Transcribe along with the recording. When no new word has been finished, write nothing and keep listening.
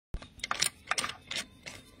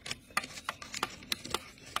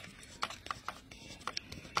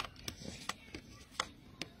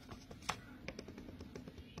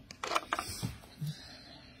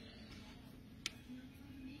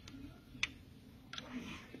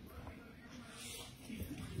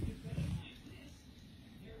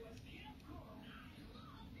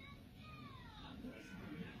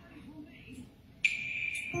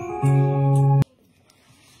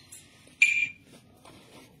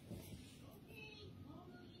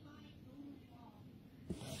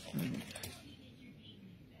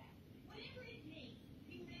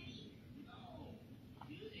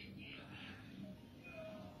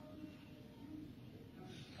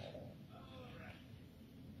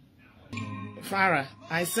Farah,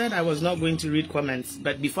 I said I was not going to read comments,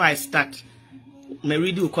 but before I start, may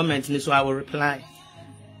read you comment, so I will reply.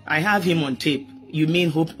 I have him on tape. You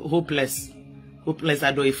mean hopeless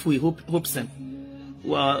Odifour, Hopeson.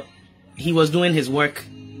 Well, he was doing his work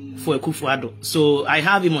for Akufo-Addo. So I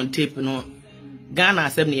have him on tape, you know. Ghana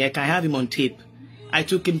Assembly, I have him on tape. I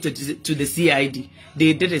took him to the CID.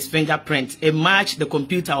 They did his fingerprint. It matched the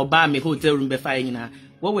computer or bar me hotel room before.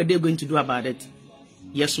 What were they going to do about it?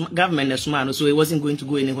 Yes, government is smart, so it wasn't going to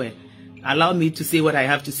go anywhere. Allow me to say what I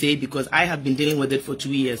have to say because I have been dealing with it for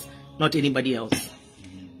 2 years, not anybody else.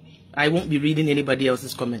 I won't be reading anybody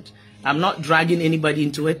else's comment. I'm not dragging anybody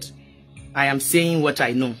into it. I am saying what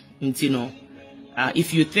I know.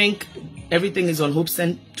 If you think everything is on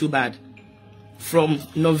Hopeson, too bad. From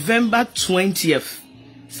November 20th,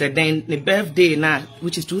 so then the birthday now,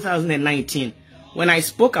 which is 2019, when I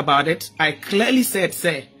spoke about it, I clearly said,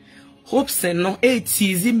 say, Hopeson no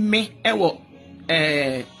easy me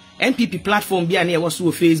NPP platform be near was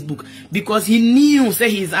Facebook because he knew say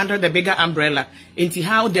he's under the bigger umbrella. Into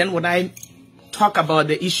how then would I talk about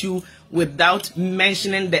the issue without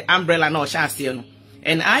mentioning the umbrella no shasiano?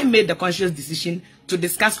 And I made the conscious decision to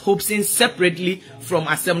discuss Hopeson separately from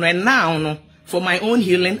Assembly. And now, no, for my own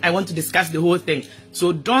healing, I want to discuss the whole thing.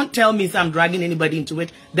 So don't tell me I'm dragging anybody into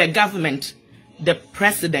it. The government, the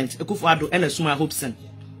president, Akufo-Addo, and Asuma Hopeson.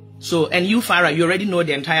 So, and you, Farah, you already know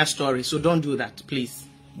the entire story. So don't do that, please.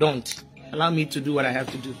 Don't. Allow me to do what I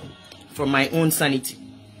have to do for my own sanity.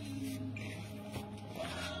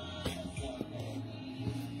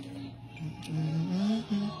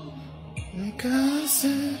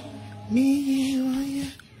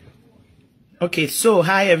 Okay, so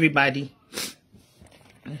hi everybody.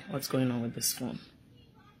 What's going on with this phone?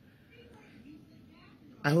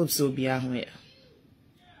 I hope so be here.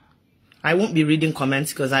 I won't be reading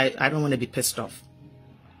comments because I don't want to be pissed off.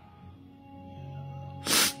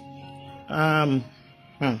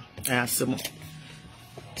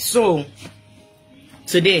 So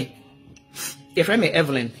today, if I'm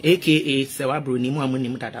Evelyn, aka Serwaa Broni,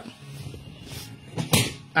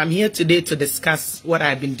 I'm here today to discuss what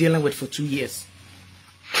I've been dealing with for 2 years.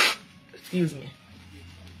 Excuse me.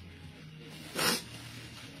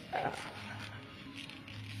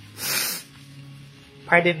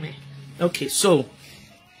 Pardon me. Okay, so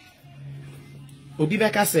Obi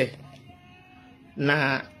Beka say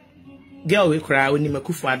na girl we cry when you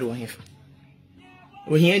Akufo-Addo on here.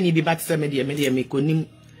 We hear ni bi bat say media me konim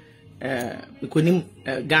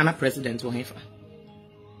Ghana president on here.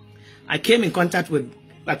 I came in contact with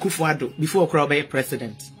Akufo-Addo before Okra be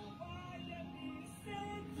president.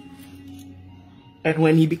 And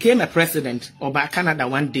when he became a president over Canada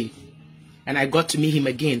one day, and I got to meet him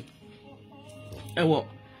again,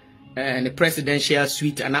 and the presidential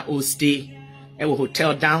suite and I will stay at a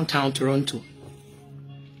hotel downtown Toronto.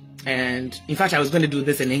 And in fact, I was going to do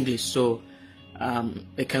this in English, so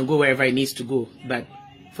it can go wherever it needs to go. But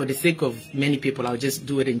for the sake of many people, I'll just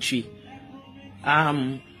do it in Twi.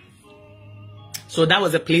 So that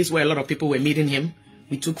was a place where a lot of people were meeting him.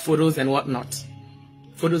 We took photos and whatnot.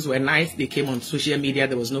 Photos were nice. They came on social media.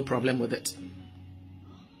 There was no problem with it.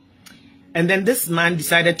 And then this man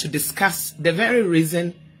decided to discuss the very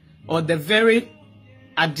reason or the very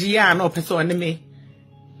idea no person enemy.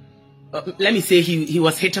 Let me say he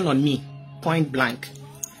was hitting on me, point blank.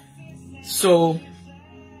 So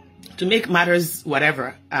to make matters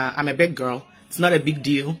whatever, I'm a big girl. It's not a big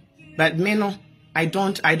deal. But me no, I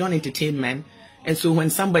don't entertain men. And so when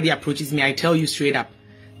somebody approaches me, I tell you straight up,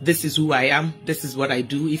 this is who I am. This is what I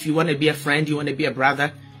do. If you want to be a friend, you want to be a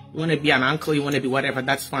brother, you want to be an uncle, you want to be whatever,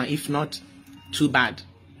 that's fine. If not, too bad.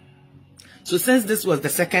 So since this was the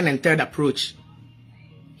second and third approach,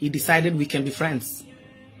 he decided we can be friends.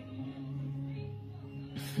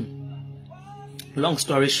 Long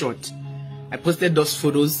story short, I posted those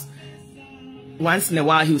photos. Once in a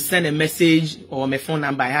while, he would send a message or my phone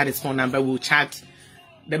number. I had his phone number. We'll chat.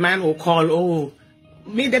 The man will call. Oh,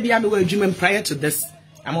 maybe I'm a dreaming prior to this.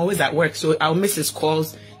 I'm always at work, so I'll miss his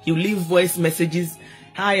calls. He'll leave voice messages.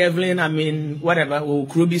 Hi, Evelyn. I mean, whatever. Oh,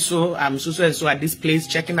 Krubiso. I'm so and so at this place,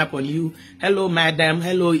 checking up on you. Hello, madam.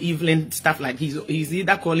 Hello, Evelyn. Stuff like he's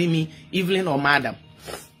either calling me Evelyn or madam.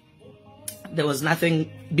 There was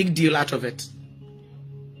nothing big deal out of it.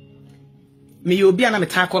 Me obi ana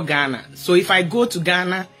metako Ghana. So if I go to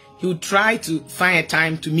Ghana, he would try to find a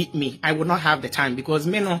time to meet me. I would not have the time because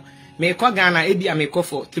me call Ghana. Maybe I may call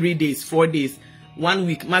for 3 days, 4 days. 1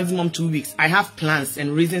 week, maximum 2 weeks. I have plans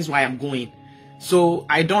and reasons why I'm going. So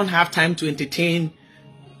I don't have time to entertain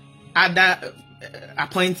other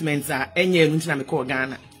appointments.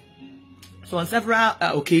 Ghana. So on several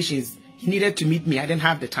occasions, he needed to meet me. I didn't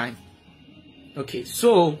have the time. Okay,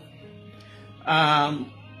 so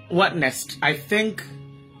what next? I think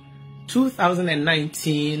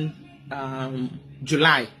 2019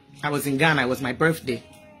 July, I was in Ghana. It was my birthday.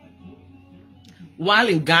 While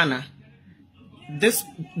in Ghana, this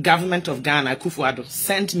government of Ghana, Akufo-Addo,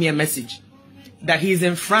 sent me a message that he's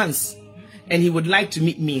in France and he would like to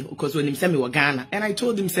meet me because when he sent me to Ghana. And I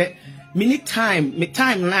told him, say, me need time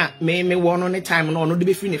na me want on time no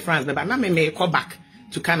be free in France, but now me call back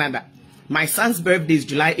to Canada. My son's birthday is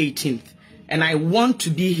July 18th, and I want to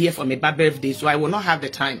be here for my birthday, so I will not have the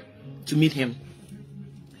time to meet him.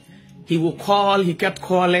 He will call, he kept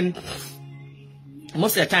calling.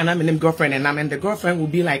 Most of the time, I'm in girlfriend, and the girlfriend will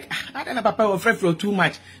be like, I don't know, Papa, we're afraid for too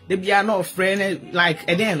much. They be not friend, like,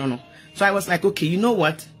 no. So I was like, okay, you know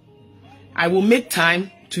what? I will make time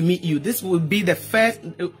to meet you. This will be the first,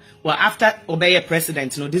 well, after Obeye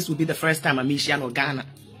president, this will be the first time I'm in Ghana.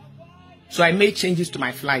 So I made changes to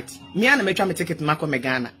my flight. Me and I try ticket to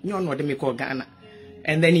Ghana. You don't know what they call Ghana.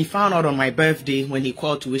 And then he found out on my birthday when he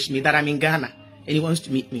called to wish me that I'm in Ghana and he wants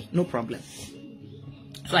to meet me. No problem.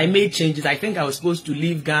 So I made changes. I think I was supposed to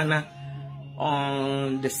leave Ghana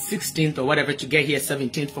on the 16th or whatever to get here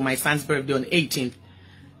 17th for my son's birthday on 18th.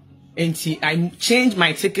 And I changed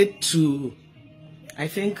my ticket to, I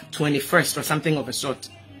think, 21st or something of a sort.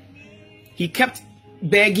 He kept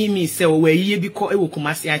begging me, say, "Oh, ye because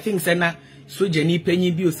Kumasi." I think, say, na soja ni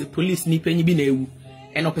penny bi, or say police ni penny bi na ewu.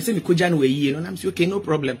 And I person me kujan we ye, and I'm saying, okay, no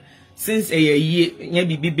problem. Since a ye,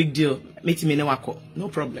 be big deal, meet me no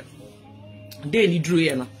problem. Then he drew,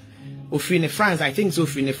 Ofri in France. I think so.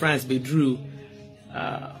 Ofri in France, they drew,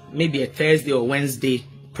 maybe a Thursday or Wednesday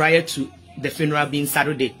prior to the funeral being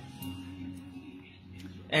Saturday.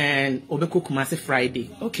 And Obeko Kumasi Friday.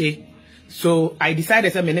 Okay. So I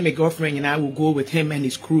decided that my girlfriend and I will go with him and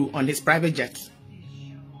his crew on his private jet.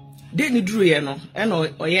 Then he drew, and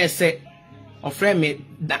or yes, say, or friend me,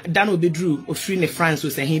 Dan will be drew, or free in France, who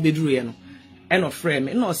say he be drew, and or friend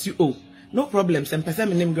me, no, see, oh, no problem, some person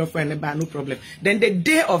my name girlfriend, about no problem. Then the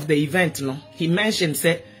day of the event, he mentioned,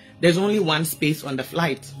 said, there's only one space on the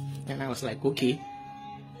flight. And I was like, okay.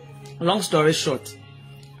 Long story short,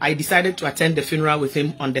 I decided to attend the funeral with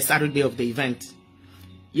him on the Saturday of the event.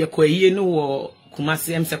 Yekoye no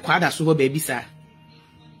Kumasi se kwada so baby sir.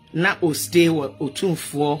 Na o stay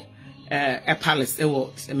Otumfuo a palace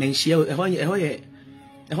menshia ehonye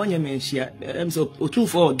menshia so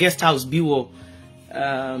Otumfuo guest house bi wo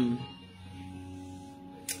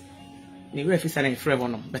ni refisa na frɛ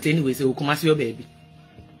no but anyway say Kumasi baby.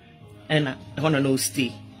 And ehonye no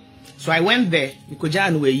stay. So I went there because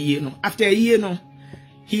after a year no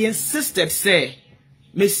he insisted say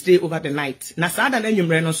me stay over the night. Na sada na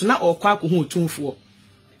nwumre no so na okwa ko Otumfuo.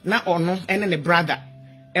 Na ono ene ne brother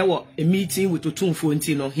ewo a meeting with Otumfuo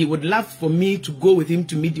ntino. He would love for me to go with him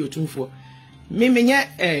to meet the Otumfuo. Me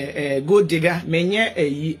menye gold digger,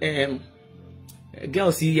 menye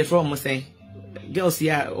girls here from say girls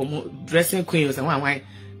here dressing queens and one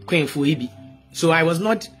queen for ibi. So I was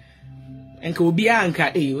not enka obi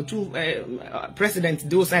anka president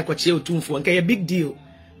do say kwache Otumfuo enka a big deal.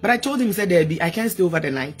 But I told him, said, I can't stay over the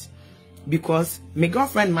night because my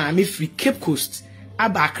girlfriend, Maame, free Cape Coast,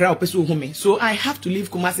 Accra, so I have to leave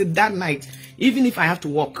Kumasi that night, even if I have to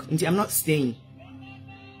walk. I'm not staying.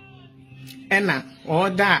 And all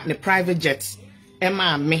that, the private jets,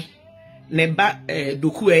 Maame, neba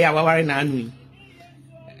Doku ya wawari na anui.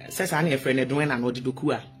 Says I need a friend, Edwin and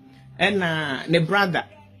Doku. And the brother,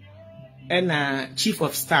 and chief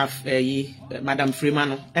of staff, Madam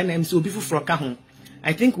Freeman, and so before Froka home.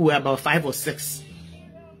 I think we were about 5 or 6.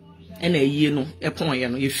 And a year, a point,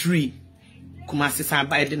 you're free. Kumasi San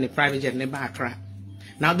by the private jet never Accra.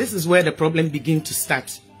 Now, this is where the problem begins to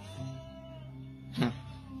start.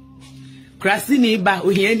 Krasi niba,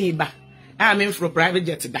 uhiye niba. I'm in for private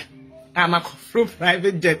jet. I'm from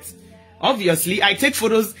private jet. Obviously, I take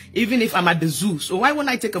photos even if I'm at the zoo. So why won't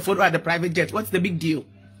I take a photo at the private jet? What's the big deal?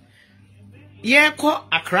 Yeah, ko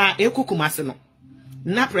Accra, eko Kumasi no.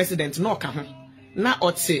 Na president no kaho. Na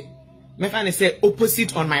otse me fan say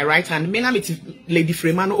opposite on my right hand me na meet Lady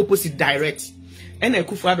Freeman opposite direct and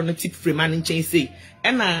Akufo-Addo no tip Freeman in chain say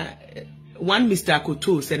and one Mr.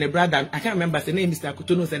 Akoto and a brother I can't remember the name Mr.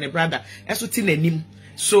 Akoto no and a brother eso tin anim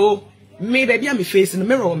so me baby I'm face in the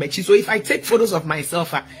mirror on my cheek so if I take photos of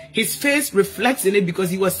myself his face reflects in it because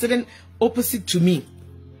he was sitting opposite to me.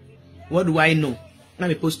 What do I know? Now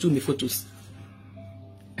me post 2 me photos.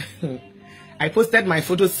 I posted my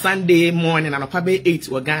photos Sunday morning and probably 8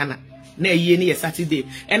 were Ghana. Na ye ni Saturday.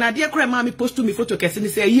 And I dear cry mommy post to me photo kesi ni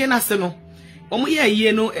say ye na se no. Omo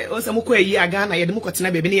ye no o se mo ko ye Ghana ye de mo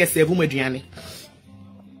kotena baby na ye serve mo aduane.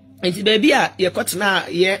 Enti baby a ye kotena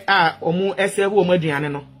ye a omo serve omo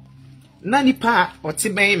aduane no. Na nipa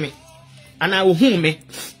ote ben me. Ana ohun me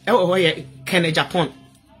e wo ye Kenya Japan.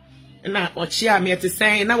 Na ochia me te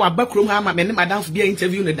say na wa bakrom ha ma me ne madam for be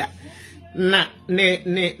interview no da. Na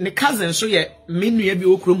ne cousin so ye me nua bi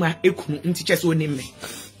okrom ha ekunu nti chese onim me.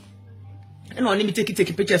 And only me take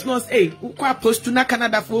pictures. No, hey, kwa post to na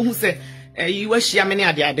Canada for who say you were share many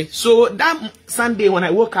ade. So that Sunday when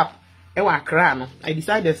I woke up, I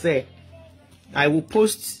decided say I will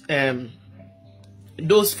post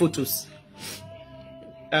those photos.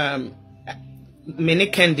 Many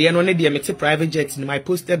candy and only the private jets and I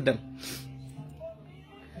posted them.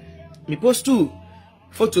 Me post 2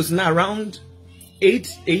 photos now around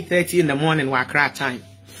 8:30 in the morning Accra time.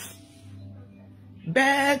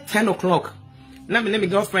 Bed 10 o'clock. Na me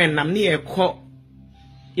girlfriend nam ne ye ko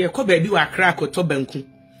baby wa Accra ko to banku.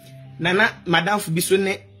 Na madam fu bi so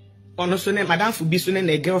ne ono so ne madam fu bi so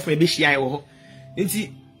ne girlfriend be hia ye ho.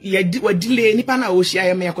 Nti ye delay nipa na o hia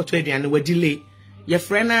ye me yakoto aduane wa delay. Ye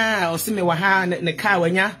friend na o se me wa ha ne car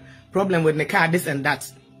wanya problem with the car this and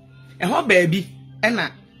that. E ho baby e na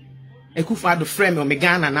ekufa do friend me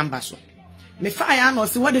Ghana number so. Me fire no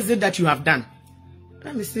say what is it that you have done?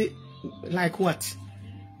 Let me say like what?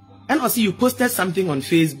 And also you posted something on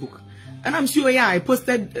Facebook. And I'm sure I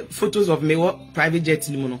posted photos of me private jet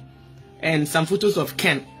and some photos of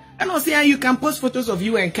Ken. And also you can post photos of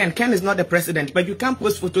you and Ken. Ken is not the president, but you can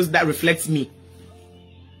post photos that reflects me.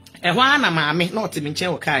 And one Maame not to mention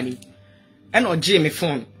Okani. And or Jimmy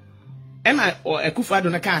phone. And Akufo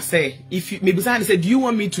Addo can say if you maybe say, do you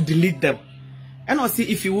want me to delete them? And also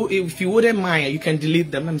if you wouldn't mind, you can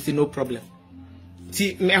delete them. Let me say no problem.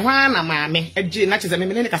 Ti me hwana maame eje na cheze me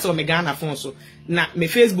ne ka so me Ghana phone so na me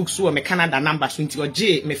Facebook so me Canada number so nti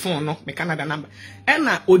oje me phone no me Canada number and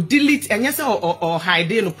na o delete enye se or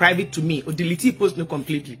hide no private to me o delete post no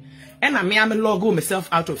completely and na me am log myself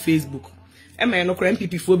out of Facebook and me no kra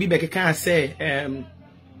MPP fo bi be kan say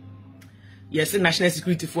yes national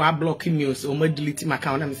security for blocking me so mo delete my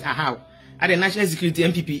account na me say how at the national security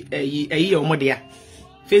MPP o mo dia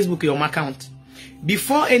Facebook your account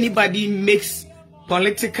before anybody makes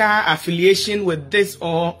political affiliation with this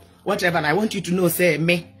or whatever, and I want you to know, say,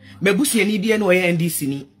 me busuani bia no NDC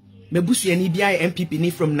ni, me busuani bia MPP ni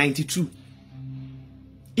from 92.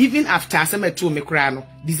 Even after some to me krano,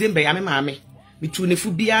 December ya me maame, me tu ne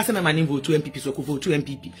fu bia some mani vote to MPP so ko vote to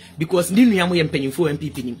MPP because ni nua mo ye mpanyimfo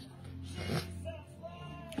MPP ni.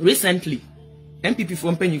 Recently, MPP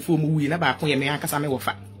for mpanyimfo mu wi na ba kon ye me akasa me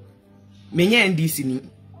wofa. Me nya NDC ni,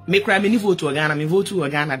 me kra me ni vote to Ghana, me vote to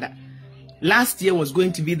Ghana da. Last year was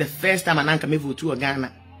going to be the first time Ananka me vote to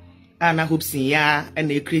Ghana. And I hope ya and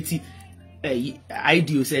they create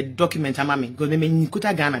idea said document amame because they may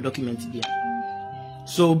kuta Ghana document there.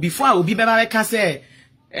 So before I will be better can say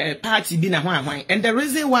party be na hwan and the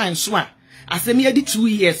reason why I'm sure I say me did 2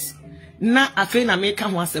 years na afen na make ho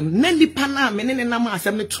asem na nipa na me ne nam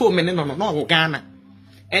asem ne to me ne no Ghana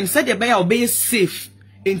and said the buy obey safe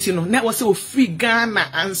enti no na was say free Ghana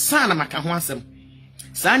and sana maka ho asem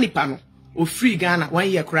sa nipa no o free Ghana 1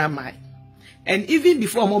 year cry. And even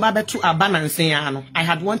before Mobile to abandon I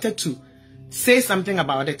had wanted to say something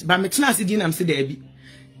about it, but metna si dinam si debi.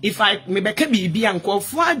 If I me beka bibi anko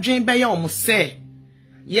fo adwen be ya omo say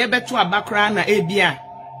ye beto abakra na ebia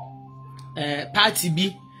party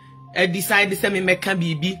bi decide say me meka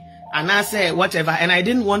bibi and I say whatever, and I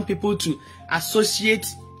didn't want people to associate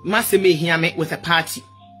maseme hiame with a party.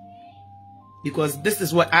 Because this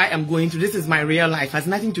is what I am going through. This is my real life. Has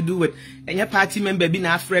nothing to do with any party member being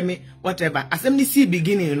afraid me, whatever. As I'm see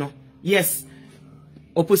beginning, you know. Yes,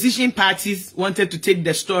 opposition parties wanted to take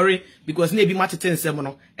the story because maybe Martin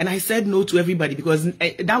and I said no to everybody because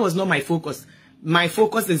that was not my focus. My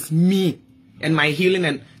focus is me and my healing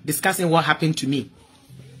and discussing what happened to me.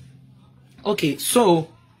 Okay, so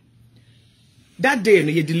that day,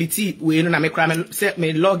 you delete we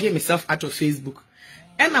me log in myself out of Facebook.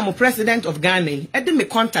 And I'm a president of Ghana. I did me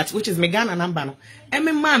contact, which is my Ghana number. No. And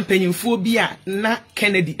my man paying phobia na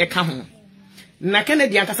Kennedy eka na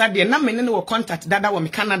Kennedy ankasa de na me ne no contact that was my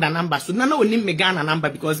Canada number. So na no nim me Ghana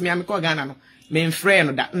number because me am call Ghana no. Me friend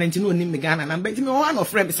no that na no nim me Ghana number. Me one of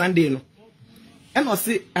friend Sunday no. And I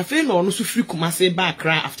say I feel no so free Kumasi back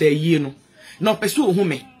cry after a year no. No person who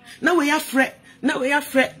me. Now we have friend. Now we have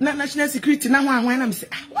friend. Na national security. Now when I'm say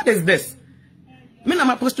what is this? Me na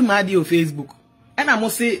ma post to my on Facebook. And I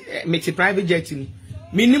must say, me private jet.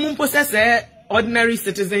 Minimum possess ordinary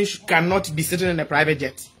citizens cannot be sitting in a private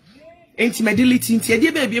jet. Intimidality,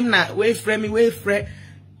 baby, na way frame.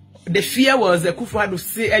 The fear was the Kufuor to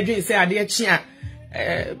say, Agyin say, Adia Chia,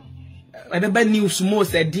 news more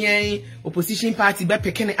said, the opposition party, but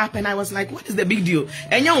picking it up, and I was like, what is the big deal?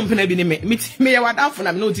 And young Penabini, me, what out for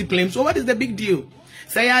them, no claim. So, what is the big deal?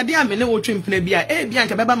 Say, Adia, me no trim Penabia,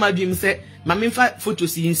 Bianca, Baba, my dream said, Maame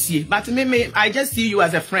photos in see, but me, I just see you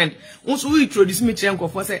as a friend. Once we introduce me to Uncle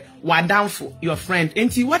for say, what down for your friend?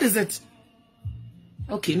 Auntie, what is it?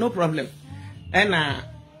 Okay, no problem. And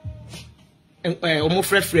omo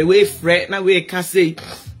frefre we fre na we can say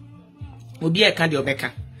obi e kan de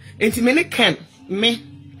obeka enti me ne can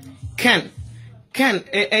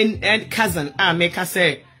and cousin me ka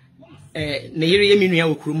say na yere ye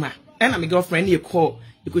menua okuruma and my girlfriend e call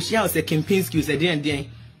because she has a campaign skills e den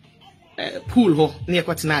pool ho na e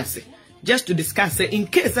kwatena ase just to discuss in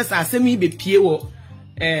case as asemi be pie wo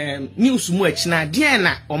news mu achina den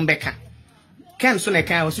na ombeka Ken so na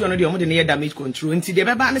kan so no de omode na damage control nti de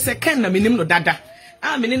beba ne se Ken na minim no dada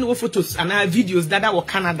mene no photos and videos dada wo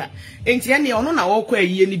Canada nti ene ono na wo kwa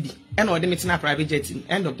ayiye ni bi e na ode metina private jet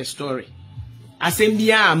end of the story asem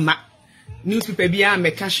bia ama newspaper bia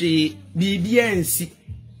meka hwe bibia nsi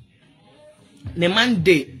ne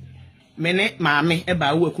Monday mene Maame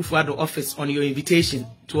eba wo Akufo office on your invitation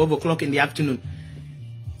 12 o'clock in the afternoon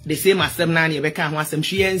the same asem na ne beka ho asem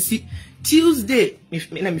hwe nsi Tuesday, me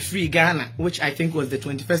free Ghana, which I think was the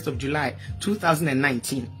 21st of July,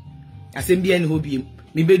 2019. Assemblian who be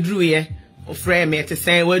me bedrew here, or frame me to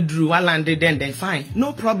say what drew, I landed then fine,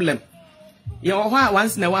 no problem. You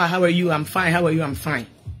once in a while, how are you? I'm fine. How are you? I'm fine.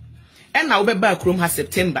 And now be back room has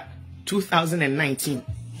September 2019.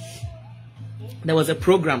 There was a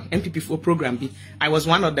program, MPP4 program B. I was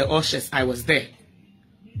one of the ushers. I was there.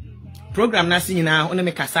 Program nothing now. Only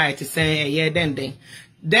make a side to say yeah then.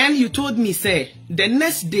 Then you told me, say, the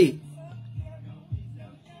next day,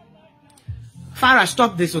 Farah,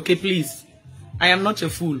 stop this, okay, please. I am not a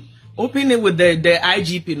fool. Open it with the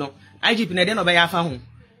IGP, no. IGP, no, then obey home.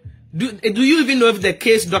 Do you even know if the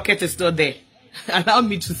case docket is still there? Allow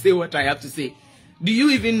me to say what I have to say. Do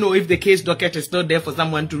you even know if the case docket is still there for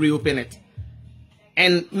someone to reopen it?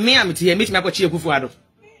 And me, I'm here, meet my Akufo.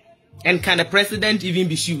 And can the president even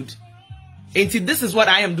be sued? And this is what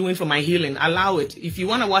I am doing for my healing. Allow it. If you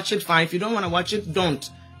want to watch it, fine. If you don't want to watch it, don't.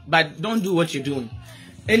 But don't do what you're doing.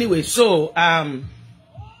 Anyway, so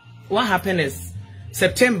what happened is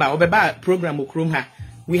September, Obeba program Ukrumha.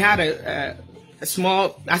 We had a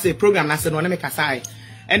small, I say program. I said,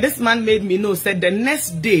 and this man made me know. Said the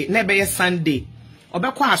next day, never Sunday.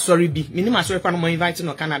 Obekwa Asare bi. Minimum Asare kwa no inviting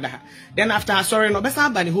no Canada. Then after Asare, no besa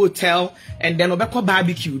ba the hotel, and then Obekwa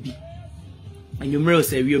barbecue bi. And you may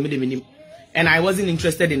say we made minim. And I wasn't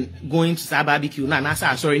interested in going to SaGA barbecue. Nah,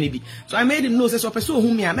 sorry, nibi. So I made him know, so person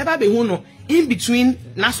who me, I maybe be no in between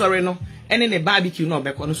Nasore no and then a barbecue no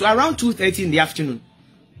bekono. So around 2:30 in the afternoon,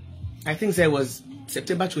 I think there was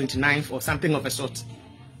September 29th or something of a sort.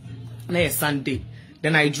 Na a Sunday.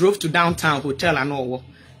 Then I drove to downtown hotel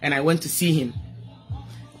and I went to see him.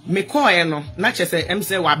 Me call no, not just say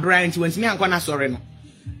say wa Brian went me anko Nasore no.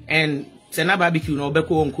 And SaGA barbecue no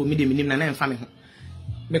beko onko mi de minim na na family.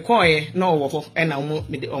 Me call no wo and omo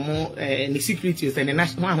me the security and the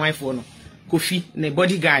national wife no Kofi ne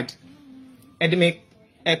bodyguard e de me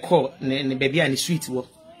call ne baby and sweet wo.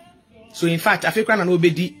 So in fact Africa na no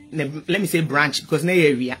obedi let me say branch because na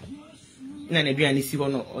area na na aduane si ho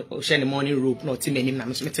no o share the morning rope no team anim na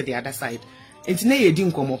me to the other side enti na ye di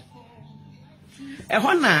nkomo e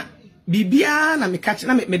ho na bibia na me catch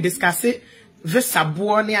na me discuss visa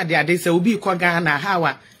bo ne ade say obi ko Ghana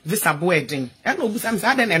hawa visa bo edin and no busam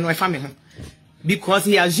say den eno efa me ho because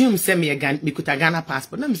he assumes say me could a Ghana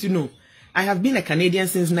passport. Let me see no, I have been a Canadian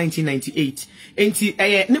since 1998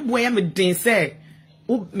 enti ne boy me den say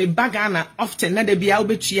me bagana often na de bia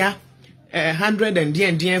obetua 100 and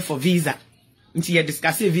DN for visa nti ye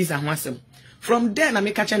discuss visa ho asem from there na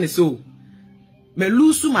me catch ne so me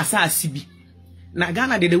lose masa asibi na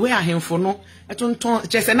Ghana de the way ahemfo no etonton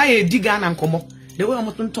chese na ye di Ghana nkomo the way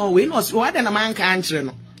omotonton we no what na man ka anchire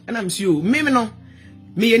no and I'm see you me no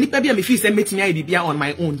me ye nipa bia me feel say metimi ayi bibia on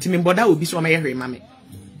my own ti me boda obi so ma ye hwe ma me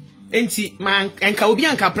enti man enka obi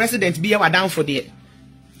anka president bia wadan for there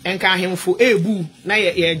enka ahemfo ebu na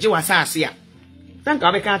ye je wasase a tanka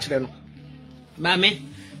obeka achire no Maame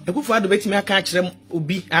Akufo ado betimi aka achire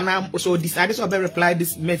obi ana so decide so be reply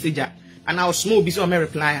this messenger and I small be so me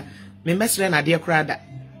reply me mesre na de krada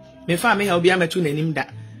me fa me help bia metu nanim da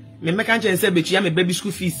me meka nchen se betua me baby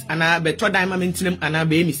school fees ana beto dan ma mentinam ana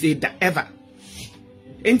be me say da ever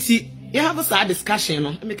enti you have a sad discussion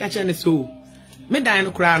no me ka chen so Me dan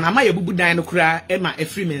no kra na ma ye bubu dan no kra e ma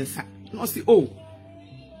efri mensa. No say oh.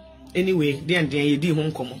 Anyway, den ye di ho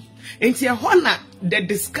nkomo. Enti e ho na the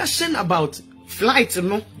discussion about flight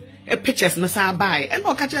no pictures no sa buy. And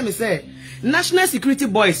no catch me say national security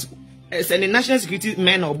boys, say national security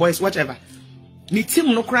men or boys whatever. Ni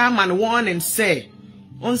team no kra man warn and say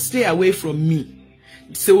on stay away from me.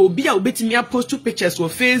 So obi a obetimi a post two pictures on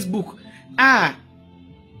Facebook.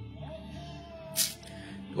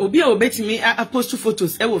 Obi a obetimi a post two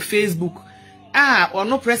photos on Facebook. Or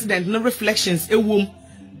no president no reflections e wom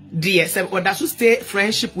dear say or that should stay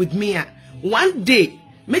friendship with me. One day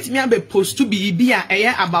met me be post to be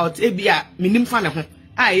about ebia minim fa ne ho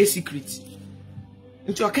a secret.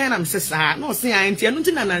 Nti okay na me say no say auntie no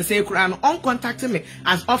nti na say kura no on contact me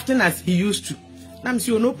as often as he used to. Na me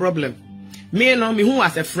say no problem. Me no me who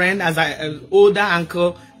as a friend as an older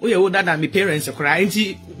uncle, we are older than my parents kura.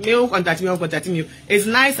 Nti me who contact me. It's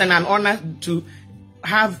nice and an honor to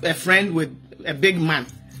have a friend with a big man.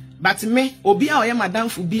 But me obi a oye madam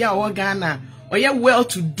fu bia o Ghana oye well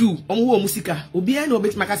to do omo musika obi a no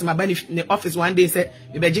bet makasa mabani in the office one day say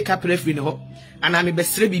me beji capre free ne ho ana me be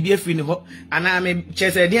sre bibia free ne ho ana me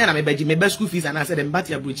chese dia na me beji me be school fees ana say dem bat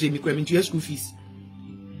ya broche me kwa me to school fees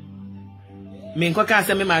me nkoka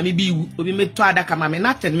say me ma me bi wu obi me to adaka ma me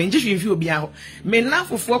naten me nje hwimfi obi a ho me na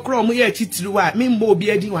fofo kro omo ya titiri wa me mbo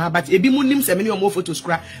obi adi wa but ebi mu nim say me ne omo photos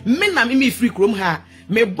kra me na me free krom ha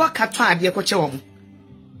me boka to ade ko che wo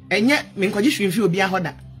enye me nkoji hwimfi obi a ho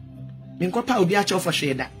da me nkopa obi a che for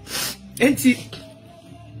sheda enti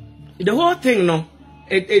the whole thing no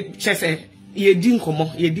it chese ye di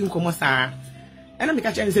nkomo sa and me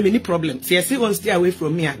catch say me ni problem say say on stay away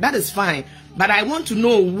from me that is fine but I want to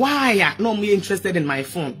know why no me interested in my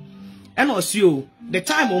phone and also the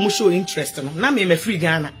time omo show interest no na me free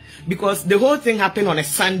Ghana because the whole thing happened on a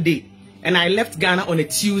Sunday and I left Ghana on a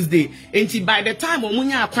Tuesday enti by the time omo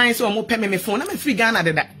nya akwan say omo pay me phone na me free Ghana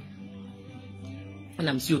de that. And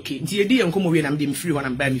I'm still okay. Until the day I'm coming away, I'm free when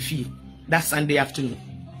I'm by me feel. That Sunday afternoon.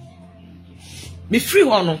 Me free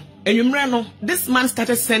one, and you know, this man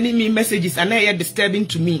started sending me messages and they are disturbing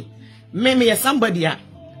to me. Maybe somebody,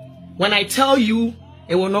 when I tell you,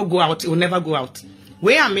 it will not go out, it will never go out.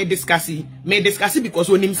 Where I may discuss it because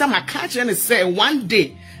when him some catch and say one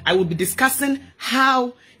day I will be discussing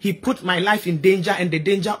how he put my life in danger and the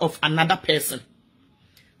danger of another person.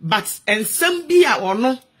 But and some be or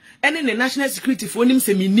no. And in the national security for him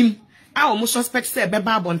say minim I almost suspect say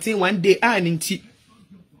beba bontin one day nti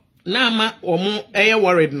na ma omo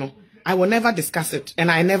worried no I will never discuss it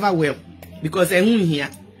and I never will because here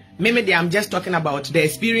maybe I'm just talking about the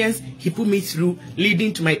experience he put me through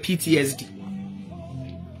leading to my PTSD.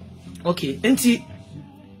 Okay, nti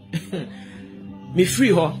me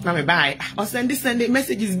free ho na me buy or send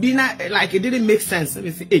messages be like it didn't make sense. Let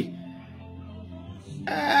me say hey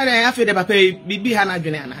I feel the papa bibi ha na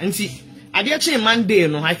dwene ana nti ade ache Monday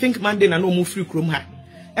no I think Monday na no mu free krom ha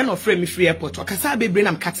e no frame me free airport okasa be brain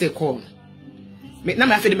am kate call me na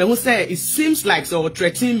me afede me hu say it seems like so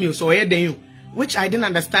threatening me so here then you which I didn't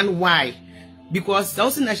understand why because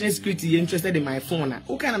also national security interested in my phone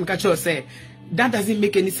okay na me catch you say that doesn't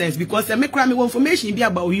make any sense because me cry me information be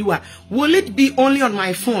about you will it be only on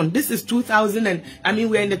my phone? This is 2000 and I mean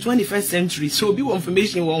we're in the 21st century so be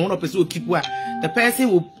information one person will keep the person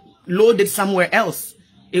will load it somewhere else.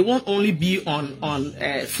 It won't only be on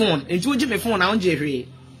phone. And you my phone on Jerry.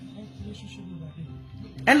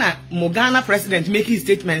 And Mogana president make his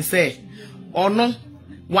statement say, "Oh no,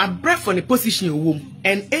 what breath on the position you womb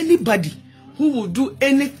and anybody who will do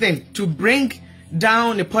anything to bring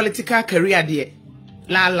down a political career there,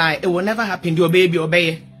 it will never happen. Your baby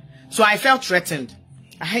obey." So I felt threatened.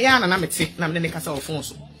 I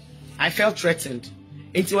felt threatened.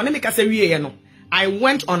 Until when I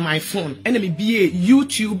went on my phone and be a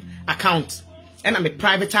YouTube account and I'm a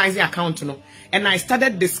privatizing account, and I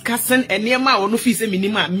started discussing and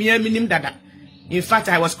minim dada. In fact,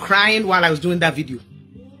 I was crying while I was doing that video.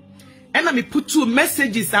 And I put two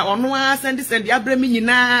messages on one and this and the abremi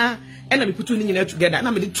and I put two together and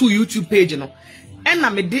I made two YouTube page, and I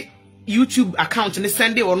made the YouTube account and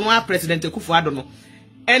send it on one President Akufo-Addo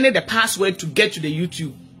and the password to get to the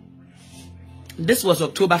YouTube. This was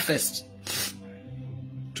October 1st,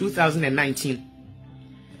 2019.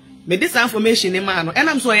 Made this information in man, and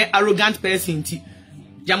I'm so an arrogant person.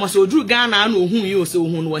 Jamaso drew Ghana no who you so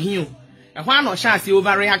who were him. And why not chance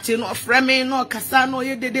overreacting, not framing, not Cassano,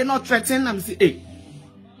 ye did not threaten. I'm say, hey,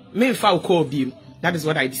 me foul call beam. That is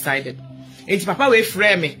what I decided. And Papa will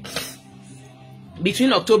frame me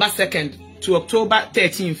between October 2nd to October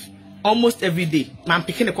 13th, almost every day. Man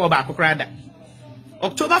picking the call back, rather.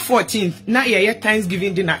 October 14th, na ye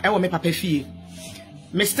Thanksgiving dinner, I will make Papa fee.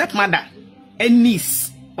 my stepmother and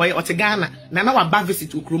niece or Otegana, Nana wa ba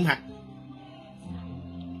visit to Krumha.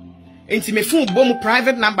 Enti me phone bomb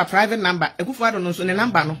private number. Ekufu ado no so ne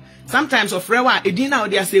number no. Sometimes of rewa edina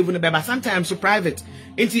odi save no beba. Sometimes so private.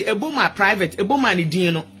 Enti eboma private, eboma ne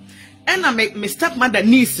din no. Ena me stepmother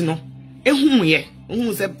niece no. Ehun ye.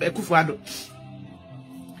 Ehun se ekufu ado.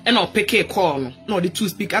 Ena o pick a call no. No the two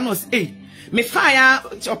speaker no say, me fire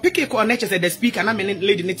o pick a call nature say the speaker na me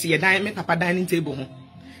lady ne tie dan me papa dining table ho.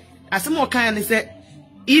 Asemo kan ne say,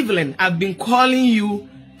 Evelyn, I've been calling you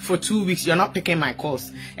for 2 weeks. You're not picking my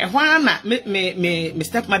calls. And why me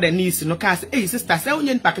stepmother niece no cast, hey sister, say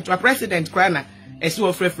union packet to a president crana as you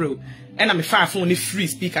offer through. And I'm a far phone free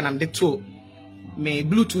speaker and I'm the two me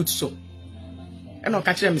Bluetooth so. And I'll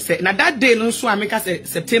catch them say now that day no so I make us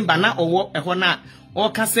September na or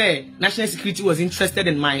or can say national security was interested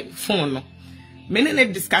in my phone no. Many ne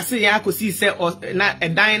discuss ya ko see say na a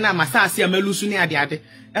dine na masasi amelusu ni ade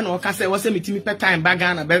and or can say was a meeting per time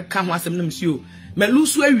bagan na be ka ho asem na msio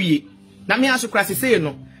melusu awie na me aso krase say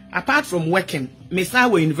no apart from working me sa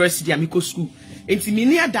we university amiko school enti me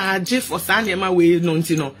ni adaje for sa na we no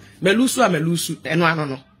enti no melusu eno ano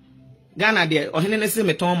no Ghana de ohene ne se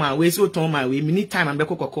meton ma we so ton ma we me time am be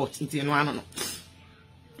court enti eno ano no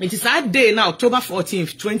enti sa day na October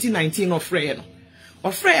 14th 2019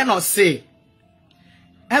 of no say,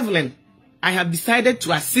 Evelyn, I have decided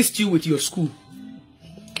to assist you with your school.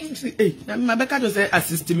 Hey, my Becca just say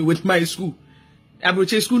assist me with my school. I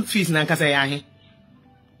brought your school fees na kasa ya he.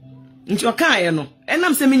 Nti oka no, and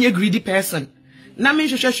I'm saying a greedy person. Na me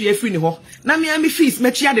hwehwe efri ni ho. Na me am fees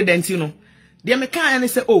me tua de denti no. De me kan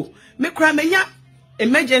say oh, me kra me nya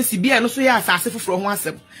emergency bia no so ya asase foforo ho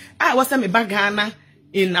asem. I was me back Ghana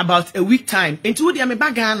in about a week time. Into the me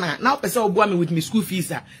back Ghana. Now person obo me with me school fees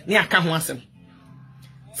na aka ho asem.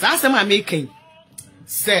 Sa asem am making.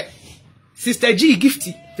 Say Sister G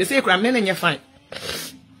gifty. They say kra me na fine.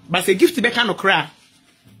 But say gifty be kan no kra.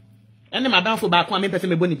 And madam for back one me person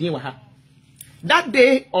me boni din wa ha. That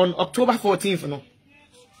day on October 14th no.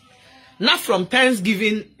 Not from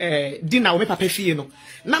Thanksgiving dinner we papa fie no.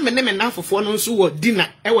 Na me ne me nan fofo no nso wo dinner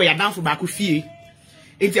e wo ya dan fo back fie.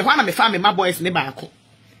 Enti ho na me fa me my boys ne back.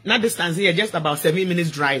 Na distance here just about 7 minutes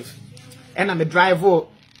drive. And I'm a driver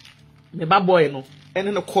me ba boy no.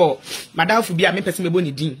 And no call madam fo bia me person me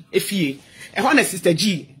boni din e fie. E ho na Sister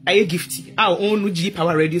G aye gifty. Our own G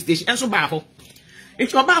power radio station enso ba ho.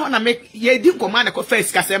 Enti oba ho na me ye di command ko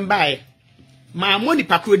first kasem bae. Ma money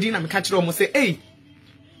pakrodi na me ka kire omo say hey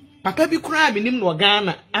papa bi kura bi nim no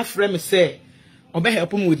Ghana afre me say obe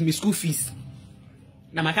help me with me school fees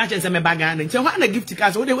na maka kire say me ba Ghana nti ho na gift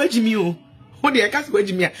card wo de wagimi o wo de ka say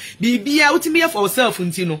wagimi a bibia utimi for yourself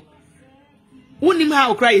nti no wonim ha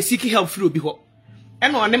okra ye seek help through bi ho e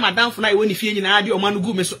no ne madam fo na e woni fie nyina ade o manu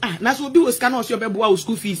gu me so na so obi wo scan o so obeboa wo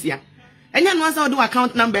school fees ya enya no asa wo do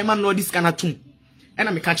account number man no this scan atum e na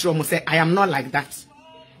me ka kire omo say I am not like that.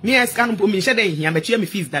 Me scan po me shede hia me me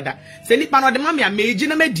fees dada se nipa no de ma me ameji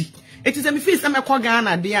na medi eti me fees me ko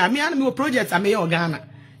Ghana de a me an me project am ye Ghana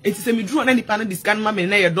eti me draw na nipa no discan ma me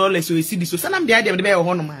na ye dollars so esi di so sanam de ade me be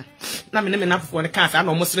ho no ma na me na fofo ne ka sa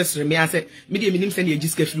na omo sresre me an se me de minim se na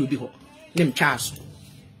ejiska firi obi ho nem chaso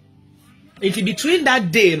eti between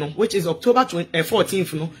that day no which is October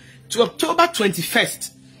 14th no to October 21st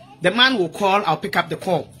the man will call. I'll pick up the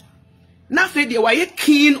call. Na fe de wa ye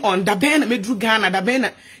keen on da ben me dru Ghana da ben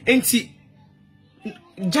enti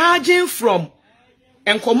judging from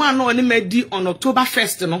enkoma no oni medi on October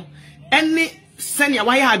 1st no any senior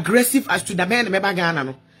why aggressive as to da ben me ba Ghana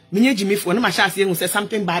no menye jimi fo no ma sha ase hu say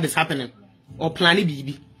something bad is happening or planning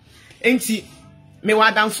bibi enti me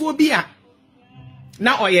wadanfo bi a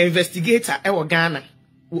na oye investigator e wo Ghana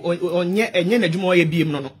onye enye na dwuma oye biem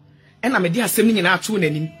no e na me di asem ni nyina ato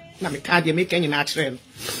nanim na me ka de me kan nyina akere no.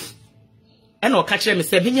 And I'll catch them and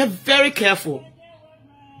say, be very careful.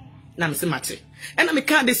 Na me se mate. And I me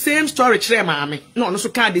can't the same story chere Maame. No, no so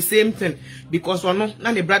can't the same thing because ono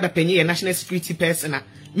na the brother penny a national security person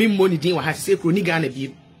me money din wa ha say kroni Ghana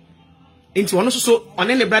bi. Enti ono so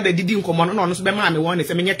ono ne brother didi nkomo no ono so be Maame won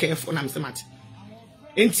say me careful na me se mate.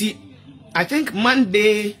 Enti I think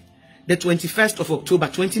Monday the 21st of October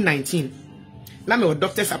 2019 na me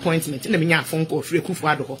doctor's appointment na me nya phone call free Kufu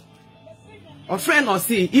ado ho. Or friend or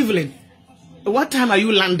say Evelyn, what time are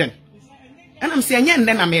you landing? And I'm saying, and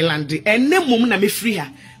then I may land. And then mum na me free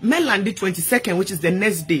her. Me land the 22nd, which is the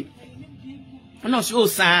next day. And I say, oh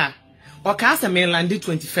sir, or cast a me land the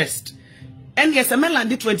 21st. And yes, I may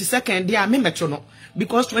land the 22nd. They are me metro no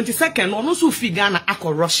because 22nd no so free Ghana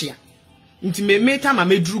ako Russia. Nti me time ma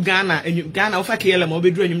medru Ghana ofa KLM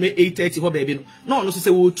obedru anwumre 8:30 ho baby no no so say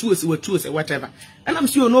wo tuo say whatever and I'm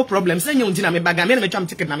sure no problem say nya unti na me baga me na me twam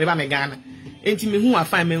ticket na me ba me Ghana enti me hu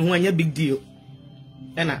afan me hu anya big deal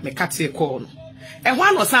e na me kate call no e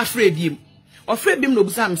ho no sa afraid biem ofraid biem no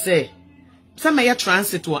busam say me ya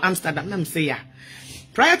transit to Amsterdam na me say ya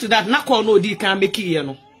prior to that na call no di kan make here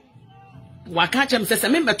no wa ka chem say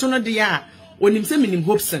me beto no de ya onim say minim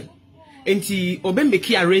Hobson enti obe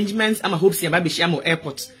make arrangements ama hopes ya ba be shia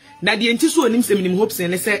airport na de enti so onim se minim hopes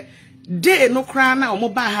ne se day no kra na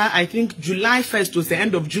omo ba ha I think July 1st to the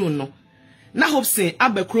end of June no na hopes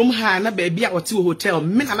abakrom ha na ba bia ote hotel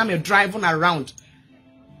me na me driving around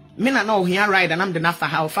me na ohia ride and am de na fa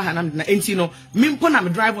ha na me enti no me mpo na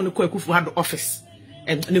me drive on ko Akufo ha office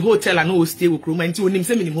and the hotel and no stay with room enti onim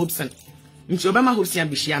se minim hopes nti obema hopes ya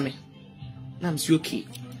be shia me na am si okay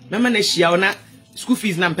mama na shia ona school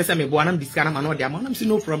fees na mpesa me boa na mdisika na no de am na say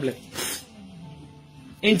no problem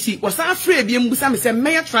enti wasa afraid biem busa me say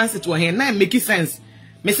mayor transit wo hen na make sense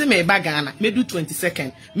me say me ba Ghana me do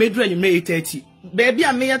 22nd me do anwumre 8:30 baby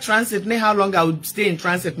a mayor transit ne how long I would stay in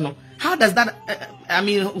transit no how does that I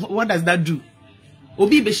mean what does that do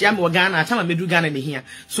obi be shia me Ghana atama me do Ghana ne here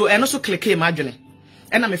so eno so click e ma adwene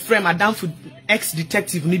and I'm a friend madam for ex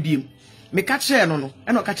detective ni biem me catch no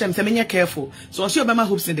and no catch him say me careful so she obema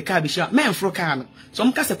hopes in the car be sure men fro car no so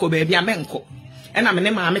m kase ko baby a menko and am ne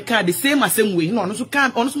ma me car the same way no so can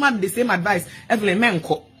on so the same advice Evelyn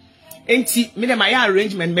menko enti me my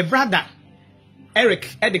arrangement my brother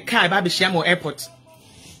Eric at the car ba be share mo airport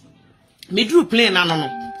me drew plane na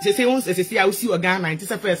no say once say I will see Ghana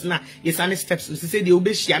 91st na yes and steps so say they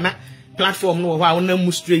obe share na platform no wa on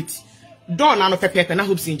move straight door na no pepe na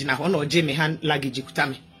hopes engine na ho no je me hand luggage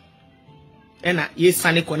kutame ena yes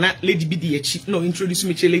sane ko na lady bi di echi no introduce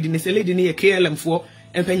me che lady ne say lady ne ye KLM fo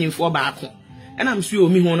empanyimfo baako ena am so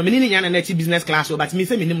omi ho no me ne nya na na business class but me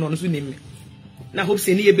say me nim no so nim me na hope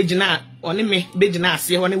say ne ye begina one me begina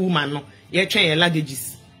ase ho ne woman no ye twen ye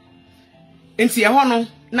luggages enti ye ho no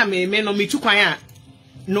na me no me tu kwan a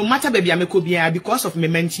no matter baby ameko bia because of me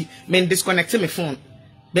menti me disconnect me phone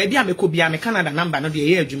baby ameko bia me Canada number no de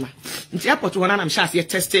ye adwuma nti airport wona na me sha ase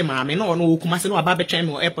test Maame no no okuma se no aba be twen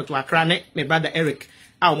me airport wa Accra ne me brother Eric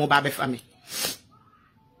a mo ba be fa me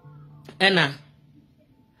ena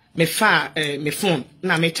me fa me phone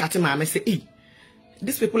na me chat Maame say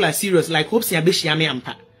these people are serious like hopes ya be shia me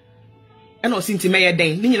ampa ena o sinti me ye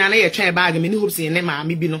den ni nyina na ye twen bag me ni hopes ne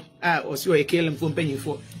Maame bi no o si o ye KLM phone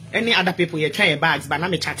panyimfo any other people ye twen bags but na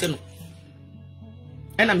me chat no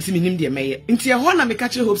ena me si minim de me ye nti ye ho na me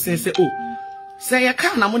catch hopes say say ya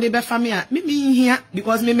car na mo de be fa me a me hia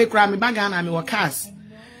because me kra me bag na me wo cars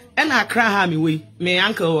ena Accra ha me we me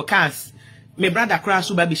uncle wo cars me brother kra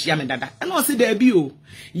so ba be shia me dada ena o se da bi o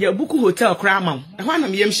ya buku hotel kra ma e ho na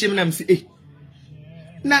me yem shim na me se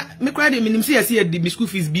na me kra de minim se ya se the school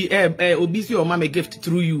fees be obi si o ma me gift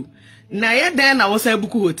through you na ye den na wo say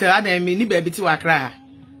buku hotel adan me ni ba bi ti wa Accra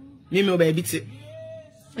me o ba bi ti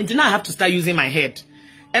until now I have to start using my head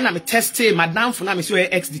and I'm testing madam for na me so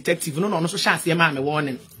ex detective no so sha ase ma me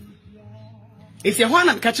warning if you want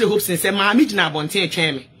to catch your hopes and say Maame gina abonten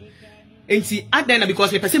atwen me enti adan na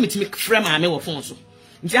because me person me timi frame Maame wo phone so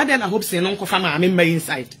enti adan na hopes no nko fa Maame ma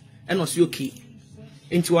inside and no so okay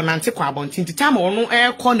enti won ante kwa abonten enti time ono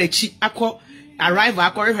call na chi akọ arrive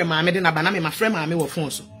akọ rehwe Maame de na ba na me ma frame Maame wo phone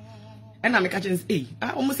so and na me catch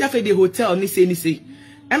almost afa the hotel ni say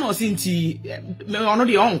and I see me ono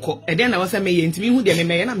de onko e den na wose me ye ntimi hu de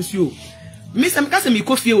me na me suo me se me ka se me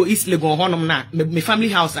kofi o East Legon honom na me family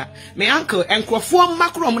house me uncle enkrofo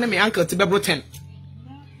makro mo na me uncle te bebro 10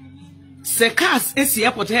 se cars esi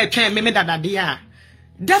airport he twen me dadade a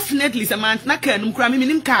definitely se man na ka num kra me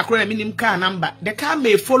nim car kra me nim car number the car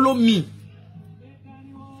may follow me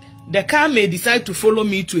the car may decide to follow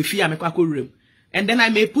me to Afia me kwako room and then I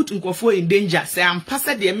may put nkofo in danger say am pass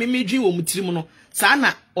de me dream wo mutirim no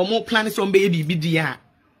sana omo plan from baby bidia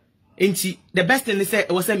enti the best thing is say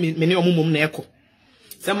was say me ne omo mom na eko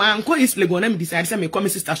say ma anko East Legon na me decide say me come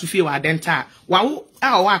sister Sofia wa denta wa wo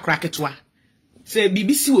a wa akraketwa say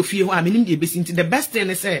BBC wo fie ho a me nim de besi enti the best thing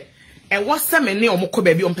is say e was say me ne omo ko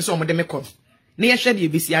baby on pese omo de me come na ye hwe de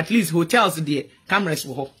besi at least hotels de cameras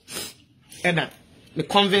wo ho eda me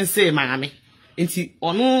convince Maame enti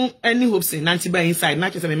ono any hopes in nanti by inside na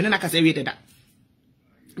say me na ka say we deda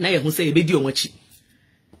na ye hu say e be di onwachi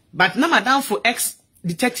but na madam for ex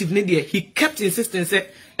detective ne there he kept insisting say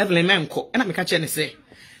Evelyn menko and I make a chair say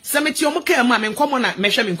sameti omo ka ma menko na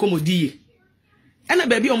mehwe menko modie and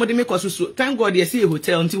baby omo de make so thank God they see a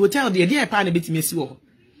hotel until hotel there pa na betimi asi wo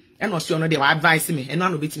and was no they were advise me and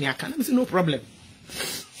no betimi aka na me say no problem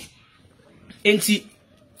enti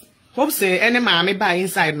Hope say any Maame buy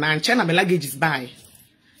inside man, China my luggage is buy.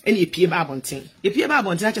 Any pie babontin. If pie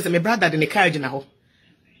babontin, I just say my brother in the carriage now.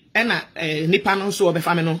 And nipa no so obe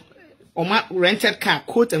family no. Oma rented car,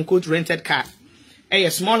 quote unquote rented car. A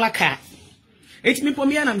smaller car. It's me for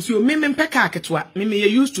me and I'm sure me car ketwa. Me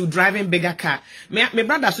used to driving bigger car. My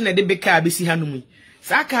brother soon a big car be see hanumi.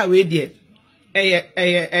 SaGA we there.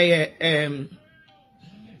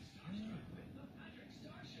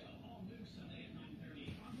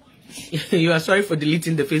 You are sorry for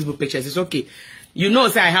deleting the Facebook pictures. It's okay. You know,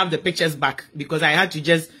 say I have the pictures back because I had to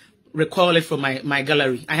just recall it from my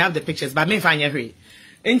gallery. I have the pictures, but me find every.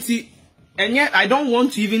 And yet I don't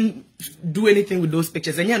want to even do anything with those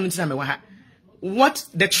pictures. And yet, what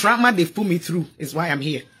the trauma they've put me through is why I'm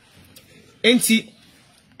here. And see,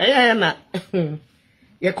 my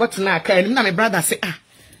brother say,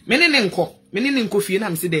 menenko fie na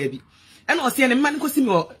me se Debbie. And I say, and man, because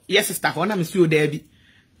me yes sister, one am see Debbie.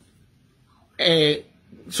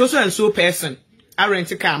 So and so person, I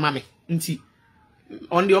rent a car, Maame. Nti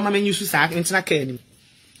on the Maame use SaGA into na car him.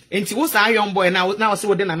 Nti what's a young boy now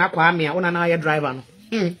so then an Acquah me, one an driver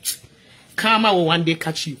no. Karma will one day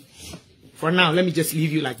catch you. For now, let me just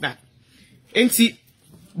leave you like that. Nti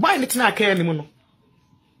boy it's not car anymore.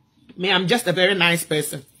 Me, I'm just a very nice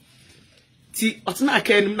person. Ti otina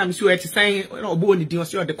car him na me sure to say no bo ni din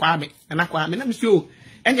so de Kwame and Acquah me na me sure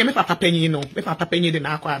enye me papa panyin no, me papa panyin de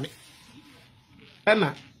na Acquah me.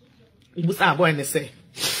 Emma, ibusa boy ne say.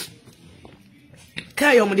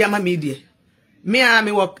 Kai yo mudi ama media.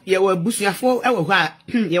 Me work ye wa abusuafuo e wo ha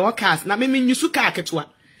ye wo cars na me nyusu car ketwa.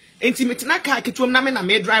 Enti metina car ketwa na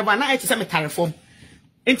me driver na eti se me tare form.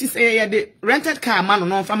 Enti say ye the rented car man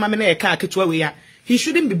no fa me na ye car ketwa we ya. He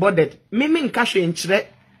shouldn't be bothered. Me nka hwe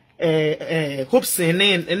nkyere hopes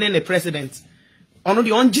ne the president. Ono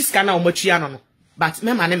the on jiska na omatua no. But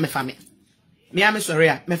me ma ne me fa me. Me am sorry,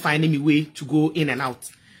 me find me way to go in and out.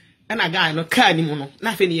 And a guy no car ni mo no.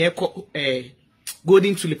 Na fe ni ye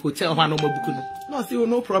Golden Tulip Hotel ho no mabuku no. No see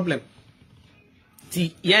no problem.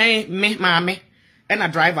 Ti ye me Maame and a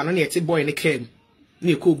driver no na boy in the car.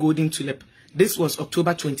 Ni call Golden Tulip. This was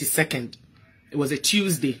October 22nd. It was a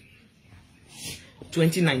Tuesday.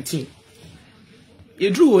 2019. You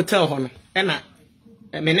drew hotel ho no. And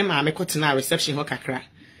me ne Maame kotena reception ho kakra.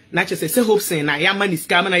 Na che say hope say na ya man is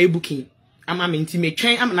scam na ye booking. Ama me nti me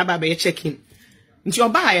twen am na ba be check in. Nti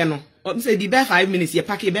oba ye no, o say di be 5 minutes ye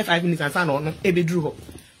pack ye be 5 minutes ansa na no e be dru ho.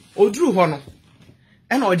 O dru ho no.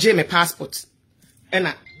 E na oje me passport. E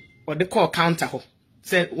na o de call counter ho.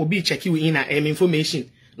 Say obi check you in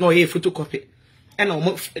information. No ye photocopy. E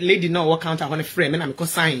na lady no work counter ho ne frame na me ko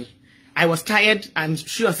sign. I was tired and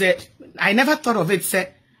sure said I never thought of it say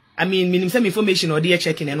I mean minim some information or dey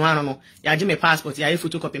checking and one no. Ya je me passport ya ye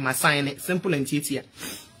photocopy my sign it simple and easy.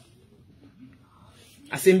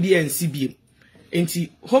 Assembly and CBA. Enti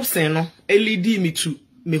hope say no LED me to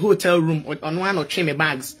me hotel room on one or chain me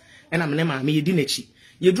bags and I'm nema me yedi nechi.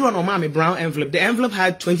 You drew on my brown envelope. The envelope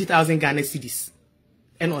had 20,000 Ghana cedis.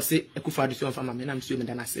 And I say ekufa from Maame na I'm swimming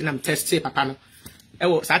and I'm testing papa no. E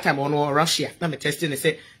was that time on Russia. Na me testing and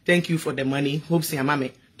say thank you for the money. Hope say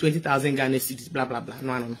Maame 20,000 Ghana cedis blah blah blah.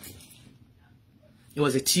 No. It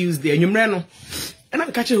was a Tuesday and you no. And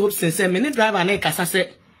I'm catching hope say me ne driver na kasa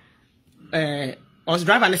say I was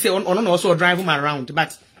driving and they say on also drive him around,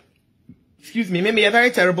 but excuse me, maybe a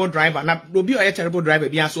very terrible driver. Now, be a terrible driver,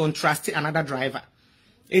 be also untrusted another driver.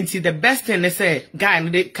 And see the best thing they say, guy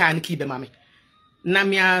and they can't keep him, Maame. Now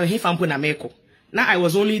me he fampo na meko. Now I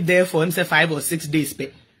was only there for him say 5 or 6 days.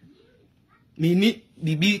 Me need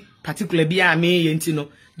be particular be a me no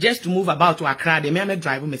just to move about to Accra. They me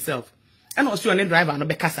drive myself. And also on driver no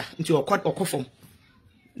be kasa into a court or kofom.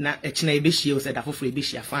 Na echina ebeshi o said afofo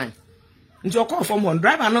ebeshi fine. Into a call from one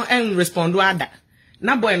driver no and respond to other.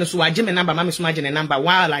 Na boy no so agye me number, Maame so agye ne number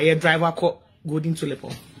while I driver call Golden Tulip.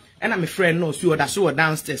 And I'm a friend no so that so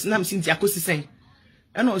downstairs. Na I'm seeing akosi saying.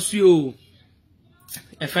 And also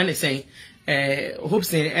a friend is saying hope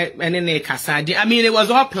saying and then kasa. I mean it was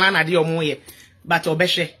all planned at your moye, but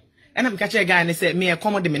obeshe. And I'm catching a guy and he said me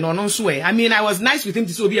accommodate me no swear. I mean I was nice with him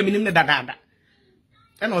to so be a minimum da.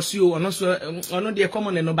 And also the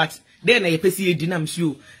common no but then I pesi dinam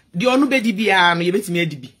so the onu be di bia no ye betimi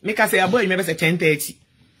adibi make say aboy me be say 10:30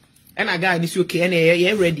 and a guy this okay and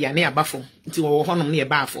ye ready and aba form nti wo honom na ye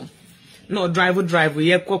ba form no drive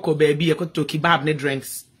ye kokko baby ye koto kebab ne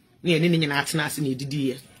drinks ne ni nyina atena ase na edidi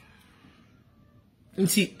ye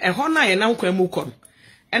nti e ho na ye na nkwa mu kom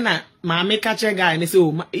and na Maame catch guy and say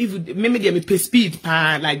oh if me dey me pay speed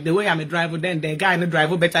pa like the way I'm a driver then the guy no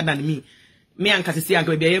drive better than me anka se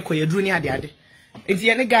anka be ye koye dru ni ade nti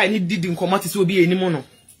ye ne guy ni didi nkomoti so bi enimo no.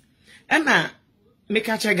 And me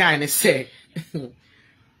catch a guy and say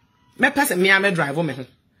me person me am drive me ho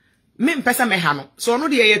me person me ha no so no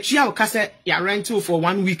dey tua o ka say ya rental for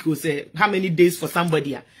 1 week or say how many days for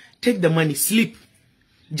somebody take the money sleep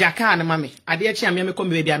jaka na mame ade chia me come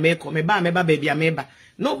baby ameko me ba baby ameba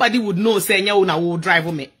nobody would know say nya una will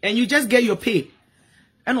drive me and you just get your pay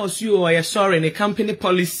and also you are sorry in a company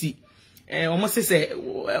policy almost say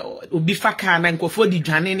obi fa car na nkofo di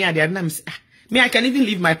dwane ne ade na me I can even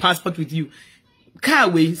leave my passport with you car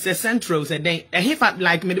way say central say then if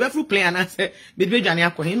like me the full play and say me be dwane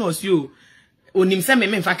akọ he no you onim say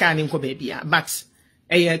me fa car ne nko baby but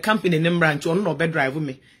a company name branch on no be drive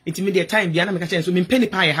me inti me the time bia na me ka chen so me penny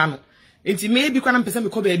pie ha no inti me bi kwa na pese me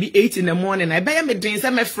ko baby 8 in the morning I buy me drink say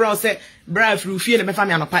me fro say bra fru fie na me fa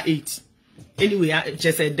me anopa 8 anyway I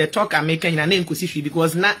just said the talk I make na nkosi fi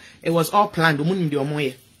because na it was all planned omunim de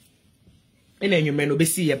omoye ena enwume no be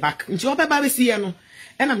see ye back nti obeba be see ye no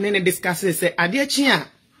ena me ne discuss say ade achi a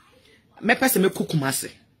me pese me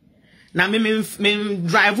Kumasi na me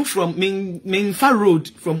drive from me far road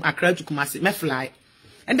from Accra to Kumasi me fly.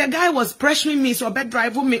 And the guy was pressuring me, so bed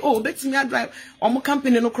drive with me. Oh, bet me I drive. Omo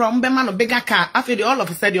company no crom, be man no bigger car. After all of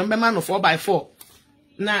a sudden, be man no 4x4.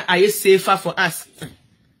 Now I is safer for us.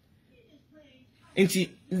 Inti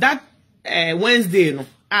that Wednesday no,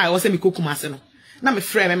 I was me Kumasi no. Na me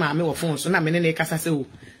friend me Maame wo phone so na me ne kasa se o.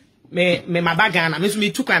 Me my bag na me so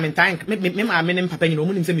me took am tank. Me Maame ne papa nyina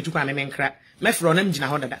omunim se me took am me nkra. Me fro na mgina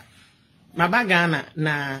ho dada. My bag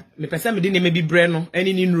na me pesa me de ne me bi bre no,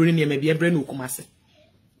 ani ni nuru ne me bi bre no Kumasi.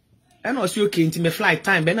 And also okay into my flight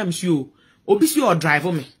time, but I'm sure Obi or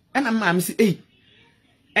driver me. And I'm say, hey,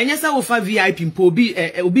 and yes, I offer VIP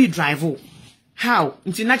be driver. How?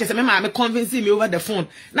 Until not just I'm convincing me over the phone.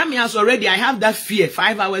 Now me as already I have that fear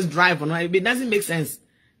 5 hours drive on it doesn't make sense.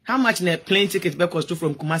 How much na plane ticket back cost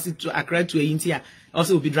from Kumasi to Accra to India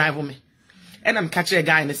also will be driver me. And I'm catching a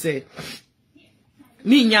guy and I say,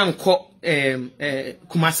 me nyam ko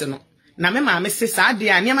Kumasi no. Na me Maame say sa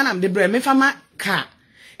dia niam na me de bre me fama car.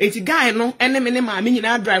 Eti guy no ene me ne Maame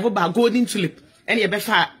nyina drive ba golden tulip ene ye be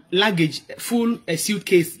fa luggage full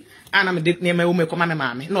suitcase ana me de ne me wo me koma me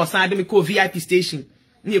Maame no san de me ko VIP station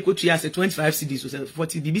ne ye ko tuya se 25 cedis so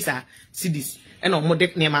 40 dibisa cedis ene o mo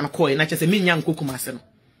de ne ma no ko na chese me nya nko Kumasi no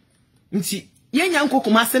nti ye nya nko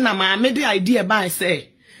Kumasi na Maame de idea ba say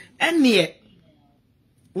ene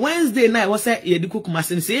Wednesday night was say ye di ko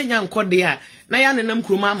Kumasi say ye nya nko de a na ya nenam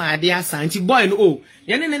kroma ma ade asa nti boy no o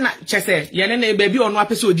ye ne na chese ye ne baby ono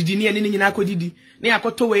apese odidi ne ye ne nyina akodidi ne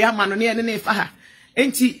akoto we ama no ne ne fa ha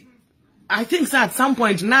enti I think so at some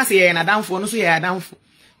point na say ye na danfo no so ye danfo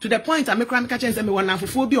to the point I make ram ka chen say me wona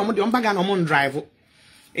fofo bi omo de ombaga no mon drive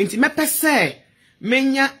enti me pese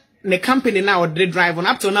menya ne company na o de drive on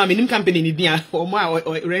up to now me nim company ni dia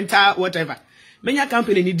omo rental whatever menya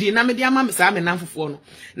company ni di na me dia ma me sa me nanfofo no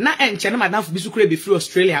na enche na madanfo bisu kure be free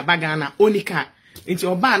Australia baga na onika into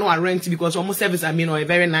oba no rent because almost service I mean or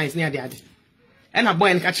very nice near the ade and a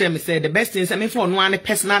boy and catch me say the best thing say me for no one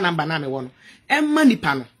personal number na me wono emma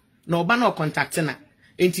nipa no na oba no contact na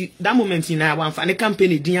enti that moment na wan fa ne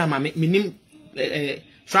company din ama me nim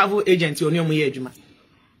travel agent oni omo ye adwuma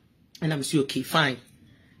and I'm say okay fine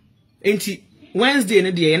enti Wednesday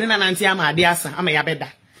ne de ye ne na nanti ama ade asa ama ya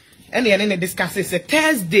beda. And then discuss is a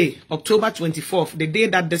Thursday, October 24th, the day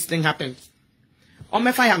that this thing happened. On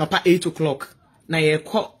my fire up at 8 o'clock. Na ye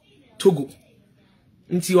call Togo.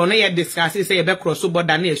 Until on ye discuss say a back cross over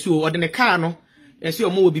than a shoe or the car no. As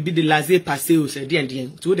your more be the laissez passer said the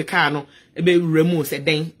Indian to the car no a be remove said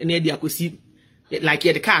then and the see like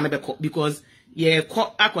ye the car because ye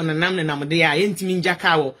caught Acquah and Namne Nam they are intimate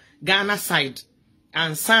Jacao, Ghana side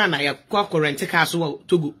and Sana ya current castle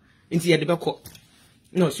Togo into ye the back.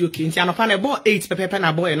 No, so okay. Nti anopa about 8 pepe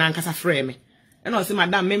na boy na nkasa frame me. And I say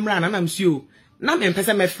madam memra na am sure. Na me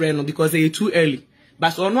pese me frame no because they too early. But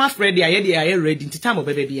so no afraid they are ready. Nti time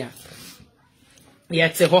obebe bia.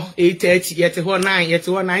 Yete ho 8:30, yete ho 9, yete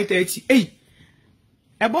ho 9:30. Hey.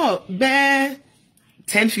 About be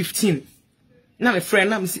 10:15. Na me friend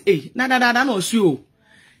na me say, "Hey, na no sure.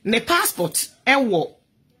 Ne passport e wo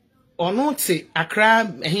ono te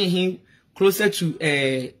Accra closer to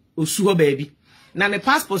OWUSU baby." Na ne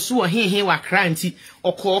passport so he wa kranti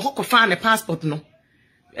okọ hokofa ne passport no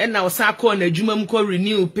and na osa call na adwuma mu ko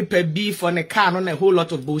renew paper B for ne car no na a whole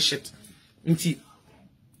lot of bullshit nti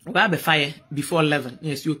ba be fire before 11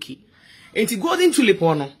 yes okay nti golden tulip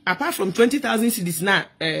no apart from 20,000 cedis na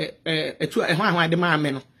ho de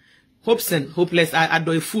Maame no hopeless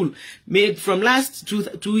Odifour made from last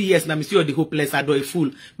 2 years na me see the hopeless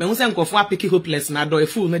Odifour me hu se nkofo apiki hopeless na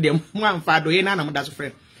Odifour no de mo amfa adoye na mo da so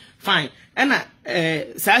friend fine. And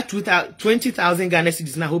say 20,000 Ghana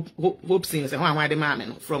cedis na hope saying say why the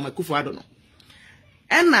Maame from Akufo Addo.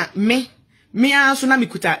 And me also na me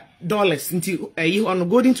kuta dollars nti on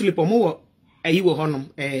golden tulip mo wo honum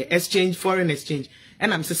exchange foreign exchange.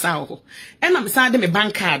 And I'm say and I'm say me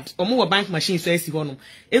bank card or more bank machine so esi honum.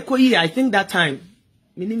 Ekoyi I think that time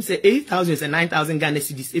minim say 8,000 and 9,000 Ghana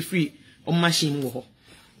cedis e free on machine wo ho.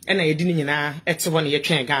 And I didn't nyina ete ho na ye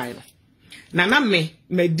twen guy no. Na me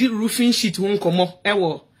di roofing sheet ho nkomo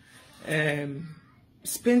ewo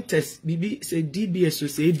Spinters bibi say DBS or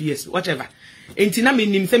say ABS whatever. Enti na me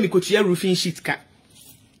nim say me kotua roofing sheet ka.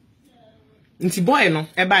 Nti boy no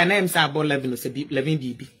e ba na em say about 11 or say 11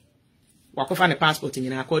 BB. Wakofa ne passport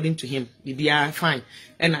nyina according to him bibia fine.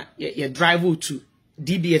 And ye drive to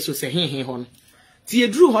DBS or say he ho no. Ti ye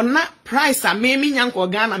drew ho na price a me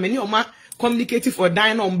nyanko Ghana me ni oma communicative for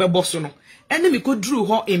dine on bebo so no. And then we could drew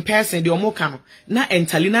her in person the omokano. Na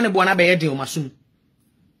entalina ne buana be de omasum.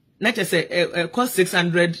 Not just cost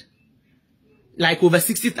 600 like over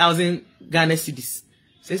 60,000 Ghana cedis.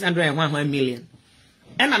 601 million.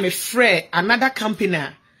 And I'm afraid another company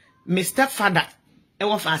my stepfather e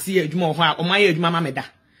wo fa Asiedu adwuma ho a o maye adwuma mameda.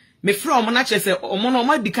 Me frɛ o mo na kyerɛ sɛ o mo no o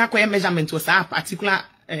ma dika koye measurement was a particular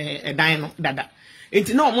dine no dada.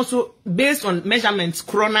 Enti na o mo so based on measurements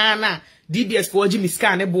corona na DBS for Jimmy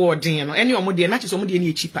scan e boarding no any omo de na kyerɛ sɛ omo de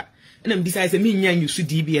na cheaper. And I'm decide say me nya use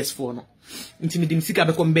DBS for no. Nti me dim sika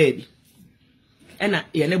be come baby. Ena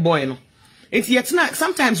ye ne boy no. Nti yetna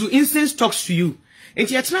sometimes we instant talks to you.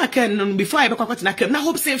 Nti yetna can no before I be kwakwa na na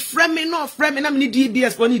hope say friend me no friend me na me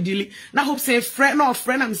DBS for ni dili. Na hope say friend no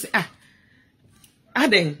friend am say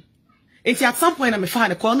aden. Nti at some point na me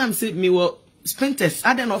find a call na me say me wo Sprinters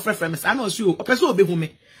aden no friend me say na osu o person obehu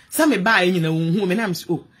me. Say me buy nyina hu me na me say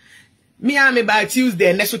oh me am by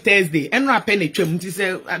Tuesday next Thursday and no pen twam nti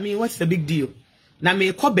say I mean what's the big deal na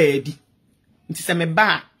me ko baby nti say me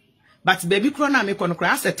ba but baby kro na me ko no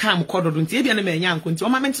kra as time ko do nti e bia na me nya nko nti o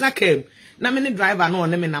ma me ntina cab na me ne driver na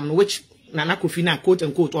on me nam no which na na kofi na quote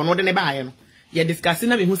and quote ono de ne ba ye no ye discuss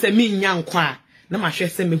na me hu say me nya nko a na ma hwe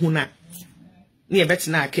say me hu na ne e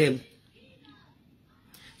betina cab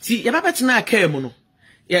ti ye ba betina cab no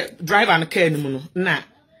ye driver na cab mu no na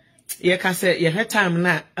ye can say ye had time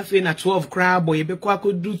na Afia na 12 crab boy be kwa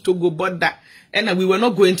ko do Togo border and we were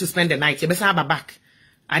not going to spend the night ye be sa back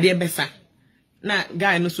ade be sa na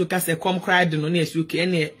guy no so ka say come cry no na esu ke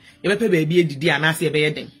ene ye be pe ba bi edidi anase ye be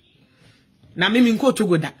yeden na me nko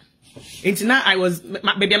Togo da enti na I was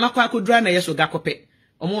baby amakwa ko dra na ye so ga kope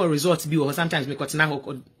omo resort bi or sometimes me kotina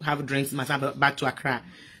ho have drinks myself back to Accra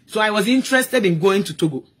so I was interested in going to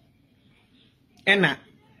Togo and na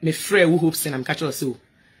me frɛ wo hopes and am catch us so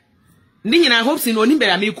Ndi nyina hopes no ni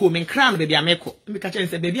bia me ko me nkra no bia me ko me ka kyen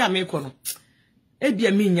se bia me ko no e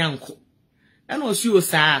bia me nyanko e na osu o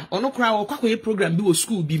saa ono kra wo kwakoye program bi wo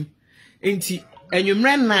school bim enti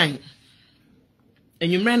enwumre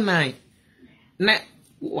 9 na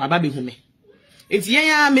waba be hu me enti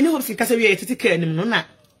ya me ni hopes ka se wi etete ka anim no na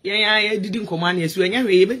ya didi nkoma na esu anya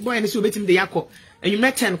hwe boy ne se obetim de yakọ enwumre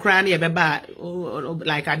 10 kra na ye beba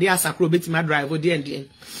like ade asakro obetim drive odi and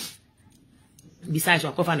besides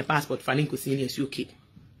wa cover the passport for link senior is okay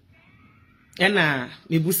ena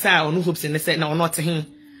me busa onu hopes ne say na ono te hin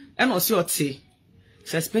ena osi ote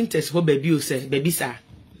suspenders ho baby o say baby sa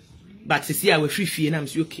but see we free na am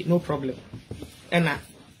say okay no problem ena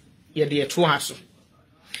ye de to aso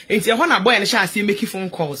enti ho na boy ne sha ase make phone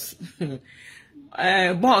calls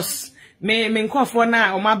boss me nkofo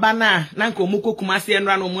na o maba na nka omukokuma ase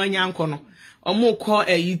enra no mo anya nko no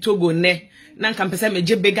omukọ Togo ne na nka mpese me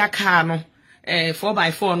je bigger car no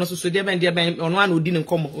 4x4 no so de ben ono an odi ne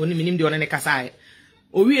nkomo oni minim de ono ne kasa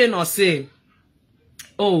o wie no say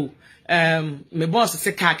me boss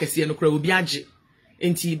se car kese no kra obi age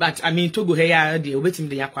enti but I mean Togo he ya de obetim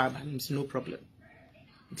de yakwa aba no problem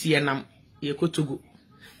enti ye nam ye ko Togo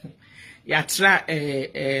ya tra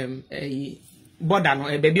border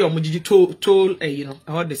no baby omujiji toll you know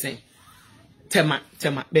how they say tema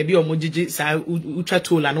baby omujiji sa ultra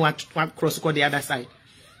toll and what cross go the other side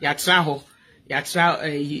ya tra ho ya tra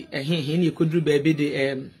he could do baby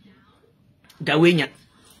the Gawenya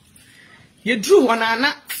you drew one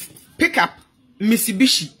na pick up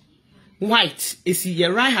Mitsubishi white is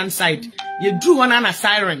your right hand side you drew one na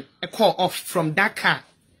siren a call off from that car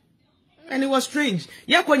and it was strange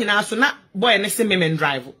ya kwa nyina so na boy ne se me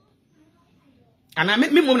drive and I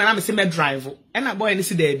me mom na me se me drive and na boy ne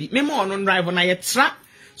se there bi me mo on drive na ye tra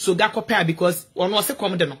so ga kope because ono se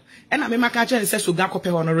come de no and na me maka cha se so ga kope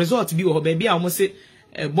ono result bi wo ba bi a mo se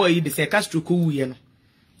boy bi se Castro ko wuye no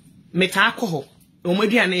me ta akọ ho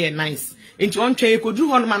Omoduane ye nice. Enti on twa ekodru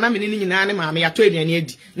ho no ma na me ni nyina ne maame yato aduane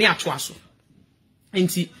adi ne ato aso.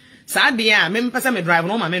 Enti saa de a me mpesa me drive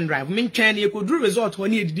no ma me drive me ntwa ne ekodru resort ho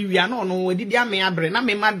ne edidi wi ana ono edidi ame abre na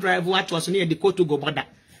me ma drive ato aso ne edi koto go border.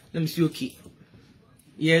 Na me si okay.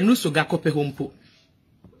 Ye nu so ga kope hompo.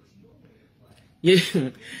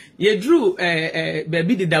 Ye drew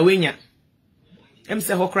baby de dawenya.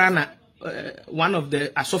 Say hokra na one of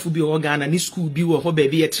the OSOFO bi organ and school bi wo ho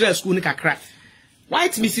baby e tra school ni kakra.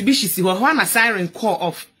 White Mitsubishi si ho na siren call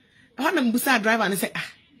off. Ho na mbusa driver and say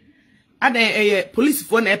ah police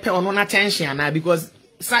phone na epe ono na attention na because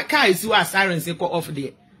car is what siren say call off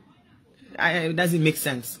there. It doesn't make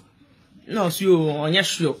sense. No, so onye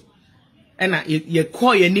sure. And you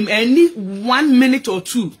call your name any 1 minute or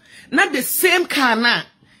two. Not the same car now.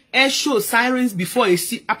 Air show sirens before you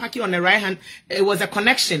see APPIAH on the right hand. It was a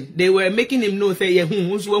connection. They were making him know say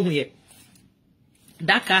who's here.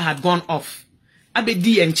 That car had gone off.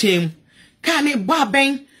 Abedi and chain. Car ne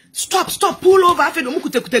bang. Stop, pull over.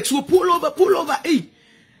 Pull over. Hey.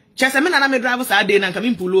 Just a minute na me driver say dey na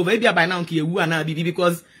come pull over. Maybe by now ki ewu ana bibi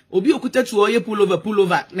because obi okutetu oye pull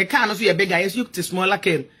over. Ne car no so ye bigger. Yes you to smaller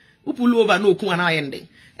car. Who pull over no ku ana yende.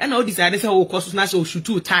 And all decided say o cost na so shoot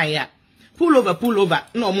too tire. Pull over.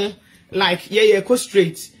 No more like go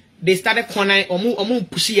straight. They started corner omu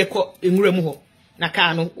push ye ko enwure ho. Na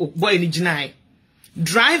car no boy ni ginai.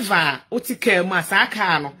 Driver otike ma sa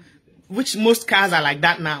car no, which most cars are like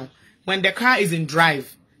that now. When the car is in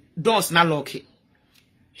drive, doors na lock it.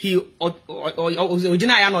 He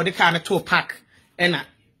ginai no the car na to park and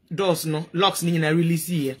doors no locks ni na release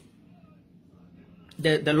here.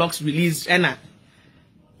 The locks released and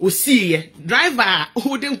we see driver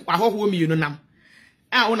who didn't me you know nam.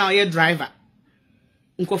 Now your driver.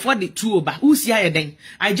 Unko for the two over. Who see then?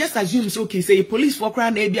 I just assume so okay, say police for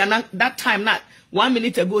crowd maybe and that time not 1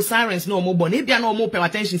 minute ago sirens no more bon maybe no more pay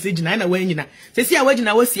attention say jina na when jina. Say see we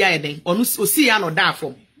jina we see then. Onu see ya no da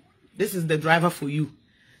form. This is the driver for you.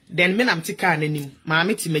 Then me nam tika nanim.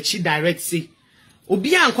 Maame ti mechi direct say.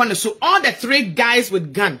 Obi an so all the 3 guys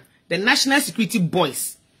with gun, the national security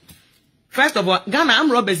boys. First of all, Ghana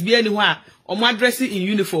armed robbers be anywhere. Omo dressing in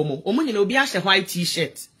uniform. Omo nyina obi a white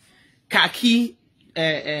t-shirt, khaki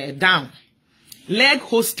down. Leg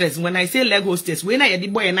hostess. When I say leg hostess, when I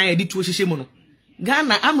boy and I did to shishimono.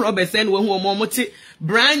 Ghana armed robbers send when omo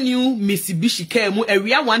brand new Mitsubishi car mu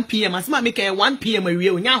area 1 p.m. Asma make 1 p.m.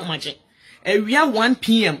 area onya homache. Area 1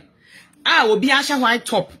 p.m. Obi a white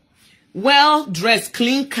top, well dressed,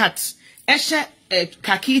 clean cut. Esha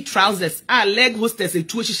khaki trousers. Leg hostess to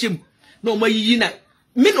shishim. No mo yi na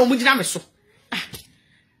me no mo gina me so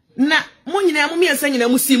na mo nyina mo me ensa nyina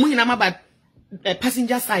mo si mo nyina ma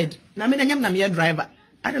passenger side na me na nyam na me driver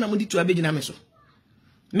I don't know mo di to abegina me so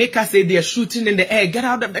make us say they're shooting in the air, get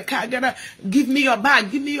out of the car, give me your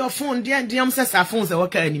bag, give me your phone, dear says our phones are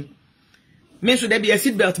working. Me should there be a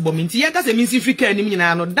seatbelt bombing. Yeah, that's a means if you can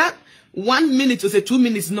that 1 minute or say 2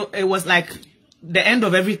 minutes, no, it was like the end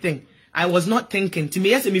of everything. I was not thinking. To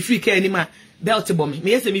me, yes, me free care anymore. Belt bombing.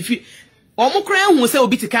 Me yes, me free. Omo kran who say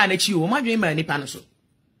obi te car na chi o ma dwen ma nipa no so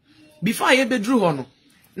before I be drew hono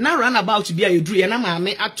na run about to be a drew na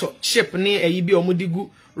maame ato chip ne ayi bi omo digu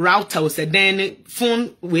router se den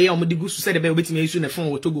phone we omo digu so say the be obetimi issue na phone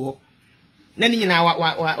wo togo ho na ni nyina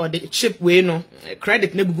wa the chip we no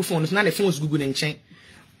credit na gugu phone so na the phones gugu na nchen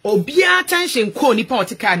obi attention ko nipa o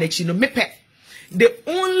te car na chi no mepe the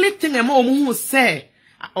only thing am omo hu say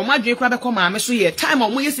omo dwen kra be ko maame so ye time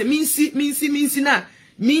omo yese minsi na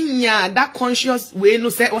minya that conscious way no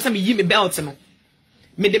say wasa me yi me belt no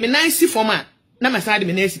me de me nice format na my side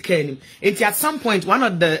me nice car nim enti at some point one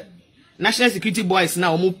of the national security boys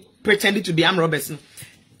now pretended to be armed robbers no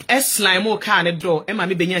slime car ne door e ma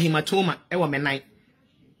me benya hematoma e wo me nan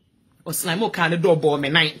o slime car ne door bo me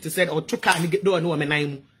nan to said or to car ne door no wo me nan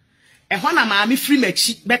mu e ho na ma me free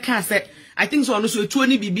machi be kan say I think so no so etu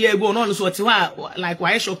oni bibia ego no so te wa like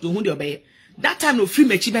why shock to hu de obey that time no free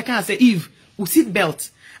machi be kan say Eve seat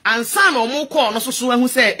belt and son or more call no so who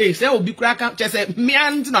say say obi kura ka say me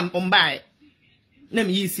and na mbai na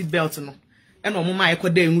me seat belt no e no mo mai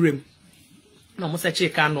koda enwurem na mo say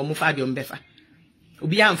cheka no mo fa de mbefa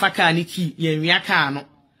obi amfa ka ni ki ye nwia ka no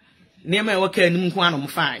na me waka anim ko ano mo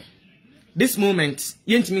fa this moment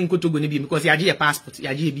yentimi nkotogo ni bi because yaje your passport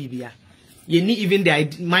yaje e bibia ye ni even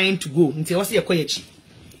the mind to go nti wo say ye koyachi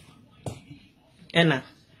ena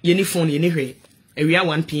ye ni phone ye ni hwe area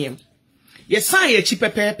 1 p.m. Yes, say cheap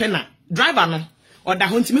na driver no or da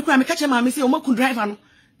honti me kura me catch ma me say o maku driver no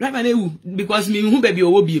because me hu baby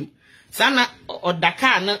owo biem sana or da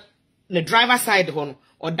car na the driver side ho no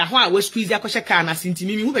or da ho a we squeeze akoshe car na sinti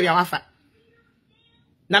me hu baby awafa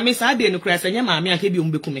na me sa de no kra se nya maame anka bi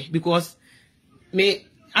ombekume because me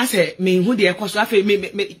I say me who dey cause afa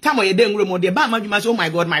me time o ye dey nwure mo dey ba madwuma say oh my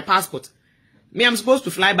god my passport me I'm supposed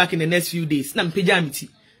to fly back in the next few days na mpagya miti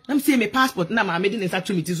na me say me passport na maame dey nsa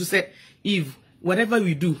to miti so say if whatever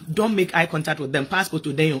we do don't make eye contact with them passport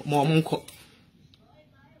to them mo monko.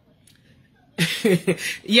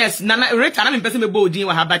 Yes, Nana Rich, I don't person me bodin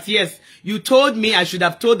wa, but yes, you told me I should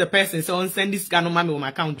have told the person so on send this scan on my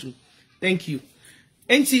account. Thank you.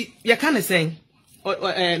 Enti you kind saying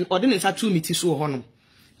or didn't start to meet so honor.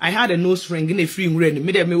 I had a nose ring in a free rain.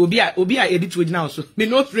 Me will be a edit with now, so me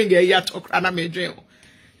nose ring a yacht talk and me jail.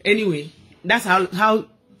 Anyway, that's how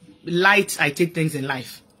light I take things in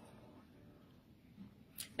life.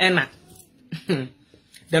 Anna,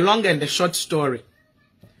 the long and the short story.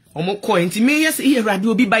 Omo coin ti me yes here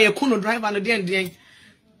radio bi by Dokono driver no den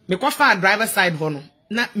me kwa fa driver side hono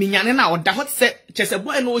na me nyane na oda hot se chese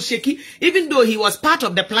boy no shaky even though he was part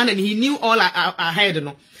of the plan and he knew all ahead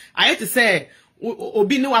no I had to say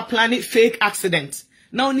obi no wa plan fake accident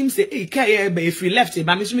now him say hey kai be if we left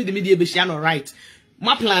but me so me dey be share no right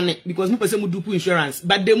my plan it because me person mu do insurance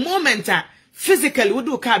but the moment physically we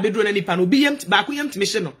do car be do na nipa no bi yam ba ko yam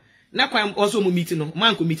mission no na kwa also mu meeting no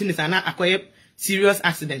man ko meeting is na Acquah serious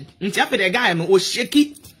accident. Nti after the guy no o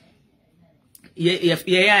shaky.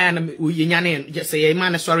 Yeah na nyane just say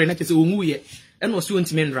man sorry na say onwu ye. And was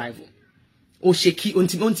wontumi drive. O shaky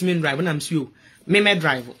wontumi drive na am so me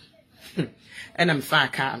drive. And I'm far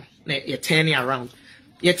car na you turning around.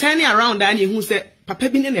 You turning around and you say papa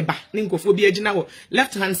bi ne ba ne nkofo bi agina wo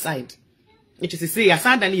left hand side. It is say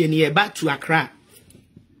Asada ne ye back to Accra.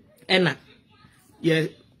 And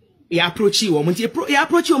ya approach you omo ya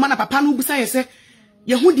approach you man papa no busa ye se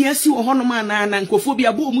ye hu de asi wo hono man na nkofo bi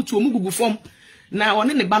abo omu tu omu gugu fom na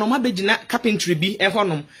one ne ba no ma begina carpentry bi e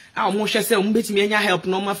honom a omo hwe se omo betimi anya help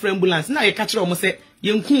no ma free ambulance na ye ka kire omo se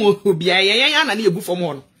ye nku obi ye na na ye gu fom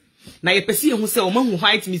hono na ye pese ye hu se omo hu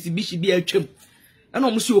white Mitsubishi bi atwam na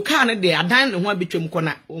omo si o car ne de adan ne ho abetwam ko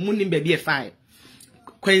na omo nim ba bi e fine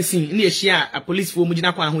kwansin ne ye hia a police fo mu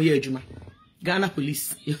gina kwa ho ye adwuma Ghana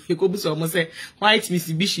police you go buso omo say white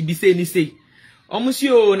Mitsubishi bi say ni say omo si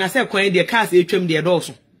o na say kwan de cars etwam de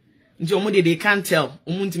dọọso nti omo de they can't tell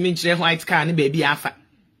omo ntimi nkire white car ne ba bi afa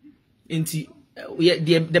nti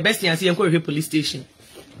the best thing say enko police station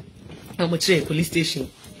omo kire police station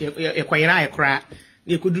e kwayira e kra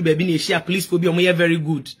ne koduru ba bi na ehia police fo bi omo ye very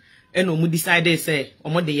good and omo decide say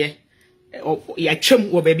omo de ye ya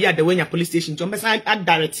twam wo ba bi adawanya police station nti omo say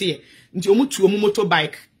direct here nti omo tu omo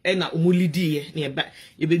motorbike na omulidi ye na eba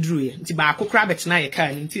ebedru ye nti ba akokra bet na ye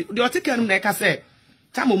car nti the otika no na ka say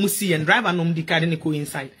time omusi and driver no mdi car ne go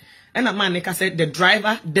inside and a man ka say the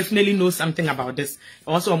driver definitely knows something about this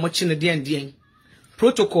also omochi ne de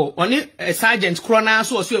protocol on sergeant crona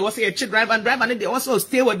so e was a driver ne dey also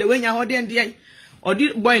stay with the way nya ho de or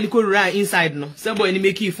the boy ni ko run inside no say boy ni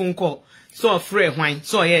make you phone call so free hwan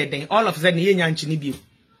so ye den all of a sudden ye nya nchi ni bio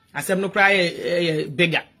asem no cry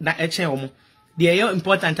bigger that echen omo the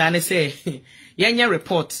important and say yenya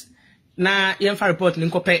report na yenfa report ni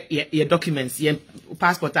nkope ye documents ye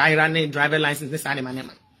passport ira ne driver license this animal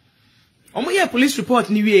name omo ye police report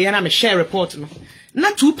ni wie ye na me share report no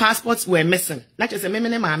na 2 passports were missing na just say me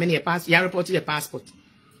ne maame ne pass ya report your passport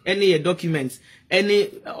any your documents any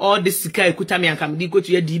all this sika ekuta me anka me di go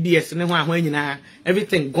to your DBS ne ho ahwan nyina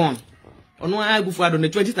everything gone ono agufu ado ne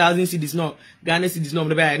 20,000 cedis no Ghana cedis no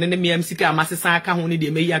be ne me am sika amasesa aka ho ne de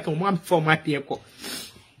meyi aka mo before ma pe ko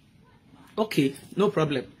okay no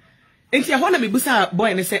problem enti ahona me busa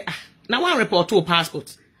boy ne say na one report to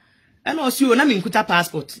passport and also you na me nkuta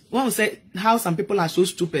passport one say how some people are so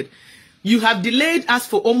stupid you have delayed us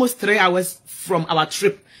for almost 3 hours from our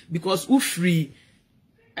trip because we free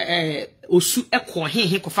osu ekọ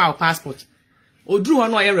he ko fa our passport odru ho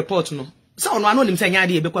no ye report no so ono anonim sanya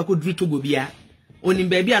de ebekwa ko dru togo bia onim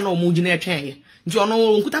ba bia na omu gina etwen ye nti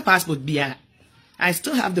ono nkuta passport bia I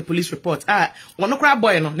still have the police report ono kra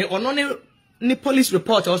boy no ne ono ne police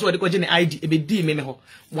report also de ko gina ID ebedi me ho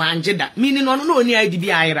wanje da meaning ono no oni ID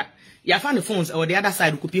bia ayira ya fa ne phones or the other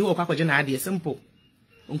side ko pie ho kwa ko gina ade simple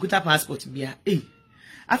nkuta passport bia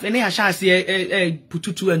afa ne ya chance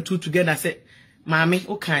pututu and two together say Maame,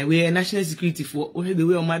 okay, we are national security for the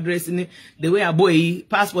way of my address, the way a boy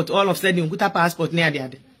passport, all of sudden, you passport near the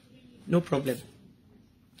other. No problem.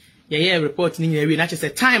 Yeah, report in your not just a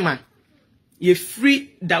timer. You're free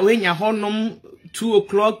that when you're home 2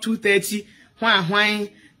 o'clock, 2:30, why,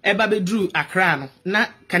 Ebabe drew Accra, not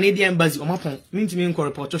Canadian embassy on my phone, mean to me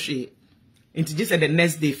report to she. Into just the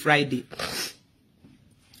next day, Friday.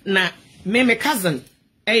 Now, me cousin,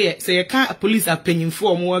 say you can't police are paying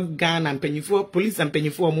for more Ghana and paying for police and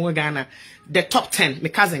paying for more Ghana. The top 10, my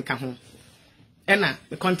cousin come home. And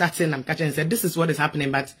the contacting them catching and said, this is what is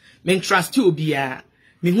happening, but me trust you be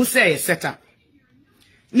me who say a setup.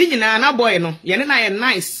 Nini na boy no, yene na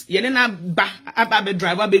nice, yene na ba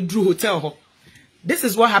driver be drew hotel ho. This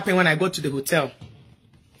is what happened when I got to the hotel.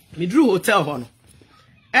 Me drew hotel ho no.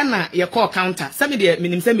 And ye call counter. Some me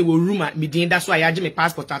minim say me wo room me din, that's why I me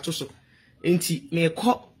passport ato so. Enti me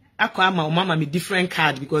call Acquah ma mama me different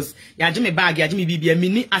card because ya me bag, ya me bibi me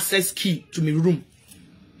ni access key to me room.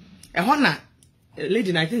 E hona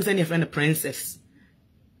lady I think say your friend a princess.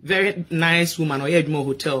 Very nice woman or ye more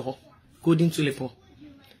hotel ho. Golden Tulip.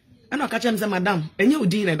 And I catch him say madam, and you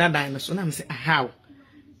din that dine so na me say how.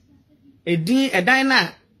 A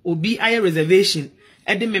diner will be a reservation.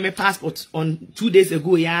 I didn't make passport on 2 days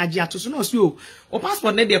ago. Ya to so no so or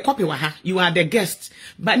passport need a copy wa ha. You are the guest.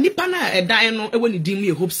 But nipana a diner when you deem me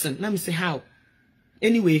a Hopeson. Let me say how.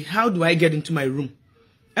 Anyway, how do I get into my room?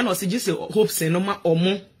 And I suggest a Hopeson no ma or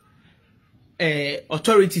more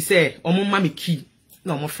authority say or more mommy key.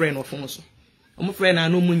 No more friend or phone so. Or more friend I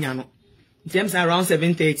no munyano. James around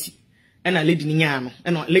 7:30. And a lady niano.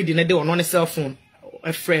 And a lady na dey on a cell phone.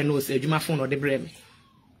 A friend knows a my phone or the breme.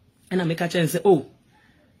 And I make a chance and say, oh,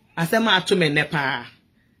 I said my to me nepa.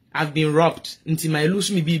 I've been robbed into my loose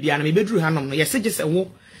me baby and me bedroom hanum. Yes, just a walk.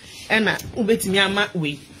 And I ubet me a mat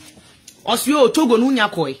way. Osio Togo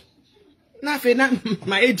nunya koi. Na fe na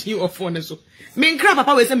my 18 or phone so. Me crap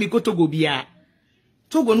papa we say me go Togo bia.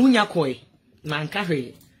 Togo nunya koi. Man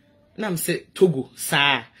cafe. Na me say Togo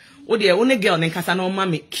sa. O de one girl nen kasa na o ma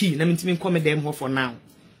me key na me ntimi come dem ho for now.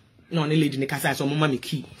 No, the lady in the casa so mama me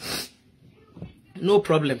key. No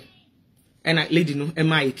problem. And a lady no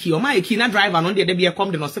my key. Or my key na driver no dey be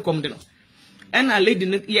come the no se come the no. And a lady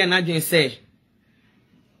no here na Agyin say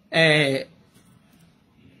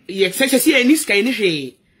ye say any sky ni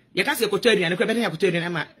hwe. Ye ka say kotori na ko be na kotori na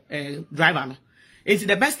ma driver no. Enti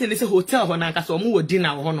the best thing is a hotel ho na kasa omo wo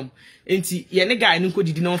dinner ho no. Enti ye ne guy no ko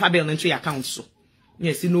didi na on fa bill no ntwe account so.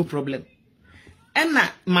 Yes, no problem. And na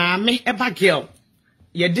Maame eba girl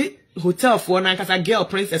ye di hotel for na kasa girl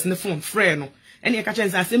princess ne phone friend no and ye catch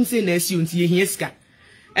and asem say na asi unti ye hia sika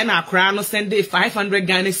and Acquah no send 500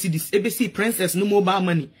 Ghana cedis ABC princess no mobile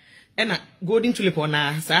money and golden tulip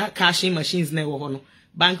na sa cashing machines na wo ho no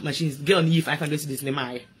bank machines girl ni 500 cedis ne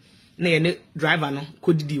mai na ye ne driver no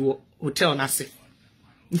ko didi wo hotel na se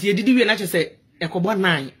nti ye didi we na che say ekobo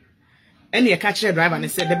 9 and ye catch the driver and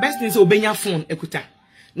say the best thing is obenya phone ekuta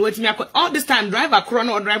no wait me all this time driver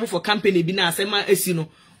chrono or driver for company bi na asema asi no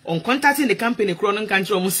on contacting the company chrono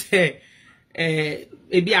country almost say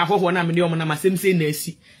ebi ahoho na me de na masem say na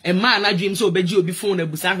asi e ma na dream so obeji obi phone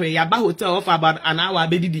abusa hwe ya ba hotel of about an hour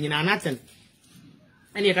abedidi nyina naten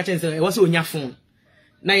and ye catch say e was onya phone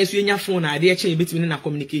na yesu enya phone na ade e che betimi na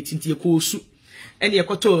communicate nti e ko osu and ye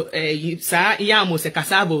koto sa yamo se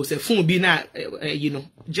kasabo se phone bi na you know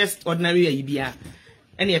just ordinary ya bia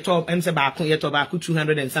and ye top say ba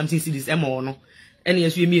 200 and something cedis e mo no and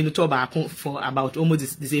yes we me no top ba for about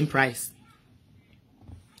almost the same price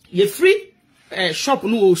ye free shop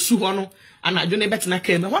no osu ho no anadwo ne betina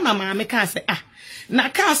ka me ho na Maame ka say na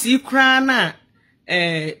cars yi kra na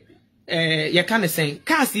ye kan say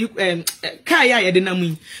cars yi car ya ye de na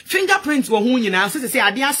mu fingerprint wo ho nyina say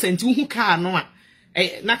ade asenti wo hu car no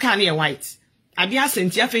na car na ye white ade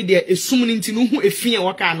asenti afi de esum ni nti no hu efie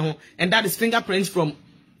wo car no and that is fingerprints from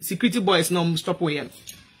security boys no stop we and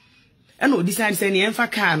no decide say ne enfa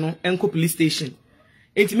car no enko police station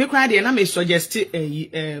enti me kra de na me suggest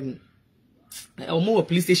omo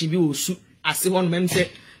police station bi osu ase ho no mem say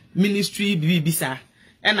ministry bi bisa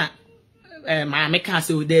e na Maame ka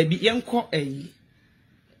say o there bi yenko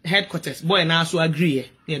headquarters boy na so agree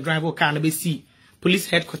e drive car no be see police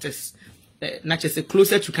headquarters na che say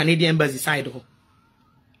closer to Canadian embassy side ho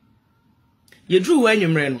ye drew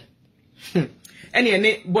anwumre no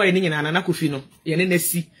ene boy ni nyina na kofi no ye ne na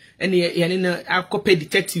si ene ye ne akopɛ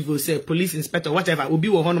detective or say police inspector whatever obi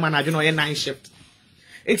wo ho no man adwe no ye 9 shift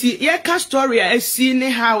enti ye ka story a si ne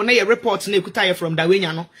how na ye report na ekuta ye from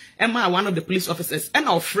Dawenya no ema one of the police officers and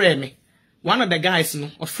our friend me one of the guys no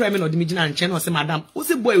of friend me no de me gina nche no say madam wo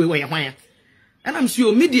say boy we ye hwan and I'm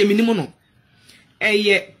sure media minimum no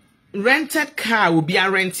ye rented car will be a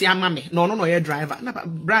rent ya mame no ye driver na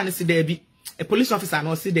brand si there bi a police officer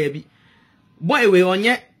no si there bi boy we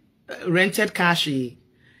onye rented car she.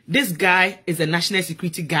 This guy is a national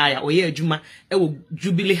security guy or ye adwuma e wo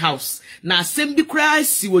Jubilee House na asem bi kra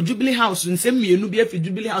si wo Jubilee House nsem mienu bi afi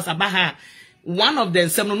Jubilee House abaha one of them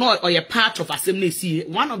some no or ye part of asem na si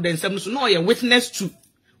one of them some no or ye witness to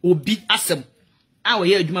obi asem awo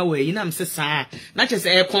ye adwuma wo yi na mse saa na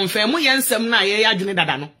chese e confirm ye nsem na ye adwene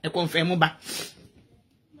dada no e confirm ba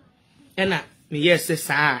ena me yes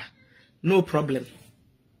saa no problem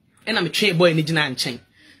ena me twe boy ni gina nchen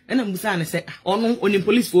ena mbusa na se ono oni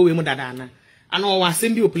police fo we mu dada na ana o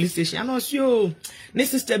wasem bi o police station ana o sio ne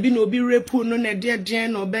sister bi no bi rape no na de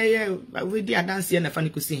no be ye we di adanse na fa ni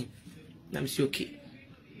kusi na me si okay.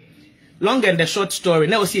 Long and the short story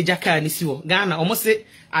na o si ejaka ni si wo Ghana omo se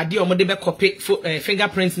ade omo de be copy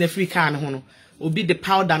fingerprints na free car no ho no obi the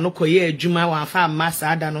powder no koye adwuma wa fa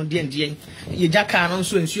massa ada no de ndie ejaka no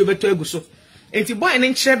so nsuo beto aguso enti boy ne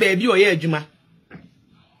nkyere ba bi oye adwuma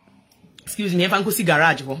excuse me efa nkosi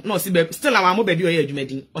garage ho no si ba still na wa mo ba bi oye adwuma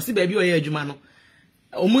din o si ba bi oye adwuma no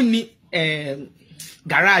omu ni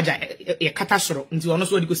garage e kata soro nti ono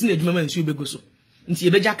so de kosi na adwuma ma nsuo beguso nti e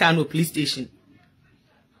bejaka no police station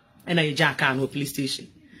ena ye jaka no police station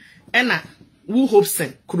ena wu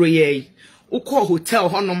hopesen kroye ukọ hotel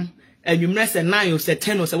honom anwumre se 9 or se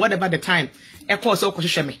 10 or se whatever the time e call so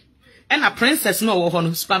kwhwehwe me ena princess no wo ho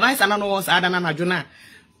no supervisor na no wo sa adana na dwona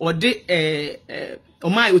o de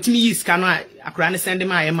omai otimi yiska no akra ne send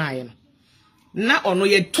my no na ono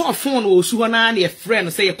ye to phone wo su ho na ye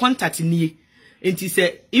friend say ye contact nie enti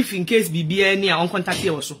say if in case bibia ni a on contact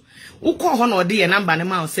ye wo so ukọ ho na o de ye number ne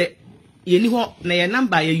ma o say ye ni ho na ye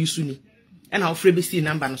number ye yusu ni ena o free be see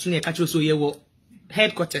number no so na ye ka so ye wo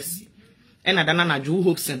headquarters ena dana na ju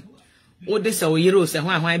hopesen o de se o yero se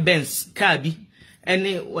hwan Benz car bi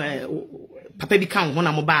ene papa bi kan ho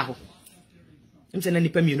na mo ba ho mse na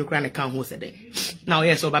nipa mi no kra na kan ho se den na o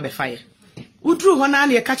yes o ba be fire udru ho na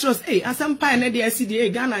na ye ka so asampa na de asidi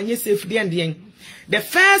Ghana nye safe de ndien the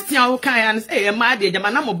first thing I kan is e ma de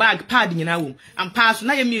jama na mo bag pad nyina wo am pass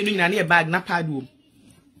na ye mi no nyina na ye bag na pad wo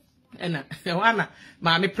ena wana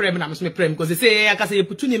Maame prem na me prem because they say akasa ye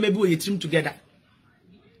putu ne mebi o ye trim together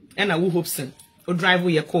ena wu hopesen o drive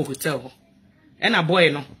ye call hotel ho ena boy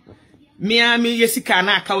no me yesika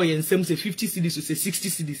na aka o ye nsem se 50 cedis o se 60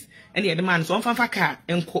 cedis ena ye de man so onfa car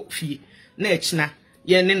enko fie na echina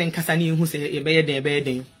ye ne nkasa ne hu se ye be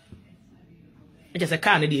den e se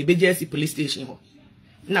car na de ebeje police station ho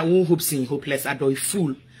na wu hopesen hopeless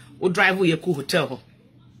Odifour o drive ye call hotel ho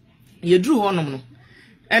ye dru ho no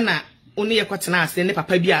ena oni ye kwatena ase ne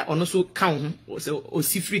papa bi a ono so kan ho o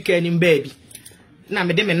si free car ni baby na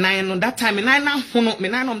me de me nine no that time me nine na ho no me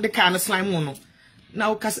nine no de car no slime no na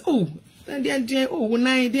o kase oh de oh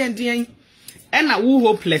nine de ena wo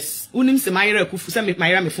hopeless unim se mayra kufu se me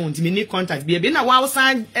mayra me phone ti me ni contact bi na wa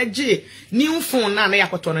usan eje new phone na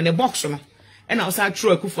yakoto no ne box no ena usan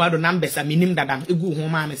true kufu ado numbers a minim dada egu ho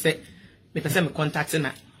ma me se me pese me contact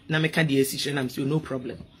na me ka de esi na me no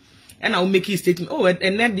problem and I'll make a statement. Oh,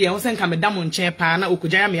 and then the Osen come a damon chain pana,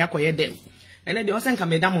 Okujaya me acquire them. And then the Osen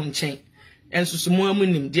come a damon chain. And so some more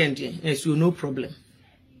money, dear, yes, you no problem.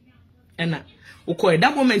 And Oko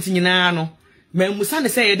that moment in Yanano, Musana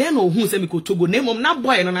say, then no who send me to go name of not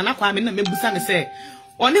boy and an Acquah, and Musana say,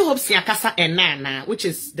 only hope Siakasa and Nana, which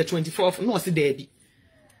is the 24th, no, see Debbie.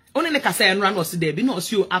 Only the Casa and Run was Debbie, no,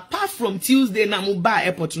 so apart from Tuesday, Namuba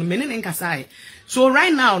airport, no, men and Kasai. So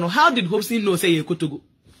right now, no, how did Hopsin know say you could go?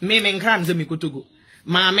 Me nkran ze me kotogo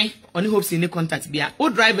Maame oni hopes in contact bia o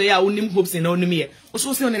driver ya onim hopes in onim here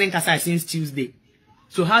also say oni nkasa since Tuesday.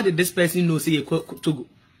 So how did this person know say you kotogo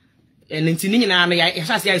and ntini nyina na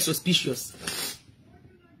ya say suspicious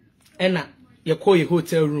ena ye call your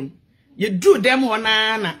hotel room ye do them ho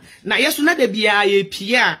na yeso na da bia ye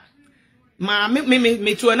pia Maame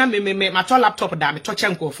me to na me to laptop da me to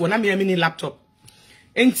chenkofo na me ni laptop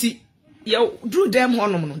enti you drew them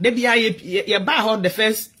on no de bia ye buy her the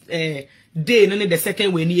first day no the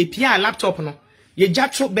second way ni APPIAH laptop no ye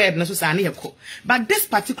jatro bed no so sa na ye ko but this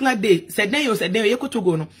particular day said then ye ko to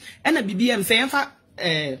go no and na BBM say emfa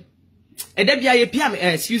de bia ye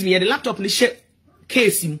APPIAH excuse me ye the laptop ni share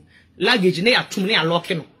case in luggage na ya tum na ya lock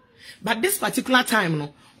no but this particular time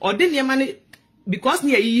no or de ne ma because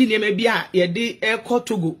near yi ne bia ye de airport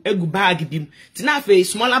togo egu bag bim tina fe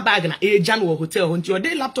smaller bag na jan wo hotel ho nti o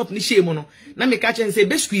de laptop ni shame no na me ka chen say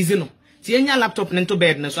be squeeze no ti enya laptop into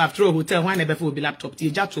bed na so after a hotel one never for be laptop ti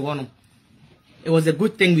ja to ho no. It was a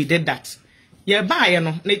good thing we did that. Yeah, buy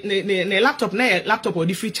no ne laptop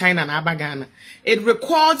Odifour China na Ghana. It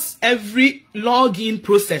records every login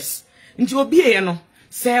process. Nti obi e no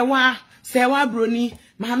Serwaa Broni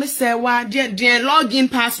Maame Serwaa de login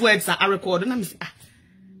passwords are recorded. Na me say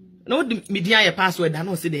no the media your password I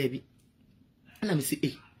no say there be. Na me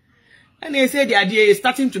say and they say the idea is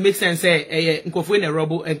starting to make sense nkofo na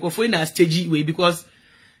robo nkofo na stage way because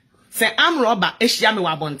say am robber ehia me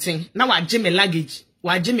wa bonten na wa je me luggage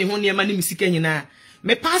wa je me ho niam na me sika nyina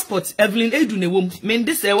me passport Evelyn Edu ne wom me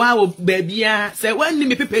ndi Serwaa wo baabia Serwaa ni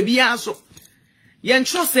me pepe bia so ye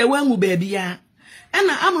ntro Serwaa ngu baabia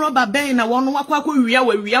ena amroba ben na wono wakwa wia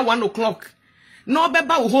 1 o'clock no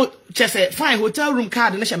beba wo chese fine hotel room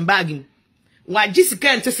card na shem bag wa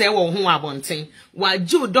jisika nte se wo ho abonten wa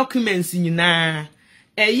jo documents nyina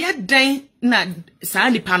eye den na saa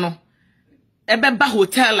nipa no ebeba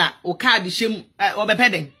hotel a o card shem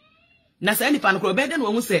obepeden na saa nipa no kro obeden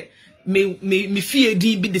wo hu se me fie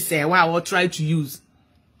din bi de Serwaa or try to use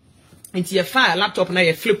nti ye file laptop na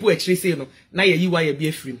ye flip wo actually say no na ye yiwa ye bi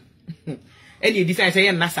afrim any design say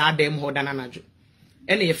ye na saa dem ho da na najo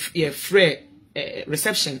any ye free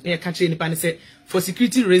reception ye catch nipa ne say for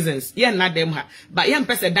security reasons ye na dem ha but ye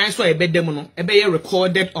mpese dan so e be dem no e be ye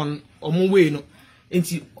recorded on omo way no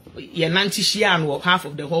nti ye nanti shia no half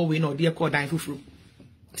of the hallway no dey call dan fufuru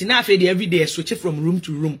nti na afi dey every day switch from room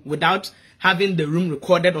to room without having the room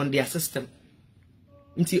recorded on their system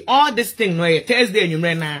nti all this thing no ye Thursday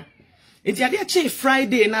anwumre na nti ade ache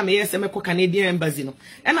Friday na me yes me ko Canadian embassy no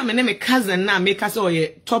e na me ne me cousin na me ka say oye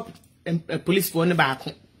top police for ne ba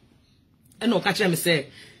ko e na o ka kire me say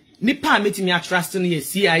nipa metimi a trust no ye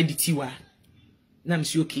CID wa na me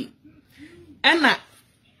say okay e na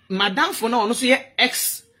madam for no so ye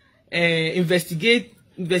ex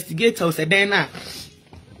investigator say den na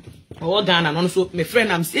o Ghana no so me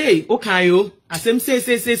friend am say okay yo asem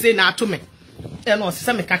say na ato me e na o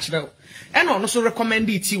say me ka kire and also recommend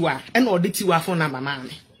it wa and all the tiwa phone number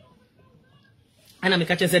Maame and I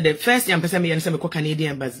catch said the first young person me say me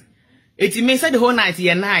Canadian embassy it may say the whole night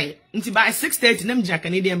ye night until by 6:30 na me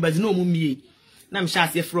Canadian embassy no mumie na me sha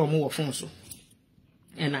say from wo phone so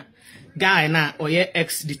and guy na or ye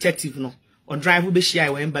ex detective no or drive be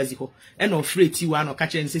share we embassy ho and or free tiwa no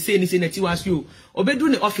catch say ni say na tiwa so obedu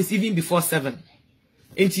the office even before 7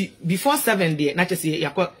 until before 7 there na just say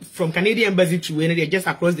from Canadian embassy to when they just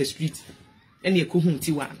across the street and ye kuhun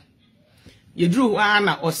tiwa ye drew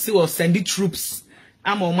na or send troops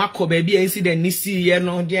ama o mako baby incident ni see ye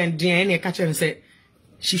no den e catch and say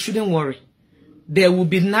she shouldn't worry there will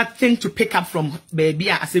be nothing to pick up from baby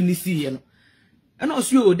assembly see ye no and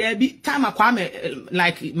also there be time Acquah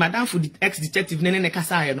like madam for the ex detective nene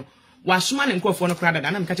kasa ye no wasuma ne nkofo no krada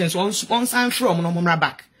na me catch and so on sign from no momra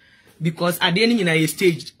back because at the end in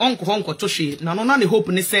staged onko to she no ne hope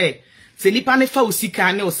ni say se nipa ne fa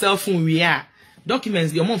osika ne o cell phone we are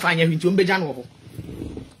documents the omon fa anya hwinti o mbeja no ho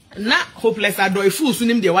na hopeless adoifu su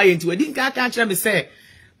nim de wa yenti wadi nka aka kire me say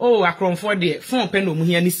oh akronfo de phone pen no mu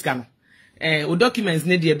hia ni sika no o documents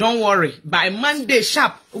ne de don't worry by Monday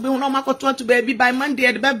sharp obi hu no makoto to baby by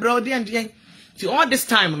Monday de be bro de and see all this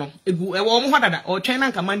time no egu e wo mo hodada o twen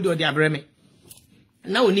na nka Monday o de abreme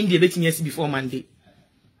na onim de betimi asi before Monday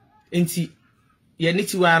enti ye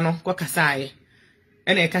nitiwa no kwa kasaye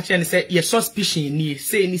ene ka kire ne say ye suspicion ni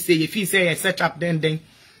say ye feel say ye set up then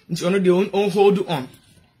nti ono de on hold on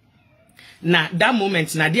na that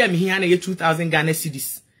moment na dia me hia na ye 2000 Ghana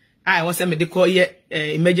cedis I was me de call ye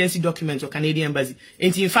emergency document or Canadian embassy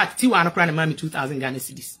enti in fact tiwa no kra na mami 2000 Ghana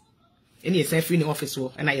cedis ene ye say free in office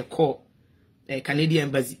wo and I call Canadian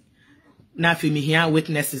embassy na fe me hia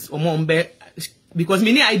witnesses o mo mbe because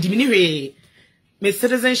me ni ID me ni hwe my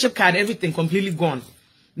citizenship card everything completely gone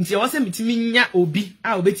nti I was metimi nya obi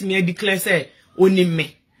a obetimi declare say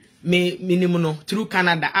onim me minimum no through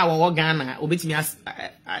Canada our Ghana obetimi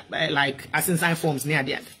like assign forms near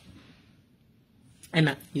there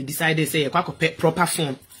and you decided say kwakọ proper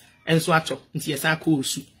form and so ato nti yesa ko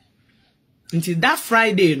OWUSU nti that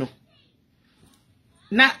Friday no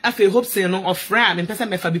na afi hope say no of fra me pesa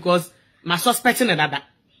mefa because my suspecting that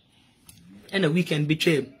and a weekend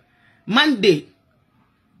betray Monday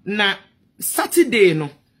na Saturday no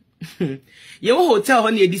ye wo hotel ho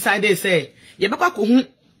na decided say ye bekwa ko hu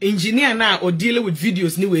engineer na or dealing with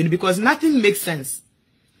videos ni way because nothing makes sense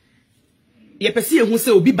ye pese ye hu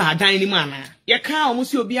say obi ba dan ni mu ana ye ka o mu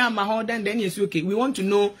say obi ama ho then you say okay we want to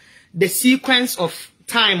know the sequence of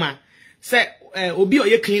time say obi o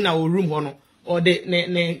ye clean our room ho no or the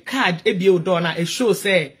ne card e bi o door na e show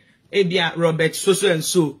say e bia Robert so and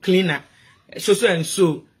so cleaner so and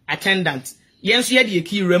so attendant yen so ye the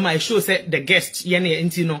key room I show say the guest yen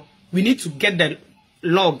enti no we need to get the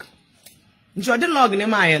log njo the log ne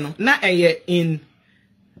ma ye no na in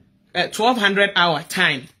 1200 hour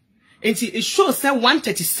time enti it shows say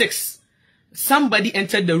 136 somebody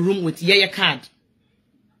entered the room with yeye card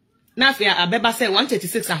na Afia abeba say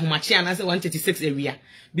 136 ahomachi and say 136 area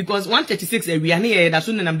because 136 area na ye da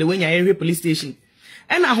so nam the wenya area police station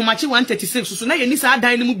and ahomachi 136 so na ye ni sa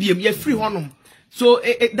dan ne mu biem ye free honom so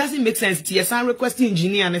it doesn't make sense TSR requesting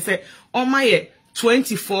engineer and say on my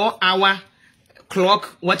 24-hour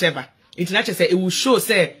clock whatever It not say it will show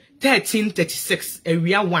say 1336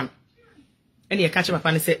 area 1. And you catch up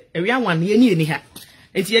and say area 1 ye ha.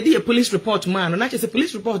 And you did a police report man, not just a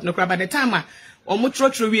police report no crap by the time or much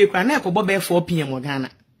we can 4 p.m. Ghana.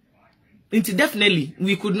 It's definitely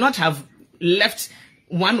we could not have left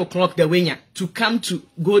 1 o'clock the way to come to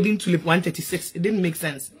Golden Tulip 136. It didn't make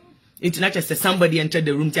sense. It's not just somebody entered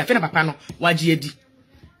the room. Tiafena papa no wajiedi.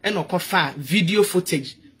 And okofa video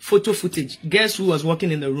footage, photo footage. Guess who was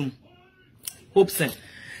walking in the room? Hopeson.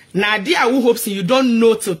 Now dear who Hopeson you don't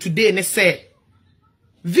know till today ne say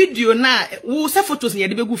video na who say photos ni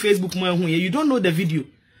yedebe go Facebook mo ehun you don't know the video.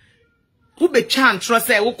 Who be chan trust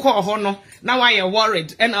say who call ho no now why you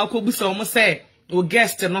worried and akobusa omo say o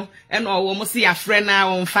guest no and omo say ya friend na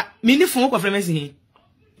wonfa mini phone ko friend mesi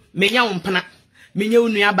menya wompana menya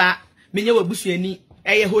onuaba menya wabusuani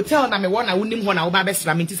eye hotel na me wona wonim ho na wo ba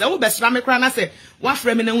besra me ntisa wo besra me kra na say wa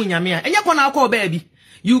frɛ me na wunyame a enye ko na akọ baabi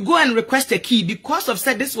you go and request a key because of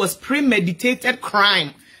said this was premeditated crime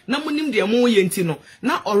na munim de mo ye ntino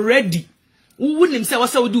na already wunim say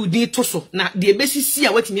wasa wodi udin to so na de besisi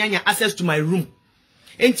a watimi anya access to my room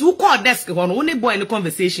enti wo call desk ho no wo ne boy in the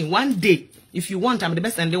conversation one day if you want I'm the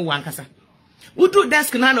best and then one kasa wo do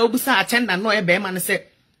desk na obusa attendant no e be man say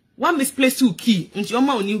one misplaced two key into your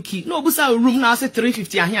mouth new key. No, busa room now say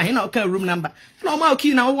 350 here. Now okay room number. No more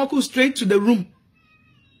key now walk straight to the room.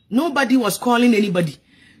 Nobody was calling anybody.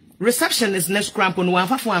 Reception is next cramp on one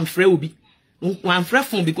for one free will be one free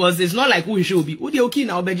phone because it's not like who should be. Who the okay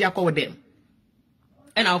now baby I call them.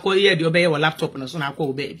 And I'll call here the obey your laptop and so I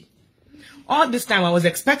call baby. All this time I was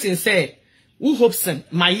expecting say who Hopeson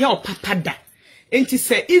my year papa da. And to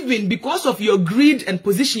say even because of your greed and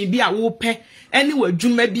position be a wope anywhere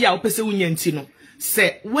jume be a opese unyentino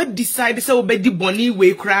say what decide say obedi boni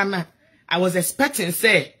we krana I was expecting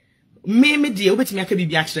say me de obetimi aka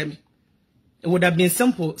bibia kire me it would have been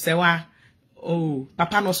simple say wa oh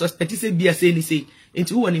papa no suspect say bia say ni say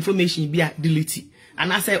into one information bia delete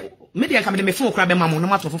and I say me de aka me phone kra be mamo no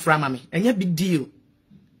matter for ama me enya big deal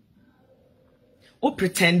o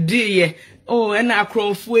pretend ye oh and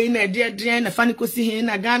akrofo na de na fani kosi hin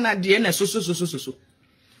na Ghana de na so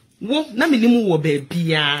wo na menimu wo ba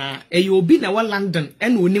bia e obi na wa London e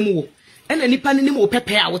na onim wo e na nipa nim wo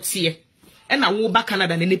pepe a wote e na wo ba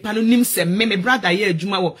Canada na nipa no nim se me brother ye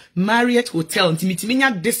adwuma wo Marriott Hotel ntimitimi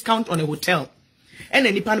nya discount on a hotel e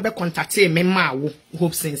na nipa no be contact me ma wo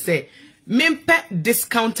Hopeson say mempe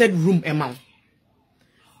discounted room amount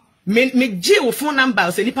me je wo phone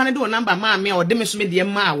number say nipa no de wo number ma me o de me so me de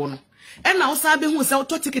ma wo no e na wo sa be hu say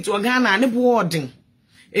auto ticket wo Ghana ne boarding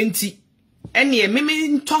enti ene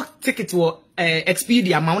me talk ticket wo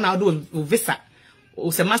Expedia ma una do visa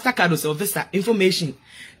o se Mastercard o se visa information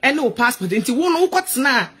ene o passport enti wo no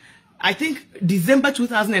kwotena I think December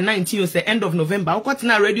 2019 was the end of November wo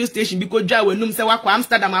kwotena radio station because dwa wanum se wakwa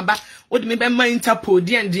Amsterdam aba o de me be ma Interpol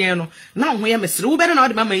de no na ho ye mesre wo be na o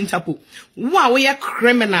de ma Interpol wo a wo ye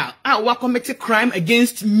criminal a wo commit crime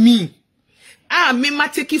against me me ma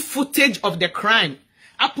take footage of the crime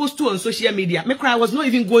I post to on social media. I was not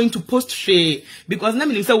even going to post share because na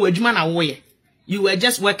me say wadwuma na wo ye. You were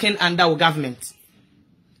just working under our government.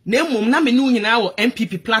 Na mum na me nu nyina wo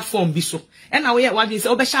MPP platform bi so. And na wo ye wadwin say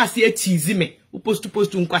obesha ase tease me. Wo post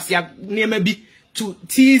nkwasia niema bi to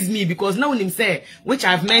tease me because now him say which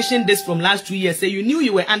I've mentioned this from last 2 years say you knew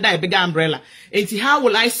you were under a bigger umbrella. And how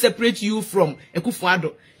will I separate you from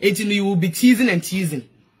Ekufuado? And you will be teasing and teasing.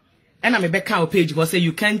 And I'm a back our page because say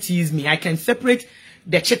you can't tease me. I can separate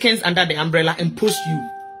the chickens under the umbrella and post you.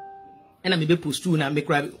 And I'm a post too now make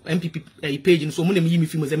MPP page and so money me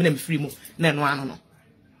film me free mo na no.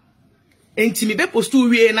 Enti me be post too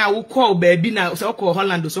we na wo call baby na so call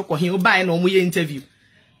Holland so call him buy na omo interview.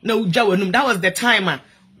 Na uja wanum that was the time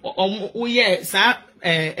yeah sir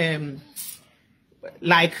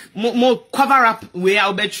like more cover up where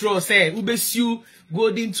I bet sure say obosuafuo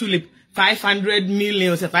Golden Tulip 500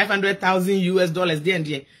 million or 500,000 US dollars there and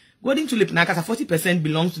there. Golden Tulip na kasa 40%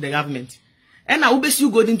 belongs to the government. And now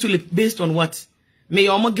obosuafuo Golden Tulip based on what? May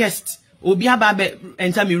your guest obi aba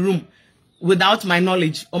enter my room without my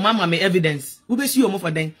knowledge or mama me evidence. Obosuafuo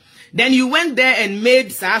for them. Then you went there and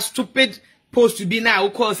made such stupid post to be now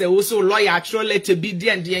call say also lawyer troll to be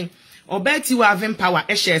there and there. Or bet you have power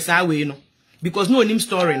e share sa way no because no nim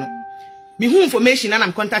story no. Me who information and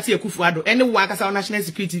I'm contacting Ekufuado anyone kasa national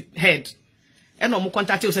security head. And no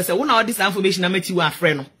contact you say all this information I met you a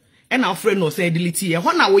friend no. And our friend no say delete here.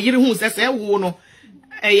 When our yiri who say wo no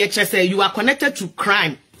say you are connected to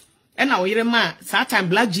crime. And our yiri ma that time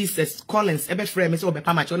Black Jesus Collins ebe friend me say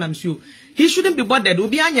obepa match on am sure. He shouldn't be bothered.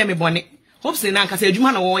 Obi anya me bone. Hope say na nka say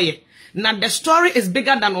adwuma na wo ye. Na the story is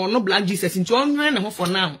bigger than no Black Jesus. Nti onwe na ho for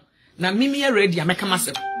now. Na mimi ready ameka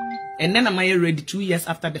myself. And then am I ready 2 years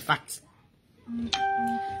after the fact.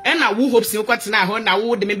 And I will hope so kwat na ho na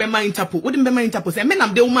wo de me be ma Interpol. Wo de me be ma Interpol say me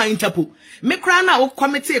nam de wo ma Interpol. Me kra na wo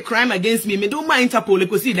commit a crime against me do ma Interpol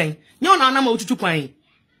ekosi den. Nye na na ma otutu kwan.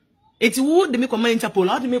 Eti wo de me come Interpol,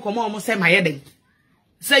 how de me come almost say my den.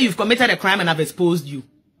 Say you've committed a crime and I've exposed you.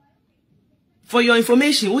 For your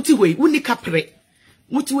information, wuti we wuni kapre.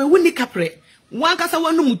 Wuti we wuni kapre. Wan kasa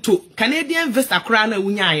wanu muto Canadian visa kra na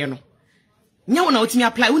wunya aye no. Nya wona wotimi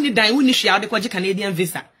apply wuni dan wuni hwia de kwaje Canadian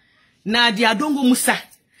visa. Na dia dongo musa.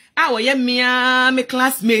 A woye mea me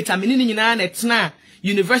classmate ameni ni nyina na tena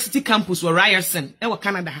university campus wa Ryerson e wa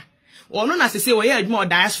Canada. Ono na se woye adwuma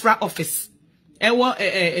diaspora office.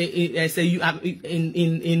 Say you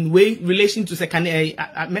in way relation to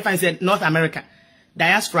me say North America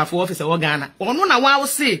diaspora for office or Ghana. Ono na wa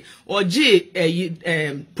say or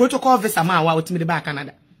protocol visa ma wa otimi de ba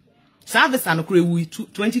Canada. Sa visa no kure wu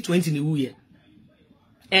 2020 ni wu ye.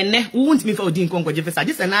 Enne won't me for odin konko je visa.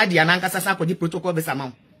 Just an idea na nkasa sa kwaji protocol visa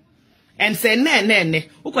ma. And say ne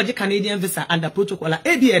ukwaji Canadian visa under protocol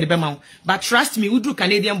APPIAH de be ma. But trust me, we do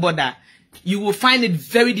Canadian border. You will find it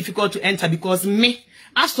very difficult to enter because me,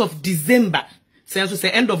 as of December, since say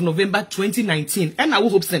end of November 2019, and I will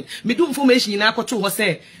hope send me do information in our to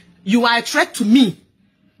say you are a threat to me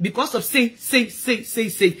because of say.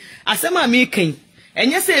 Asema making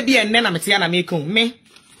and yes, be and then I'm making me.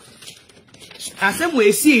 Asem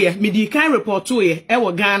we see me the kind report to ye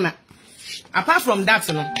Ghana. Apart from that,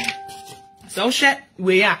 so share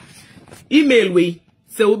we are email we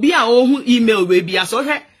so be our own email we be so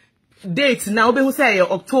date now be say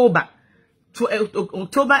October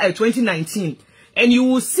 2019 and you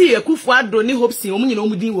will see Akufo Adoni hope see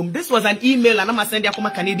this was an email and I'm send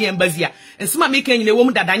akoma Canadian embassy and some making the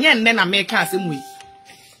woman that and then America same way.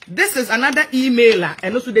 This is another emailer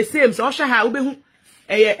and also the same so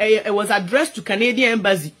it was addressed to Canadian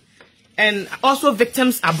embassy and also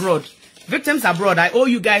victims abroad. Victims abroad, I owe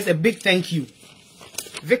you guys a big thank you.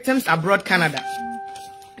 Victims abroad Canada,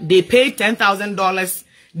 they paid $10,000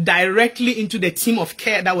 directly into the team of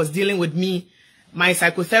care that was dealing with me, my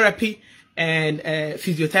psychotherapy and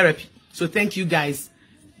physiotherapy. So thank you guys.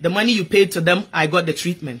 The money you paid to them, I got the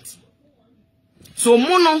treatment. So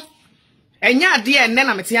mono, and yeah, dear, and then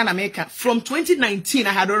I'm America. From 2019,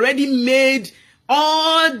 I had already made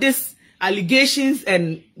all these allegations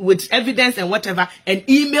and with evidence and whatever, and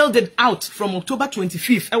emailed it out from October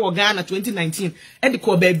 25th, Ghana 2019. And the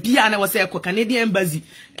Kobe and I was a Canadian embassy,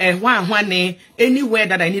 anywhere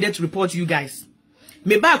that I needed to report to you guys.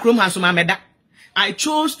 Me back room has I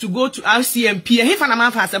chose to go to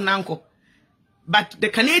RCMP. But the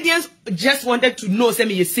Canadians just wanted to know say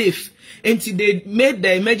me is safe until they made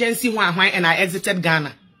the emergency and I exited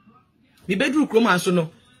Ghana. Me bedroom room has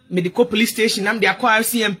no. Medical police station, I'm the Acquah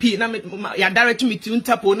RCMP, ya direct me to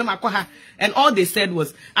Interpol, Acquah, and all they said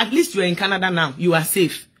was, at least you're in Canada now, you are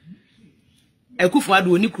safe. And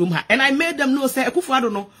I made them know, say,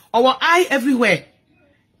 no, our eye everywhere.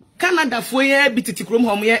 Canada,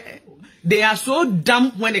 they are so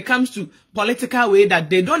dumb when it comes to political way that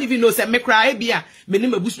they don't even know, say, benefited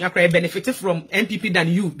from MPP than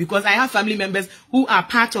you, because I have family members who are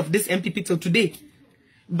part of this MPP till today.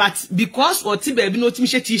 But because or Tibe no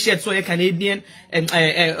t-shirt so Canadian and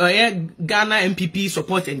Ghana MPP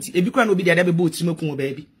support and no be the other boat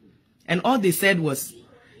baby. And all they said was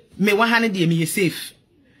me 100 me safe.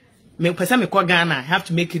 Me person me call Ghana, I have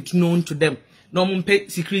to make it known to them. No pay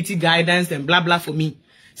security guidance and blah blah for me.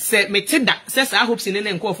 Say me take that says I hope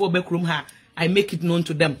sin call for back room her. I make it known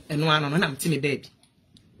to them and one on I'm me baby.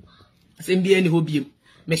 Same be any hobby.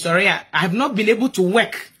 Me sorry, I have not been able to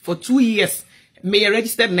work for 2 years. Me a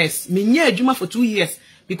registered nurse. Me nye juma for 2 years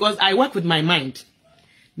because I work with my mind.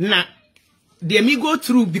 Now, they me go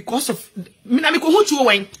through because of me na me ko hu tuo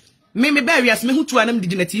wen. Me barriers me hu tuo anam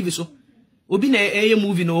didi na TV so. Obi na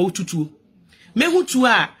movie no tutu. Me hu tuo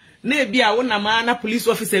a na bia wo na ma na police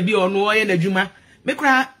officer bi ono oye na juma. Me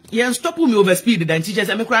kra ye stop me over speed than teachers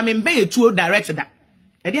me kra me be tuo direct da.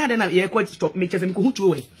 E dey na ye quite stop me chese me ko hu tuo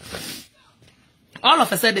wen. All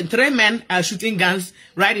of a sudden, 3 men are shooting guns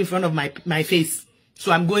right in front of my face.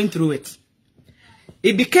 So I'm going through it.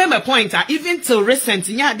 It became a point, even till recent,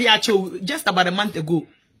 just about a month ago.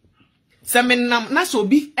 So na so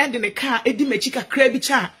be in the car, edi me chika crabby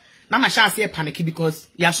cha. Na ma sha say panic because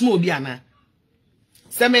ya small bi ana.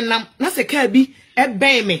 So na se car bi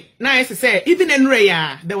e me. Na I say even in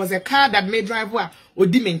Raya, there was a car that made drive wa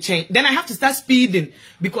odi me nchen. Then I have to start speeding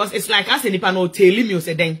because it's like as nipa no tell me o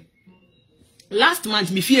say then. Last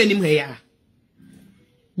month, me fear him here.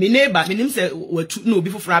 Me neighbor, me name say no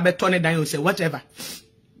before Frabe turn it down say whatever.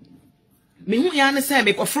 Me hu ya ne say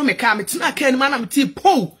me kofro me car me tena car ni ma na me ti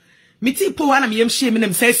po. Me ti po na me yam hye me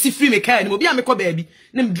nem say si free me car ni obi a me ko baabi.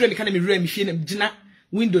 Na me dure me ka na me wura me hye na me gina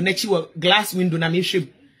window na chi wo glass window na me hwem.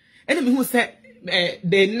 And me hu say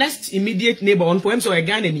the next immediate neighbor on poem so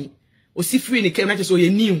Ghana ni o si free ni car na so ye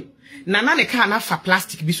new. Na ne car na fa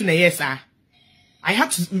plastic bi so na yes ah. I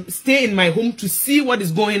have to stay in my home to see what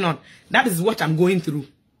is going on. That is what I'm going through.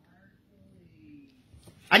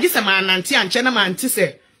 I just say my auntie and chena my auntie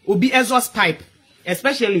say obi exhaust pipe,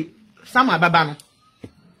 especially some babano.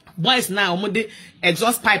 Boys now omo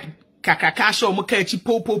exhaust pipe kakaka show omo ka chi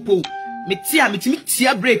po. Me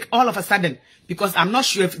tia break all of a sudden because I'm not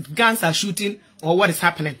sure if guns are shooting or what is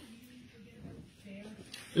happening.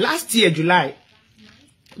 Last year July,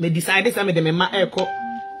 me decided some of them ma echo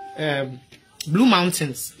Blue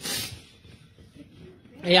Mountains.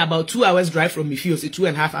 Yeah, about 2 hours drive from Efya, so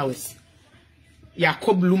 2.5 hours. Yeah,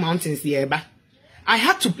 Blue Mountains, yeah, but I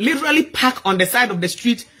had to literally park on the side of the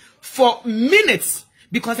street for minutes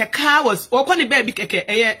because a car was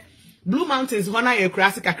Blue Mountains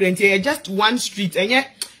just one street and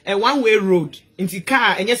a one-way road into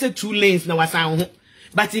car and yes 2 lanes now was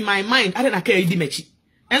but in my mind I didn't care mechi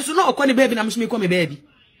and so no baby na me come baby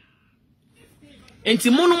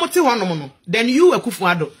enti mono mote hono then you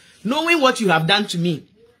Akufo knowing what you have done to me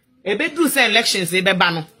e bedru say elections e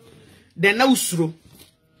beba no then na usuro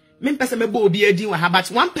me person me bo obi adi wa ha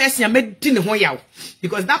but one person me di ne ho yaw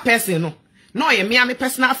because that person no ye me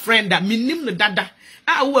personal friend that minim no dada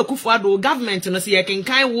wo Akufo government no say ye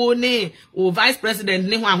kenkan wo ne o vice president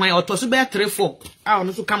ne ho ahwan otoso be 3-4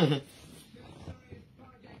 no so come ho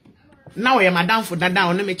now I am madam for that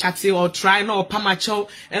down. Let me chat say or try no pamacho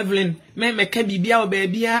Evelyn. Me ka bibia o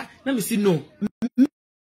baabia. Let me see no.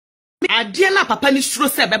 Adia na papa ni suro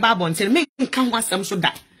se beba bonten. Me nka ho asem so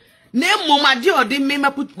da. Na mom adia o de me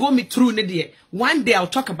put go me through ne de. One day I'll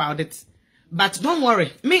talk about it. But don't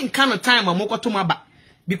worry. Me nka no time amokoto maba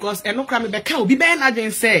because eno kra me be ka obi be na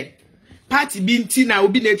adwen say party bi nti na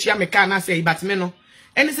obi na etua me ka na say but me no.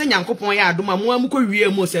 Eni se Nyankopon ya adoma mo amuko wie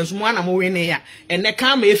mo senso mo na mo we ne ya ene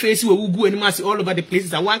ka ma efesi we wugu ani ma say all over the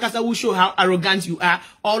places and one kasa will show how arrogant you are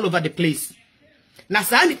all over the place na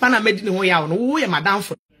sa ni pa na medi ne ho ya no wo ye madam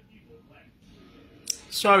for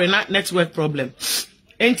sorry not network problem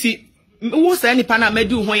enti wo sa ni pa na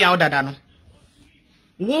medi ho ya odada no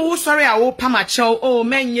wo sorry a wo pa ma chew oh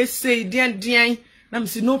men ye say den na me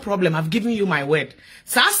say no problem I've given you my word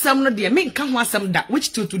sa asem no de me nka ho asem da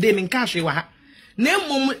which till today me nka hwe wa ha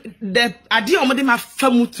the idea omode ma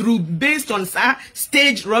famu through based on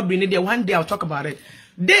stage robbery. One day I'll talk about it.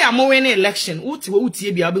 They are more in election.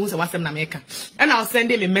 Uti bia obi hu se wasem na meka. And I'll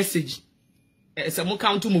send them a message. Some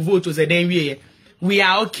count to move vote to say then we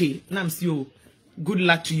are okay. Na msi good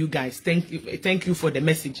luck to you guys. Thank you for the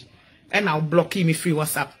message. And I'll block him free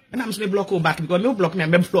WhatsApp. And I'm just block you back because me block me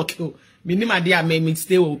and me block you. Me ni my dear me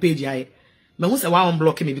stay on page I. Me who say why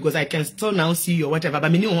unblock me because I can still now see you or whatever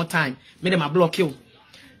but me need one time me dem block you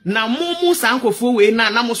now mo sankofo we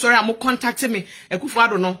na mo sorry am contact me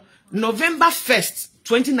Akufo no November 1st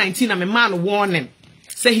 2019 am a man warning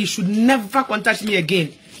say he should never contact me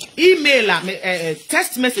again email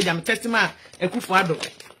text message am testimony Akufo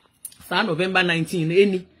for November 19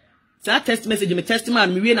 any so text message me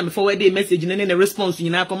testimony me we na me forward the message and then the response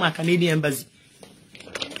you na come Canadian embassy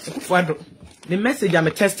Akufo the message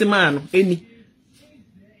am testimony any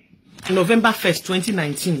November 1st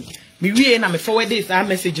 2019 me we na me forward this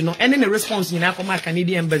message no and then the response you na come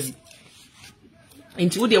Canadian embassy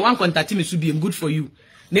into the one contact me should be good for you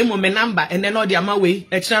name my number and then all the ama way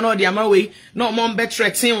extra all the ama way no more be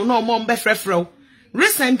threatening no more be frefrel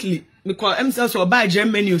recently because themselves or buy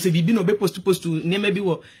Germany say bibi no be post to name maybe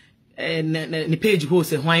wo ne page ho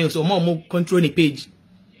say hwan so more control the page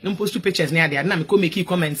no post pictures near there na me come make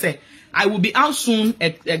comment say I will be out soon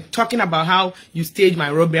talking about how you staged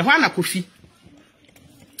my robbery. One Kofi,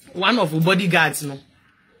 one of the bodyguards, no,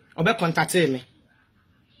 obe contacted me.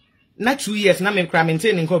 Not 2 years, na me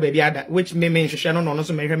maintaining ko baby ada, which me share no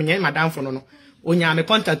so me madam for no. Onya me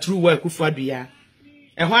contact through work Kufu aduya.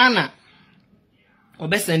 Ehwana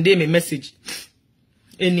obe send me message.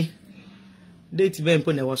 Any date be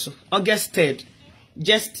mpo ne woso. August 3rd.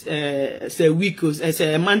 Just say a week or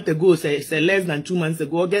say a month ago, say less than 2 months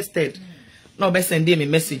ago, August 3rd. No, best send them a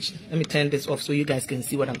message. Let me turn this off so you guys can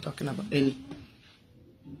see what I'm talking about. Any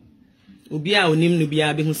Ubia onim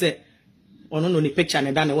nubia be who say ono no ni picture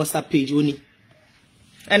and down the WhatsApp page oni.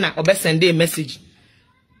 And I best send a message.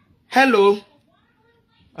 Hello.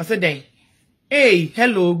 I said then. Hey,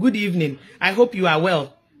 hello, good evening. I hope you are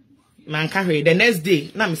well. Man carry the next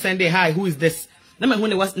day. Now I'm sending hi, who is this? na me hu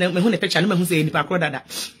ne was na me hu ne picture na me hu say nipa kro dada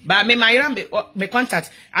ba me mayra me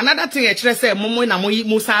contact another thing e kire say momo na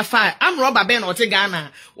mo sa fa am rubber ben o te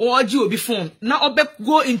Ghana o ji obi phone na obe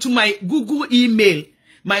go into my Google email,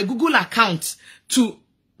 my Google account to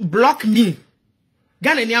block me.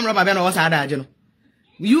 Ghana ni am rubber ben o was ada aje no.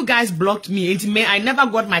 You guys blocked me into me. I never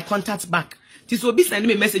got my contacts back. This will be sending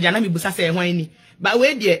me message and I me busa say why ni. But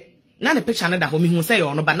wait there, na the picture na da ho me hu say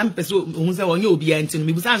yo no, but na me person hu say onye obi anti no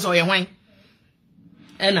me busa say oye hwan.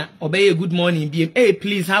 Ena obey good morning BM. Hey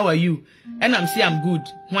please, how are you? And I'm say I'm good.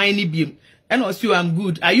 Why ni BM? And also I'm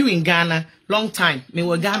good. Are you in Ghana? Long time. Me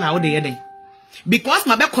wo Ghana how dey dey. Because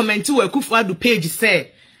my be comment to Ekufuado page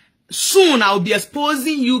say soon I'll be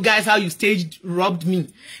exposing you guys how you staged robbed me.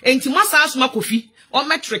 Enti masa asuma kofi o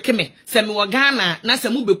metric me se me wo Ghana na se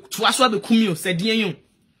mu be toaso abekum yo se den yun.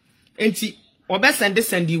 Enti obe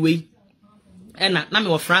send we. Ena na me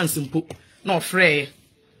wo France mpo na ofre.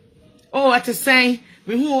 Oh what is saying?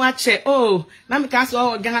 Me hu watch oh na me ka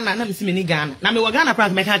so Ghana na me si me ni Ghana. Na me wo Ghana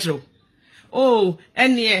prank me ka kiro. Oh,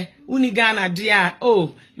 ene uni Ghana dia.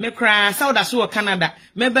 Oh, me cry South so Canada,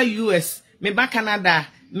 me ba US, me ba Canada,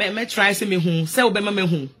 me try say me hu, say obe me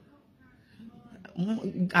hu.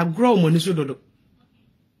 I grow money so dodo.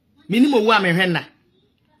 Minimo wu a me hwenna.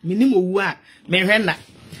 Minimo wu a me hwenna.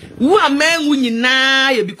 Wu a men wu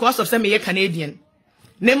nyina because of say me ye Canadian.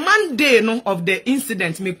 Ne Monday no of the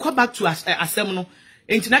incident me go back to asem no.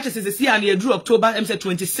 International says see and drew October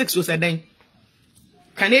 26 was a day.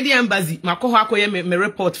 Canadian embassy makoho akoye me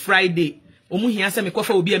report Friday omu hia se me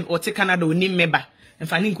kofa obi am ote Canada oni meba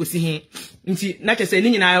emfa ni nkosi he nti na kese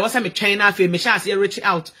ni nyina wo se me twɛn na afi me sha ase reach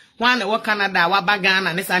out one na wo Canada wa ba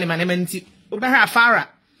Ghana ne sa ne manema nti obehra afara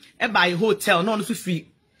e buy hotel no so free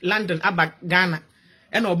London aba Ghana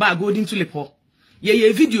e na oba golden tulip ho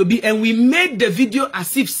ye video bi and we made the video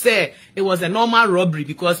as if say it was a normal robbery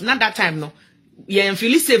because not that time no ye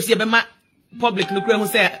feel safe ye be ma public no kura hu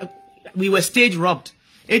say we were stage robbed.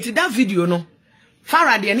 It's that video no.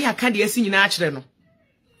 Farah de ni aka de asi nyina akere no.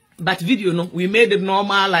 But video no, we made it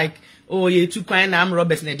normal like oh ye too kind am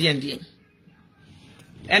robbers na de.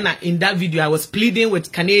 And in that video I was pleading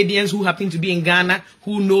with Canadians who happen to be in Ghana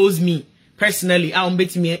who knows me personally. I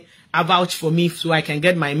bet me vouch for me so I can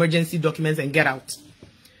get my emergency documents and get out.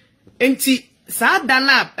 Enti sa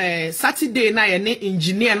dana Saturday na ye ne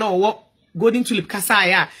engineer no wo golden tulip kasa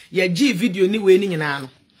ya ye gi video ni we ni nyina no.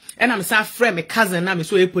 And I'm sa friend my cousin na me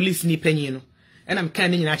so a police ni panyin no. And I'm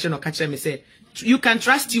kind of actually no catch me say you can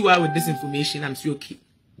trust you with this information. I'm so okay.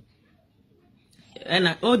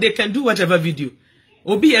 And oh they can do whatever video.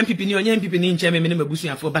 Obi MPP ni onye MPP ni nche me me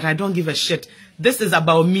abusuafuo, but I don't give a shit. This is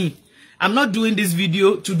about me. I'm not doing this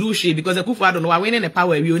video to do shit because Ekufuado no are winning the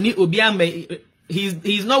power. We only Obi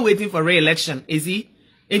he's not waiting for re-election, is he?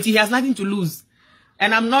 And he has nothing to lose.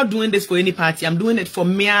 And I'm not doing this for any party. I'm doing it for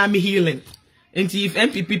me healing. And if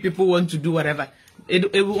MPP people want to do whatever,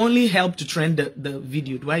 it will only help to trend the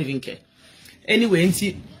video. Do I even care? Anyway,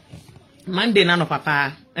 and Monday nano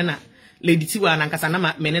papa and lady Tiwa and Ankasa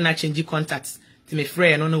na menena change contacts to my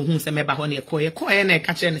friend. I don't know who say me ba honi ekoye na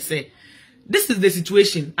catch and say this is the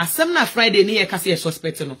situation. Asem na Friday ni ekasa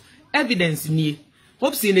suspect no evidence ni.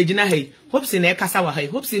 Hopes in ejina hey, hopes in ekasa wa hey,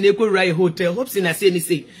 hopes in ekwo hotel, hopes in say ni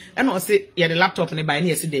say. And I say yeah the laptop ne buy ni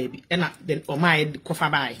yesterday bi. And then o my kofa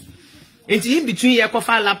buy. And in between your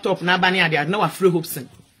kofa laptop na bani ade no afre Hopeson.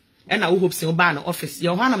 And I Hopeson oba no office.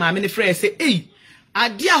 Your hwana Maame ne friend say, "Hey,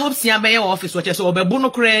 adia Hopeson abe your office what so obebo no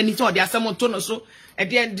kra ni so de asem to no so e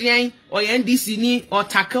de or NDC ni or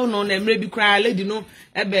tackle no na mre bi kra lady no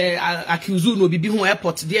ebe accuse no bibi ho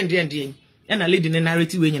airport de. And a lady ne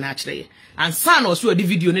narrative we nyina akere. And son also the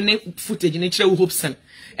video ne footage ne kire Hopeson.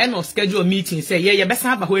 And of schedule meeting say ye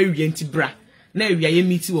besa ba ho awie ntibra. Na awia ye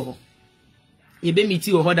meeting wo ho. Ye be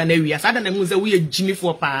meeting wo ho da na awia. Sada na mu say we Jimmy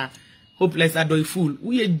for pa hopeless Odifour.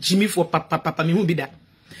 We Jimmy for papa me hu bi da.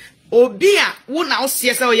 Obia wo na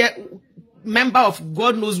osie say ye member of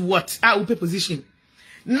God knows what. Upe position.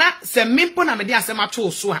 Na se mimpo na me de asem ato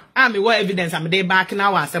so a me wa evidence am de back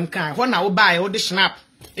na wa asem kan. Ho na wo buy wo de snap.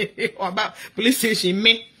 About police station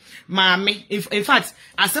me Maame. In fact,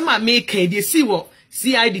 asem a me kan dey see wo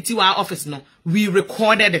CIDT wa office no. We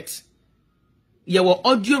recorded it. There were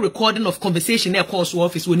audio recording of conversation there cause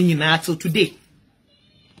office when you till today.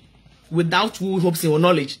 Without who hopes or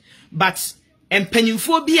knowledge. But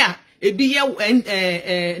empenyinphobia e be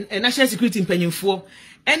here national security empenyinfo.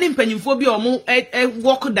 Any empenyinphobia or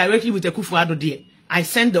work directly with Ekufuado there. I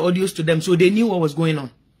sent the audios to them so they knew what was going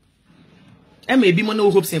on. And maybe mo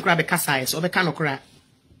no hopes in crab kasai so be kan okra.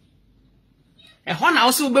 E ho na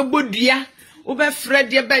also be bodia Ube Fred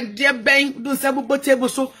dear ben do sabu table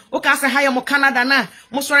so okasa hire mo Canada na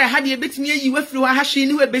mo sorry had ye bit me you through a hashi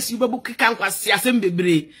ni we besi babu kikan kwasi asem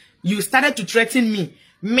bebre. You started to threaten me.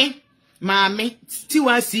 Maame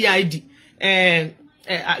Tiwa CID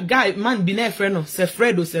guy man be na friend no se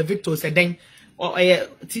Fredo se Victor se den or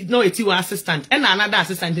no Tiwa assistant and another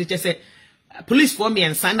assistant just say police for me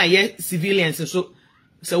and sign na ye civilians so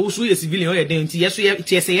OWUSU ye civilian or ye den ti yes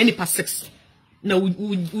ye say any past 6 no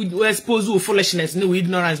we expose you foolishness no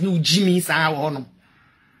ignorance no Jimmy sa hono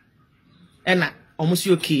and almost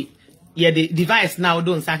okay ye the device now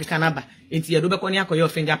don't say kanaba enti ye do be kwani akoyo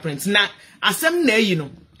fingerprints na asem na yi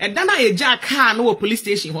no e da na ye ja car no police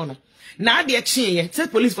station hono na de chi ye tell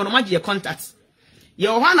police for no ma ye contact ye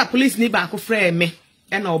o na police ni ba ko frɛ me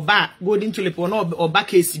e na oba golden tulip no oba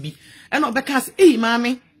case bi e na oba case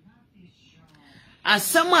maame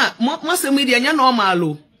asem a mo asem di anya normal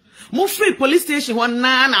o mo free police station ho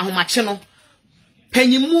na ahomache no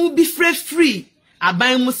panyimu bi free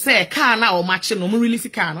aban mu say car na o mache no mo release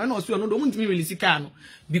car no na o so no do mo ntimi release car no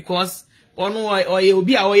because ono oye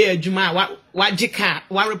obi a oye adwuma wa jika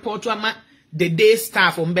wa report ama the day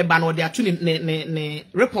staff on beba no they are to ne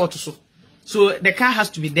report so the car has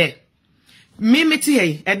to be there me meti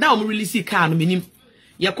hey e da o release car no menim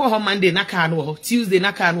ye ko ho Monday na car no ho Tuesday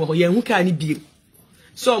na car no ho ye hu car ni bi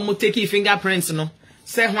so mo take fingerprints no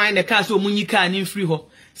say hwan the car so mo nyi car ni free ho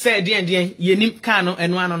say den ye nim car no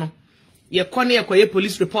eno ano no ye kone ye koye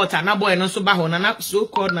police reporter na boy no so ba ho na so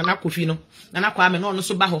called na Kofi no na Kwame no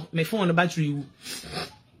so ba ho me phone no battery wu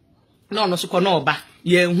no so ko no ba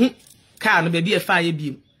ye hu car no be bi e fa ye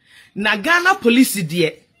bi na Ghana police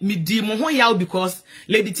de me di mo ho yaw because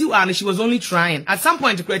lady Tiwa she was only trying at some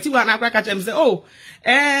point Tiwa na Acquah catch him say oh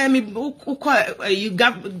you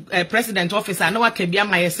got president officer no aka bia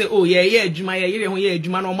my say oh yeah adwuma ye ho ye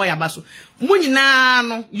adwuma no mo ya ba so mo nyina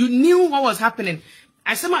no you knew what was happening.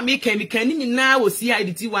 I said my make ni na wo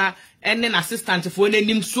CID Tiwa and then assistant for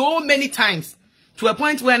him so many times to a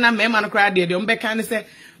point where na me man cry there on back and say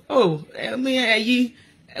oh me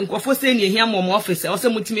nkofo say ne hia mo office o say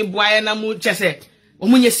mutimi boaye na mu chese o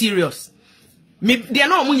munye serious me there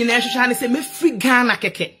na o munye na hwehwa ne say me free Ghana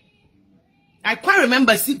keke. I quite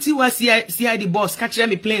remember Tiwa CID boss catch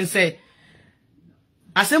me plain say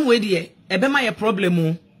asem we there e be my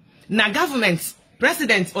problem na government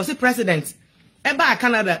president or say president eba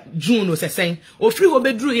Canada June o sesen o free wo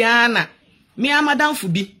bedru ya na me amadam fu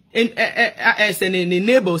bi ne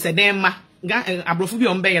neighbor se den ma abrofu bi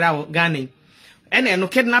on beyira wo Ghana ene no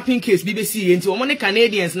kidnapping case bi be see enti o mo ne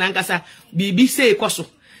Canadians na nkasa bi say koso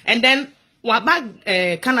and then wa back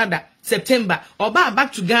Canada September or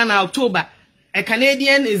back to Ghana October a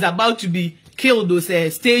Canadian is about to be killed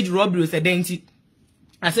those stage robberies identity.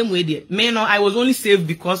 Same way there. Me no, I was only saved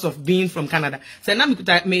because of being from Canada. So now me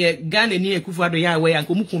Ghana ni ekufuado ya we and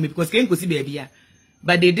komu because ken kosi baby ya.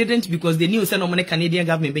 But they didn't because they knew say no money Canadian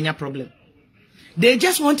government benya problem. They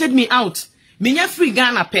just wanted me out. Minya free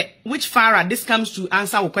Ghana pe, which Farah this comes to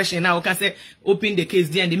answer our question now. Okay, say open the case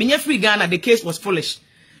there. Minya free Ghana, the case was foolish.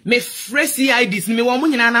 Me fresh CIDs, me wo mo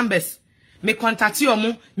nyina numbers. Me contact you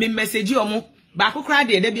mo, me message you mo. Ba ko kra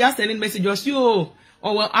there, they be sending messages you.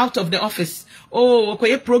 Or we're out of the office. Oh,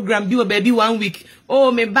 okay, program be baby 1 week. Oh,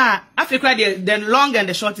 me ba. Africa the long and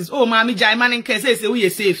the short is. Oh, mommy jai man in case say we are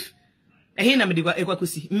safe. Ehi na me di ekwa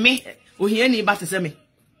kusi. Me o hia ni ba se me.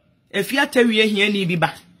 Afia tawie hia ni bi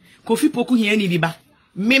ba. Kofi poku hia ni bi ba.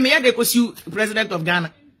 Me ya de kosi president of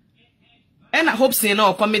Ghana. And I hope say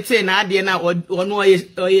na committee na ade na ono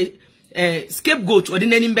scapegoat or the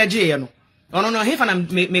name beje ye no. Ono no hefa na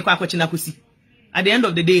me kwa kwachi na kusi. At the end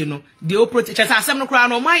of the day, you know, the operate no cry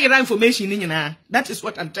no my information in that is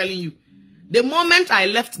what I'm telling you. The moment I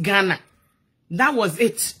left Ghana, that was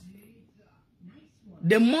it.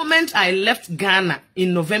 The moment I left Ghana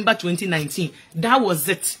in November 2019, that was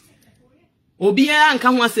it. Obia and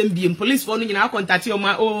Kamwa police for you contact you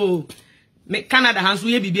oh Canada hands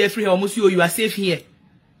we be free almost you are safe here.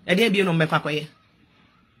 I didn't be no me.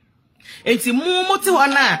 Enti mo mote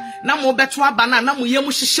wana na mo beto aba na mo ye mo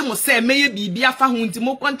hyehye mo say meye bibia fa ho nti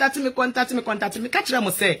mo contact me ka kire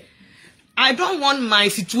mo say I don't want my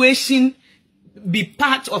situation be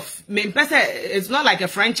part of me person. It's not like a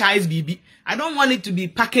franchise BB. I don't want it to be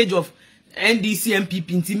package of NDC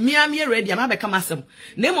MPP nti me ready am abeka masem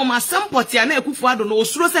na mo masem potia na ekufuado no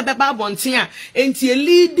osuro se beba abonten a enti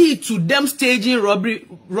lead to them staging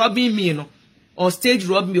robbing me no or stage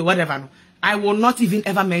rob me or whatever no I will not even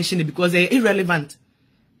ever mention it because they're irrelevant.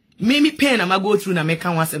 Me pain am I go through na make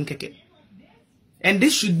wasem keke. And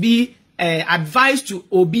this should be advice to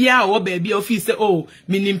Obia or baby office say oh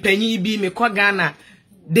me nimpenyi bi me kwa Ghana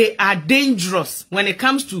They are dangerous when it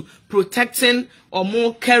comes to protecting or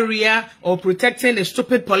more career or protecting a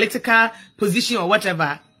stupid political position or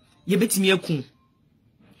whatever. You bet me a coon.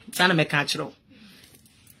 Sana me catchero.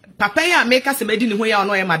 Papa ya make us a medin where you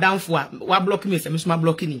know madam for what blocking me, Miss Ma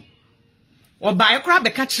blocking. Or by a crab,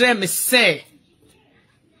 the catcher me say,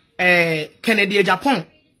 Kennedy, Japan.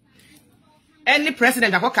 Any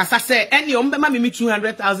president, I say, any umbema me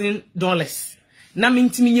 $200,000. Na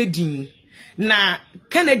minti din. Na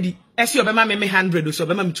Kennedy, as you obema me 100 or so,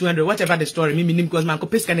 obema 200, whatever the story, me minim because man ko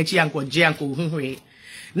pes Kennedy anko J anko huwe.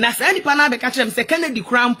 Na sa any pana be catch them say Kennedy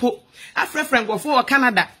crampo. Afre friend go for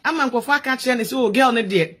Canada. Aman go for catch them say oh girl ne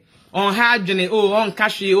there. On hard journey, oh on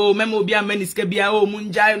cash, oh memo bia meniske bia oh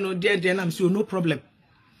munjai no there na so no problem.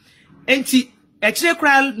 Enti ekire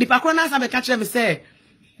kra nipa kra na sa be catch them say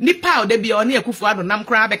nipa o de bia oni Akufo Addo nam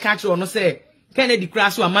kra be catch no say Kennedy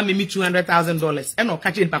crash so ama me $200,000 and no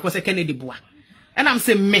catch nipa ko say Kennedy boa. And I'm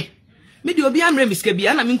saying me the obi amre miske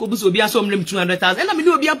bia na me nko buso obi aso mrem $200,000 and na me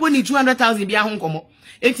obi aponi $200,000 bia ho nkomo.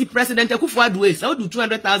 Enti president Akufo Addo we say o do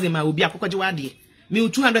 $200,000 ma obi akokje wade. Me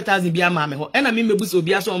 $200,000 bia ma me ho. And na me mebuso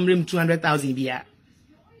obi aso mrem $200,000 bia.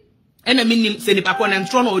 And na me nim say nipa ko na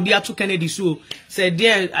ntro na odi ato Kennedy so say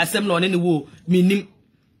there asem na one wo me nim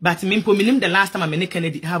but me mpo me nim the last time I me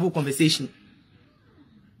Kennedy have a conversation.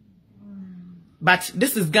 But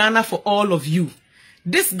this is Ghana for all of you.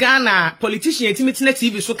 This Ghana politician intimate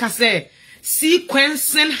TV so can say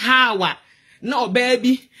sequencing how no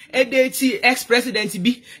baby a date ex-president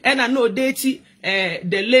B and I know date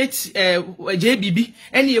the late JBB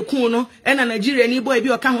any Dokono and a Nigeria any boy be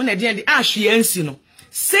or come on at the end no.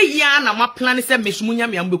 Say ya na my plan is mesumunya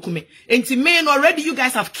me ambukume. Enti men already you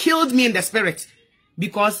guys have killed me in the spirit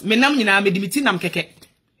because me nam nyina me dimiti nam keke.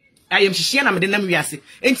 I am shishia na me nam wiase.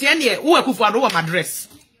 Enti ene wo Akufo Addo wa address.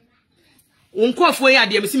 Unkofo ya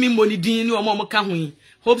de me si me moni din ni omo ka ho yi.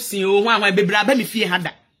 Hopes you ho bebra ba me fie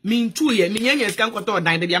hada. Me ntu ye me nyanya sika nkoto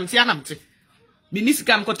dan de bia mte anamte. Me ni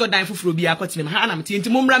sika nkoto dan foforo bia akotene me ha anamte enti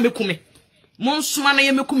mo mra me kume. Mo nsoma na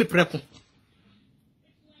ye me kume preko.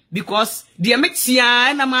 Because the Mexia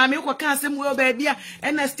and a Maame ko kan sem we baby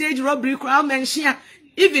and a stage robbery crowd mention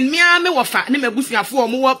even me wafa ne abusuafuo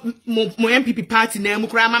mo MPP party na mu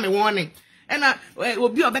kra ma me warning and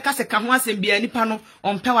obi obeka se ka ho asem bia nipa no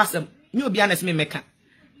on pewasem ni obi anes me meka.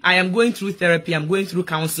 I am going through therapy, I'm going through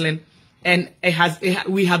counseling, and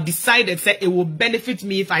we have decided that it will benefit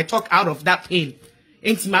me if I talk out of that pain.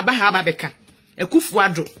 Enti mabaha babeka Akufo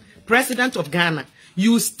Addo, president of Ghana,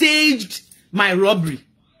 you staged my robbery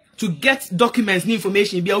to get documents and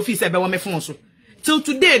information be office about my phone so. Till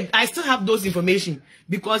today, I still have those information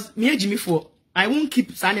because me Jimmy for I won't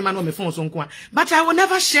keep signing man on my phone so but I will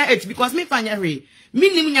never share it because me fanya re me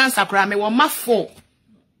nim nyansa kra me won ma for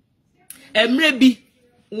emre bi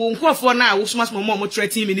won for na wo soma soma mo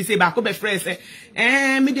 13 minutes say ba ko be friend say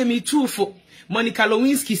me de me too for Monica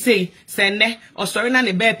Lewinsky say ne o sorry na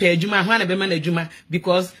ne be pa adwuma ho na be ma na adwuma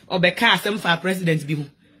because obeka asem for president bi ho.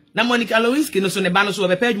 Na Monica Lewinsky no so ne ba no so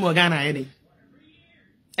be page mo Ghana yede.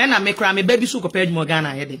 And I make me baby so page mo Ghana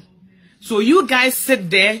yede. So you guys sit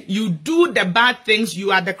there, you do the bad things,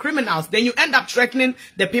 you are the criminals, then you end up threatening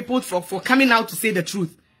the people for coming out to say the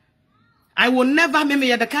truth. I will never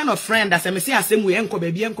me the kind of friend that say me say asem we enko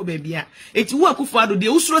baby. It's who Akufo Addo de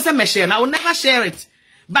usuro se me share. I will never share it.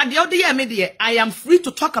 But the other year media, I am free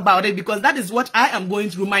to talk about it because that is what I am going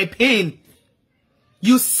through, my pain.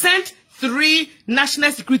 You sent 3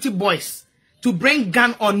 national security boys to bring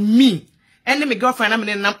gun on me and my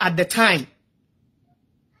girlfriend at the time.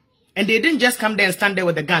 And they didn't just come there and stand there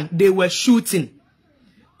with the gun. They were shooting.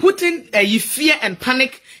 Putting fear and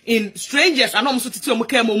panic in strangers.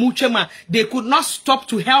 They could not stop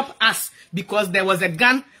to help us because there was a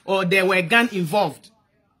gun or there were a gun involved.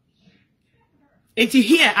 Until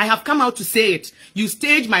here, I have come out to say it. You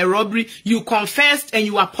staged my robbery, you confessed and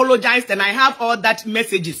you apologized, and I have all that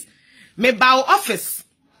messages. Me bow office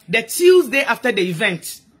the Tuesday after the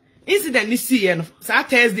event. Incident this year,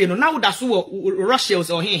 Thursday, no now that's Russia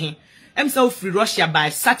was or here. I'm so free Russia by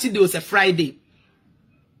Saturday or Friday.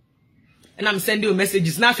 And I'm sending you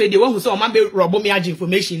messages. Now the one who saw my robo me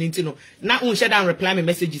information into no. Now un shut down reply me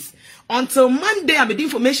messages. Until Monday, I'm the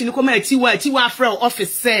information you come at Tiwa Frau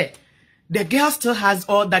office say the girl still has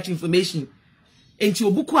all that information. Into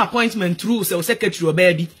a book appointment through so secretary or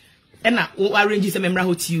baby. And now arrange some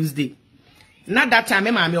member Tuesday. Not that time,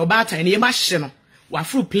 Maame obata and yemashino. Wa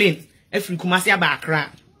through plane. Every Kumasi aba Accra.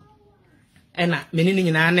 And na meni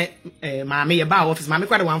nyina ne Maame ye ba office. Maame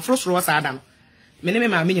kwade wan frost ro sada no. Meni me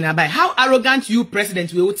Maame nyina ba. How arrogant you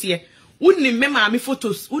president we otie. Unim me Maame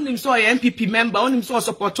photos. Unim so MPP member. Unim so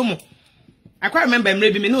support mo. I quite remember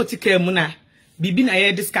mrebi me no tika mu na. bibi na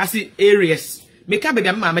ye discuss areas make up baby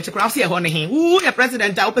Maame chekra say ho ne hen wo ye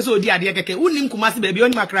president a wo pese odi ade keke unim kumase baby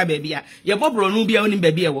onim akra baby a ye bobro no bia onim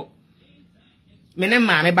baby e wo me ne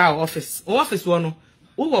Maame ba office wo no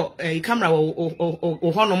wo camera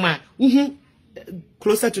wo ho no ma wo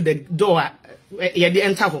closer to the door ye dey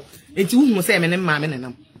enter ho enti wo say me ne Maame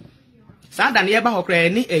nenam sa da ne ye ba ho kra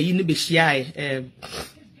ni eyi ni be hia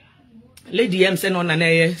Lady M said on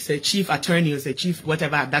an chief attorney or the chief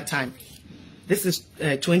whatever at that time. This is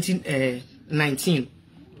 2019.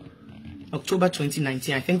 October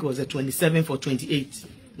 2019. I think it was the 27th or 28th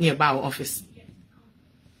nearby our office.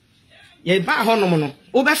 Ye ba hono no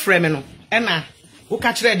obe frame no e na wo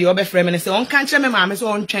ka kire de obe frame no say on kan kire me Maame so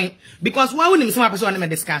on twen because why wonim some person na me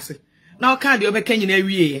discuss. Now ka de obe kan nyina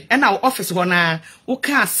wie e na office ho na wo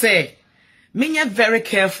ka say me very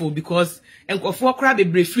careful because enkofo kra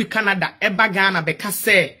bebre free Canada eba Ghana be ka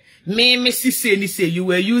say me say ni say you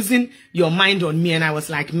were using your mind on me and I was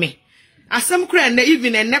like me asem kra na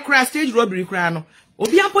even en nekra stage robbery kra no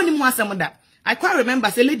obi aponi mu asem da I quite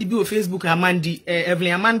remember say lady bi o Facebook Amandi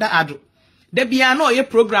Evelyn Amanda Ado de bia na ye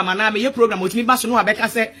program na me ye program otimi ba so no abeka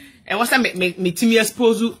say e was me timi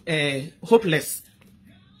expose hopeless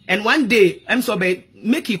and one day I'm so be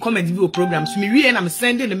make you comment video program so me we and I'm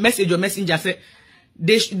sending the message or messenger say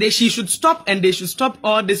she should stop and they should stop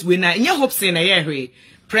all this way now. In your hope saying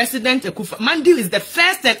President Acquah Mandil is the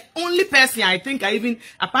first and only person I think I even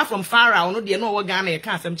apart from Farah or no no Ghana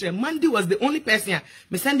Mandil was the only person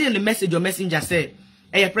me sending the message or messenger said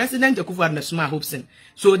President Acquah and the smart hopes in.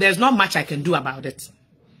 So there's not much I can do about it.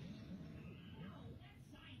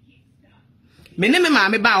 Me ne me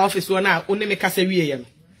Maame ba office one na only me kasa wie yem.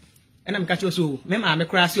 And I'm catch you so me Maame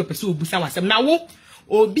kra se opeso obusa wasem na wo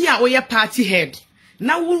obi a oye party head.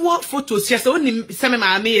 Na wo photos here so onim se me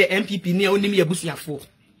Maame MPP ne onim abusuafuo.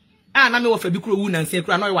 Ah na me wo fa bi kro wu na nse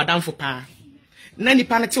kra na oye wadanfo pa. Na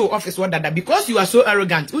nipa na te office wo dada because you are so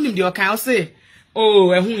arrogant. Onim de okan say oh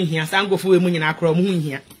ehun hia sangofo emu nyina akra mu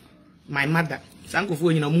hia. My mother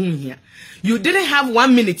sangofo nyina mu hia. You didn't have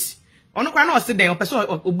 1 minute. Ono kwa na ose den opeso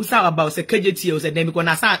obusa about se KJT o se den because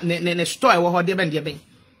na sa ne store wo ho de ben.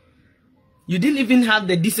 You didn't even have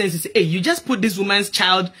the decency to say, hey, you just put this woman's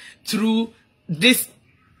child through this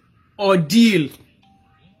ordeal.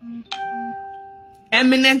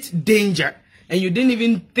 Eminent danger. And you didn't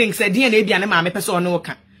even think, say,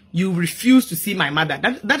 you refuse to see my mother.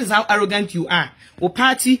 That is how arrogant you are. Or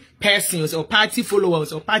party persons, or party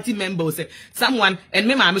followers, or party members, someone, and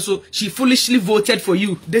me Maame so she foolishly voted for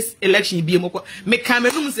you. This election be me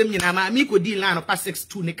Cameroon se nyina me ko deal na no pass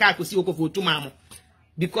 6-2 ne ka ko si okofo to mamo.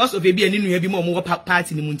 Because of ebi anu ebi more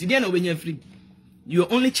party ni munti na wenye free. Your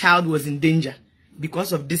only child was in danger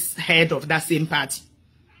because of this head of that same party.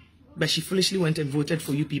 But she foolishly went and voted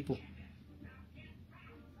for you people.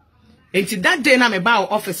 And to that day na me ba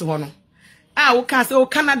office ho no. Ah, we can say oh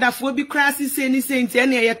Canada for be crazy say ni say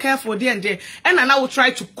nti you careful there and there. And I will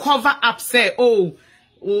try to cover up say oh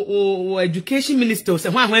education minister say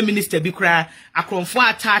when minister be cry akromfo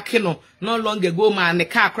attack no long ago man the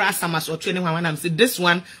car crash samaso training when I'm say this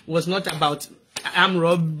one was not about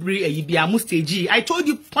robbery e be amustage. I told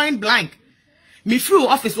you point blank. Me through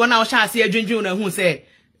office one now shall say adwendwen na hu say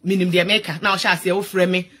minim de maker now shall say o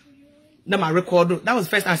frame me na my record. That was the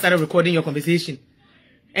first time I started recording your conversation.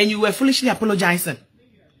 And you were foolishly apologizing.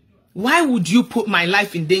 Why would you put my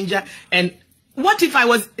life in danger? And what if I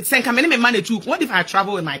was money too? What if I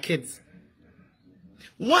travel with my kids?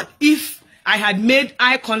 What if I had made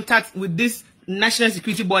eye contact with this national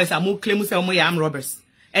security boys and claim armed robbers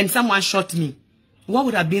and someone shot me? What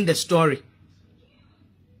would have been the story?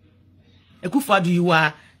 Akufo-Addo, you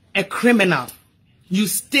are a criminal. You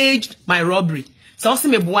staged my robbery. So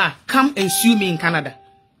come and sue me in Canada.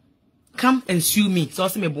 Come and sue me. So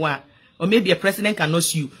or maybe a president cannot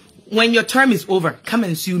sue. When your term is over, come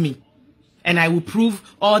and sue me. And I will prove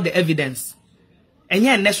all the evidence. And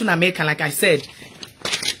yeah, National American, like I said,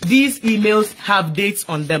 these emails have dates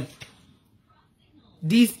on them.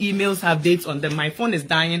 These emails have dates on them. My phone is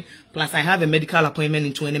dying, plus I have a medical appointment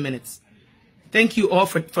in 20 minutes. Thank you all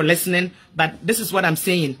for listening, but this is what I'm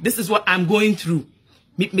saying. This is what I'm going through.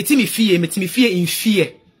 Me fear in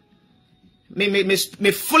fear.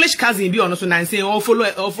 Me foolish cousin be on so nan say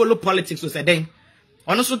follow politics so say then.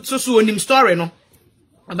 Ono so onim story no.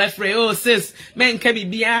 About free oh sis men can be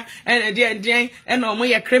bia and and omo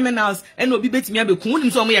ye criminals and obi betimi abeku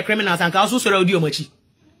unim so omo ye criminals and ka also soro odi omachi.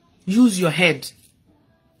 Use your head.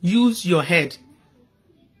 Use your head.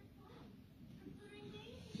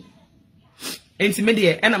 Enti me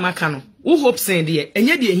de na maka no. Wo hope say de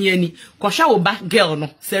enye de ehia ni. Kwhwa wo ba girl no.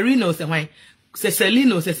 Serena o se hwan. Se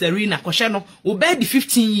Selina o se Serena kwhwa no. Wo ba di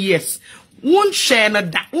 15 years. won't share na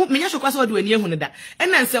da. Me nya shokwa so de wani ehunu da.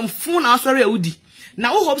 And then some phone na sorry awudi.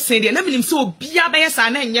 Na wo hope say de na minim so bia be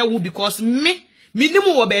yesa na enye wo because me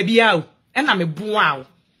nimu wo ba bia o. E na me boa o.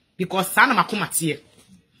 Because sa na makomate.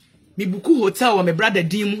 Me buku hotel wo me brother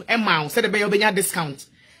dim e ma o say de be obenya discount.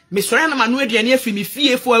 Me sori na manu aduane afi me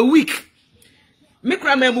fie for a week. Me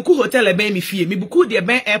kra me buku hotel e ben me fie. Me buku de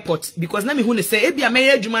ben airport because na me hu ne say e bia me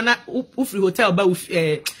adwuma na ufri hotel ba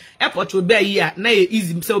airport will be here na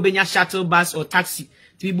easy say obenya shuttle bus or taxi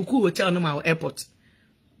to be buku hotel no ma airport.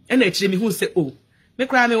 And actually me hu say oh me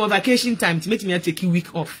cry me vacation time to make me take a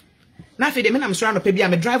week off. Na fe de me na me sori no pa bia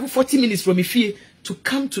me drive 40 minutes from me fie to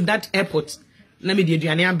come to that airport. Na me de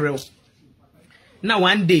aduane abrel. Na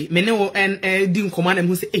one day me ne wo di nkomo na me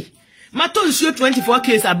hu say eh mato nsuo 24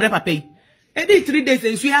 case abre papa yi. E dey 3 days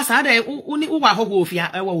nsuo asa da uni wo wa hoho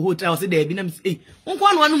ofia e wo hotel say da bi na me say eh unko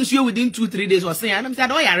anu anu nsuo within 2-3 days or say na me say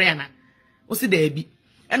da o yare ana o say da bi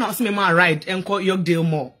e na o say me ma ride enko Yorkdale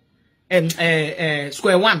Mall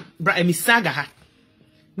square 1 mi SaGA ha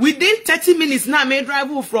within 30 minutes now me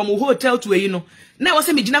drive from a hotel to a you know now I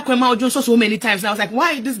say me gina kwema ojo so many times. I was like,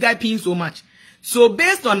 why is this guy paying so much? So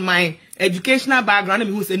based on my educational background,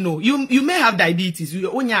 me who say no, you may have diabetes,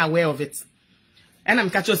 you only are aware of it. And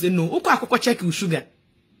I'm catching say no, uko akoko check your sugar.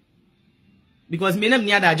 Because me nem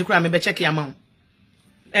niada ajukura me be check your amount.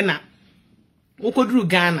 And na uko dru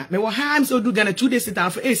Ghana, me wa ha am so dru Ghana 2 days sit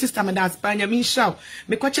down for hey sister me that Spania me show.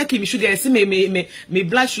 Me ko check me sugar, see me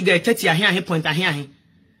blood sugar 30 ahia point ahia.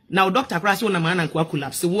 Now doctor press one man and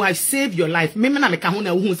collapse. So I save your life. Me na me ka ho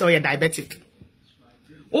na hu say you diabetic.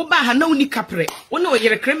 Oba ha na uni kapre. One no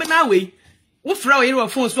yere criminal way. Wo fra o yere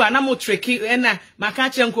phone so na mo treki na maka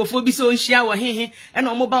che nkofo bi so nhia wo hehe e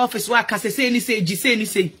na mobile office wa ka se ni say gi say ni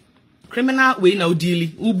say. Criminal way na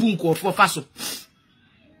odili ubu nkofo fa so.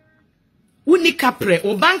 Uni kapre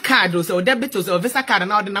o bank card o say o debit o say o Visa card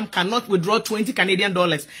na ordinam cannot withdraw $20 Canadian.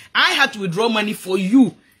 I had to withdraw money for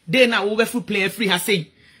you. They na we full play free ha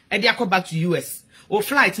say. And they are back to US. Or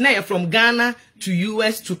flight now from Ghana to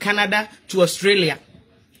US to Canada to Australia.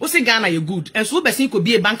 O say Ghana you good. And so person could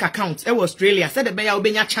be a bank account. E Australia said the beya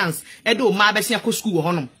obenya chance. E do ma besia ko school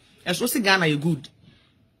honum. And so say Ghana you good.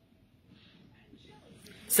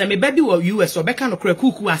 Say me baby wo US or beka no kura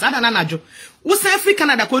kuku as ada na najo. O say free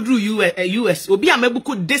Canada ko dru US. Obi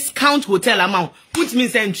amebuko discount hotel amount. Which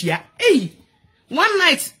means entria. Hey, one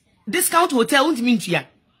night discount hotel won't mean to ya.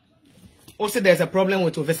 Also there's a problem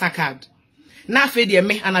with Visa card. Na fe de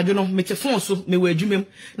me anadwo no me te phone so me wa adwumem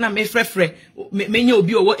na me frefre me nya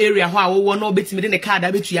obi owo area ho a wo no betimi de ne card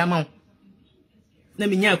abetu ya ma na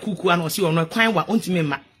me nya kuku an o se ono kwan wa ontimi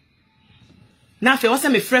ma na fe wo se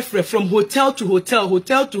me frefre from hotel to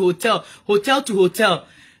hotel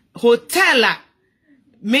a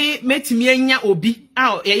me timi anya obi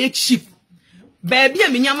a ye cheap baby a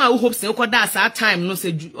me nya ma wo hope se ko da sa time no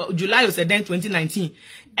se July o se then 2019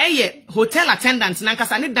 eye hotel attendant na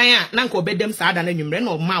nkasa ne dan a na nko bedem sa ada na nwumre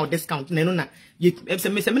na o ma discount na no na se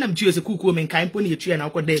me na mtuo se kuku me nkan po na yetua na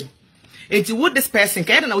ko dem enti would this person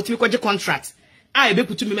ka na utimi kwaje contract I be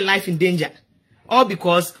put me life in danger all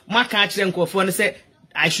because ma ka kire nkofo no say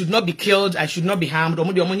I should not be killed, I should not be harmed or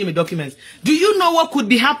mo me documents. Do you know what could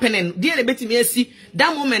be happening? Dear le betimi asi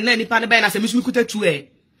that moment na nipa na ba na se misumi kuta tuwe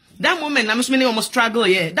that moment na misumi ne almost struggle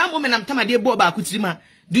that moment I'm tama de bo ba akutirima.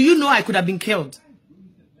 Do you know I could have been killed?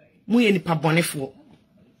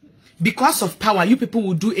 Because of power, you people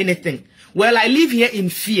will do anything. Well, I live here in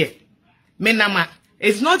fear. Menama,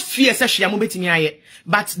 it's not fear,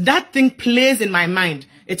 but that thing plays in my mind.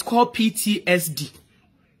 It's called PTSD.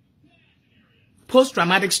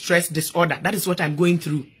 Post-traumatic stress disorder. That is what I'm going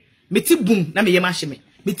through. Well,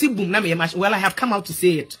 I have come out to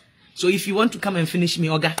say it. So if you want to come and finish me,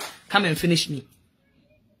 Oga, come and finish me.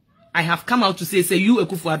 I have come out to say you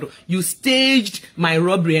Ekufuado, you staged my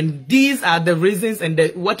robbery, and these are the reasons and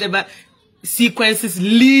the whatever sequences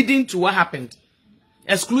leading to what happened.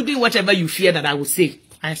 Excluding whatever you fear that I will say.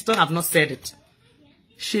 I still have not said it.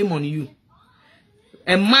 Shame on you.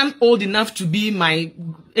 A man old enough to be my,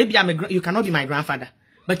 maybe you cannot be my grandfather,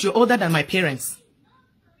 but you're older than my parents.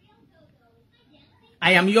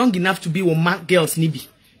 I am young enough to be one girl's nibi.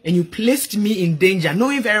 And you placed me in danger,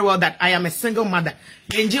 knowing very well that I am a single mother.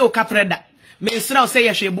 Your 20,000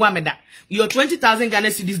 Ghana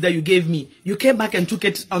cedis that you gave me, you came back and took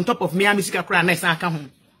it on top of me.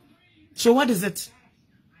 So what is it?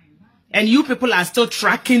 And you people are still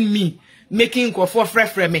tracking me, making for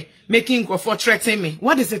me, making for threatening me.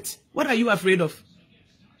 What is it? What are you afraid of?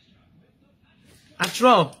 After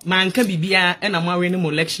all, man can be beer and I'm winning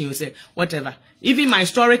election. You say whatever. Even my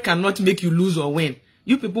story cannot make you lose or win.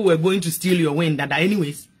 You people were going to steal your win, that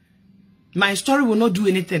anyways. My story will not do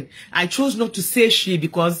anything. I chose not to say she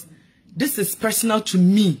because this is personal to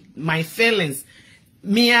me, my feelings,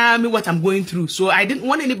 me what I'm going through. So I didn't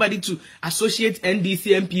want anybody to associate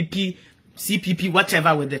NDC, MPP, CPP,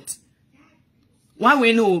 whatever with it. Why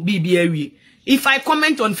we know BBA? If I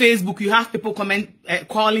comment on Facebook, you have people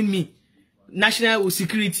calling me national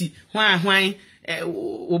security,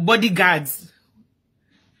 bodyguards.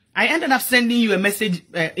 I ended up sending you a message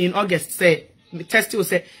in August. Say, test you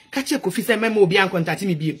say, catch your coffee. Say, memo be contact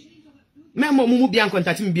me be. Memo mumu be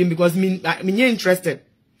contact me be because me interested.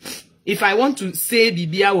 If I want to say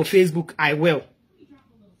BBA or Facebook, I will.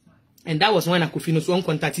 And that was when I could finish one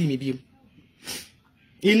contact me be.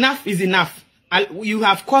 Enough is enough. You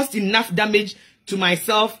have caused enough damage to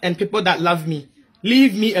myself and people that love me.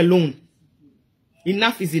 Leave me alone.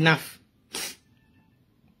 Enough is enough.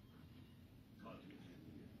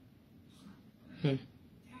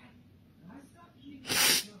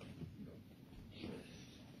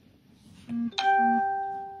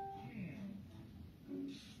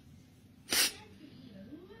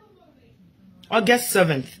 August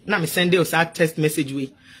 7th, now me send you a text message way.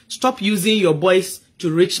 Stop using your voice to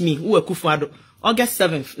reach me. August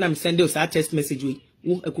 7th, now me send you a text message way.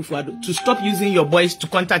 To stop using your voice to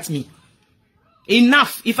contact me.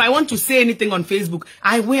 Enough. If I want to say anything on Facebook,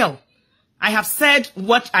 I will. I have said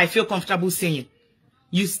what I feel comfortable saying.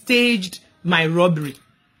 You staged my robbery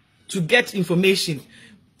to get information.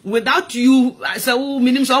 Without you, so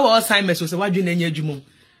Alzheimer's. So what do you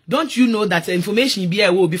don't you know that information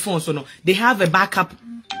will be found? So no, they have a backup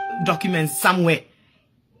document somewhere.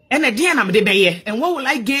 And again, and what will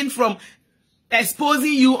I gain from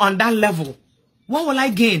exposing you on that level? What will I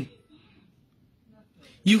gain?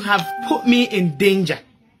 You have put me in danger.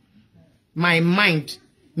 My mind,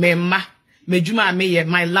 my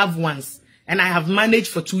loved ones. And I have managed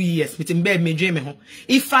for 2 years.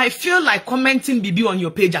 If I feel like commenting BB on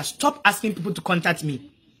your page, stop asking people to contact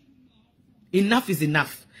me. Enough is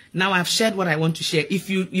enough. Now I've shared what I want to share. If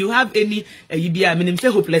you have any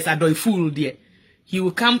hopeless Odifour there, he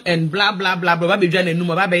will come and blah blah blah blah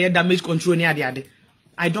damage control.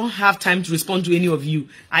 I don't have time to respond to any of you.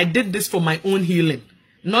 I did this for my own healing,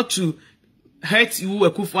 not to hurt you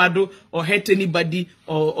or hurt anybody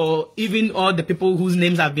or even all the people whose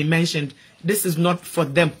names have been mentioned. This is not for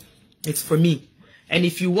them. It's for me. And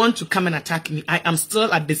if you want to come and attack me, I am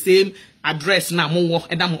still at the same address now.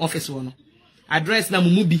 Office address na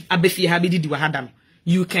mumubi abefi habidi diwahadam.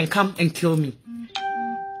 You can come and kill me.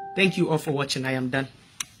 Thank you all for watching. I am done.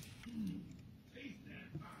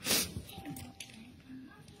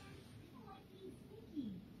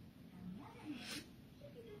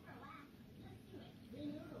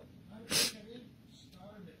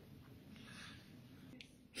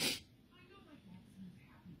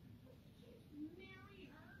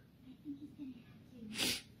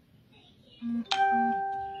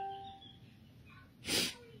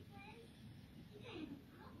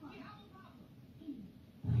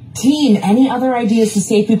 Team, any other ideas to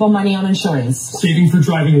save people money on insurance? Saving for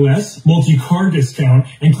driving less, multi-car discount,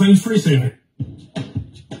 and claims-free saving.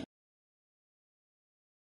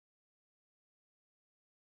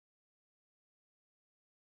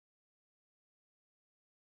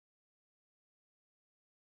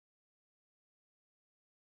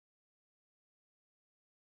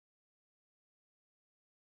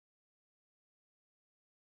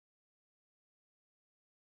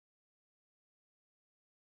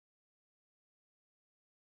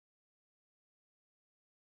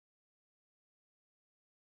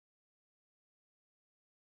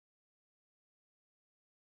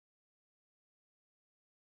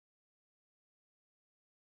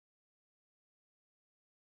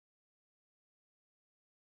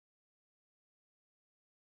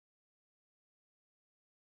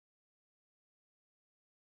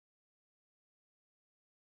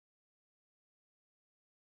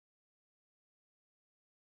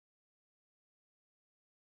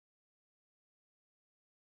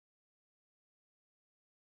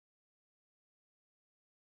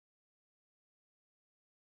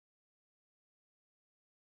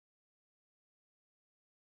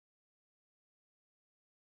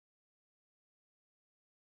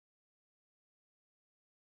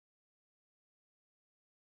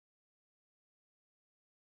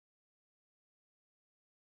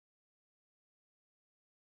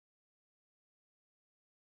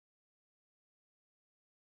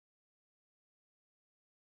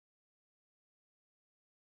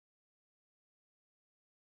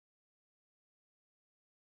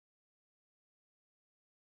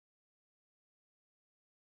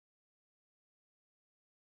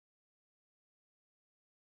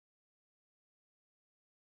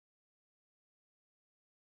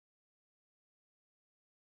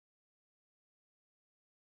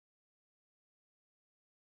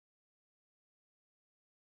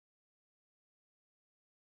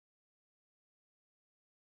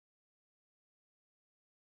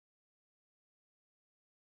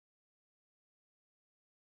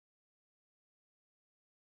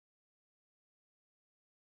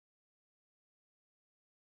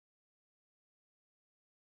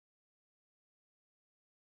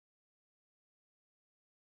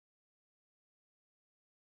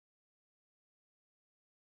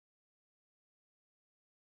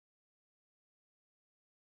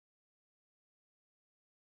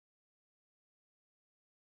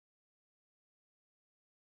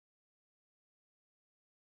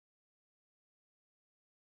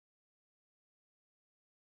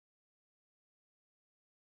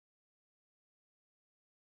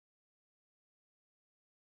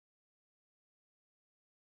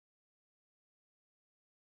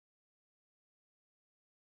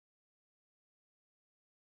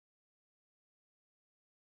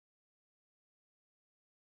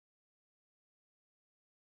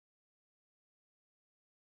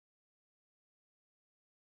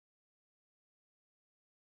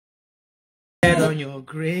 tread on your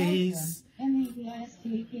grace.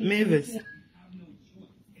 Mavis.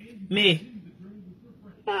 Me.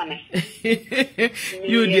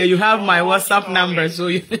 You dear, you have my WhatsApp number, so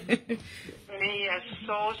you. Me is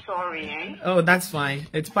so sorry, eh? Oh, that's fine.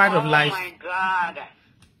 It's part of life. Oh my God.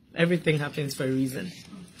 Everything happens for a reason.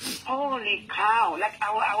 Holy cow. Like,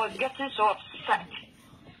 I was getting so upset.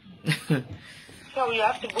 So you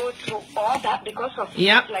have to go through all that because of...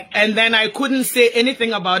 Yeah, like, and then I couldn't say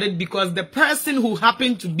anything about it because the person who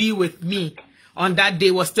happened to be with me on that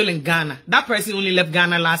day was still in Ghana. That person only left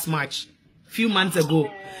Ghana last March, a few months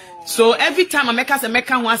ago. So every time I make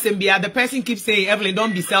wants the person keeps saying, Evelyn,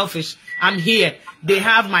 don't be selfish. I'm here. They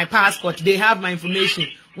have my passport. They have my information.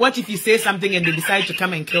 What if you say something and they decide to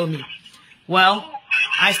come and kill me? Well,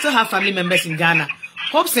 I still have family members in Ghana.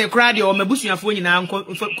 Hope say crowd or abusuafuo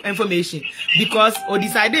information because or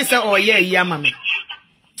decided say oh yeah Maame.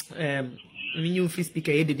 New free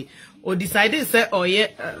speaker yedede. Or decided say oh yeah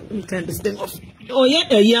me turn this thing off. Oh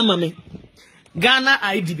yeah Maame. Ghana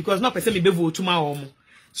ID because no person me be vote to my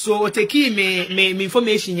so take me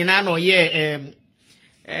information yina no yeah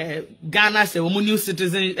Ghana say new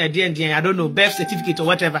citizen I don't know birth certificate or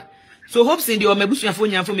whatever. So hope say the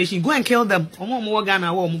abusuafuo information go and kill them. Omo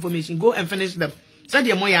Ghana war information go and finish them. Go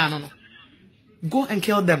and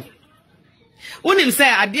kill them. Unim say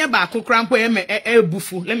adia ba kokrampo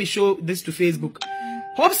ebufu. Let me show this to Facebook.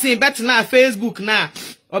 Hope see better na Facebook na.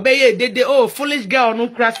 Obeye dede oh foolish girl no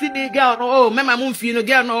crafty girl no oh mema mumfi no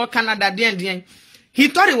girl no Canada den. He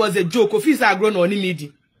thought it was a joke. Officer grown on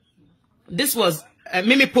media. This was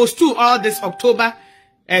Mimi post 2 all this October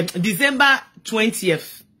December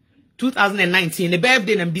 20th. 2019, the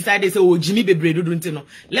birthday, and decided, oh, Jimmy Bebre,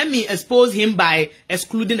 let me expose him by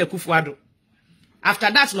excluding the Kufuado.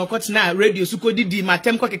 After that, no cut now, radio, Suko Didi,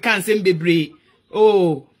 Matem Koke can send Bebre.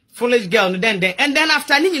 Oh, foolish girl, then. And then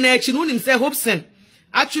after Nini action, himself, Hobson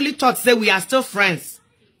actually thought, say, we are still friends.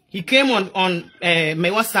 He came on my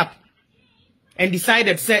WhatsApp and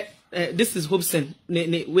decided, say, this is Hobson.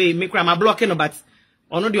 Wait, make Rama blocking, but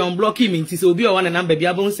on the unblocking means, so be one and number, be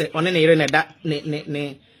able to say, on any that,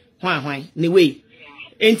 why, way.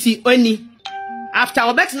 Enti oni after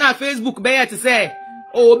we bet na Facebook be to say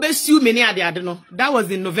oh obesu many ade ade no. That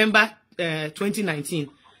was in November 2019.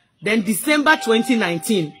 Then December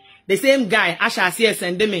 2019 the same guy Asha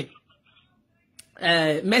send me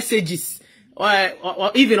messages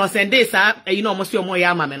or even on send this you know almost your more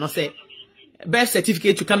Maame no say birth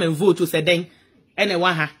certificate to come and vote to say then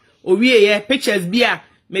anyone ha owie pictures bia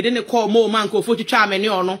me dey call mo man ko photo twa me ne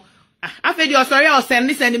ono. After you sorry, I'll send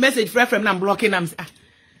the message from I'm blocking them.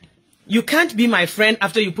 You can't be my friend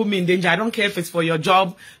after you put me in danger. I don't care if it's for your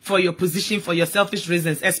job, for your position, for your selfish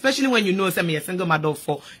reasons. Especially when you know, say, I'm a single mother of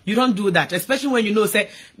 4. You don't do that. Especially when you know, say,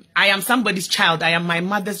 I am somebody's child. I am my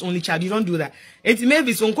mother's only child. You don't do that. It's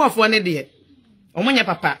maybe so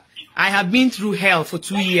papa. I have been through hell for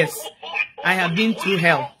 2 years. I have been through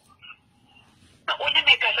hell. When I'm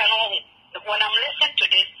listening to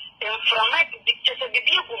this, I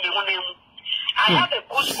have a good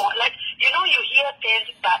point. Like, you know, you hear things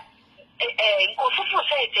that OSOFO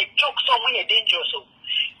say it's a joke, somewhere dangerous.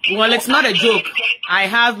 Well, it's not a joke. I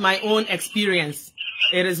have my own experience.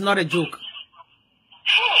 It is not a joke.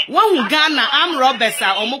 One who Ghana, I'm robbers.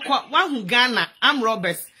 One who Ghana, I'm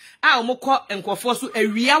robbers. Omoko and Kofosu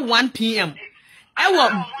area 1 p.m. I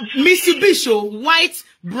want Mitsubishi white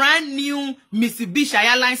brand new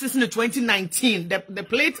Mitsubishi license in 2019. The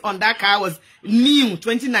plate on that car was new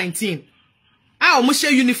 2019. I almost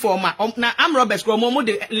share uniform. Now I'm Roberts.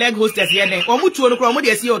 The leg hostess here. Then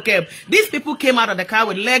okay. These people came out of the car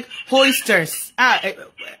with leg hoisters. And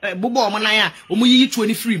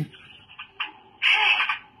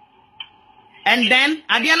then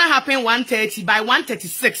Adiana happened 1:30. By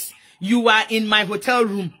 1:36, you are in my hotel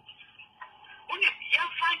room.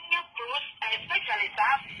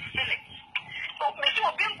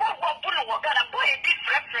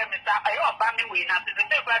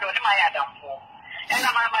 And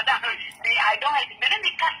I don't have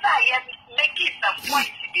many making some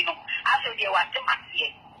points, you know, after they were to my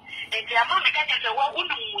feet. And the amount of guys are one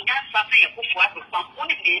woman who has suffering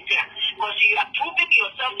because you are proving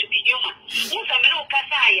yourself to be human. Who's a middle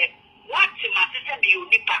Casaya? What's my sister be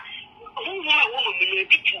unipa? Who woman will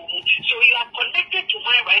be to me? So you are connected to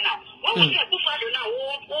mine right now. What was your father now?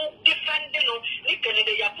 Oh, different, you know, Nick and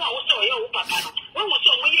the Japan also your papa. What was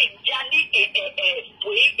so we Johnny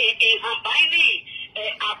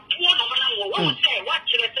what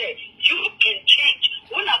should I say? You can change.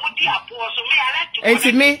 And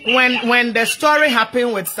to me, when the story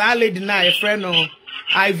happened with Salad and a friend,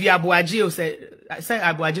 Ivy Abuaji said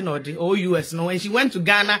Abuaji no the OWUSU no when she went to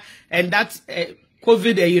Ghana and that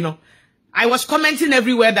COVID you know I was commenting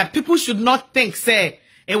everywhere that people should not think say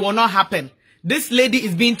it will not happen. This lady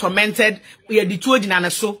is being tormented. We are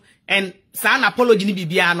the and san apology ni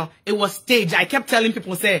bibiano. It was staged. I kept telling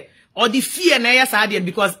people say Odifour na yes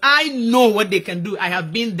because I know what they can do. I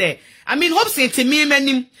have been there. I mean hope say to me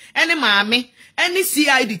any Maame any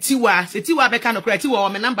CID tiwa se tiwa be kan okra tiwa o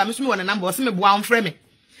me number me so me won number o se me boa mfrɛ me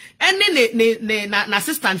any na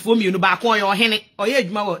assistant for me no ba ko yo hene oye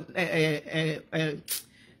adwuma wo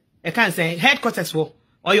can say headquarters for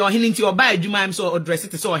or your hene nti oba adwuma am so address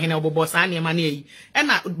it so hene obobo sa na ma na yi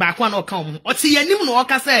na ba ko na o kan o te yanim no o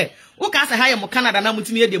ka say wo ka say ha mo Canada na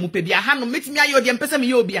mutimi ade mu pebia ha no metimi ayo de mpese me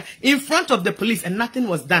ye obia in front of the police and nothing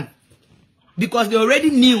was done because they already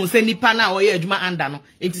knew say nipa na oye adwuma anda no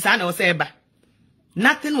enti sa na o say eba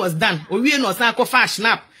nothing was done owie no sa ko fa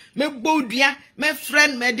snap me bodua me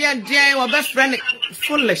friend me dey or best friend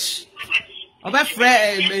foolish or best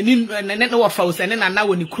friend no wa fa usene na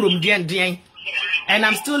woni krom dey and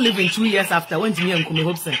I'm still living 2 years after when to me and come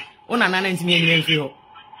hopes ona na ntimi anyi mfi ho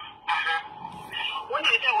when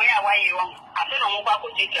you say where are you I say no go go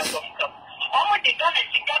take care of omo de Ghana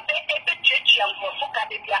sika be church am for foka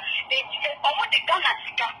be bia omo de Ghana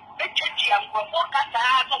sika be church am for foka sa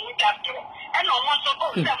so mu jafto and omo so go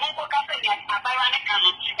say mo go ka say ya abara ne kan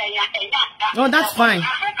enya no that's fine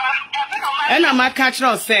and I'm a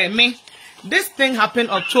catcher say me this thing happened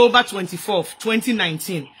October 24th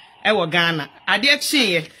 2019 Ewa Ghana. Adie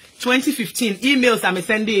 2015 emails I'm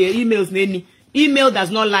sending emails neni. Email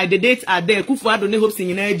does not lie. The dates are there. Kufuado ne hopes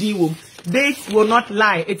in womb. Dates will not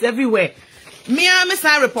lie. It's everywhere. Me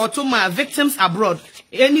say report to my victims abroad.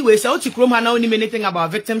 Anyway, so Chikroma now only anything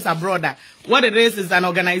about victims abroad. What it is an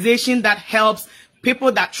organization that helps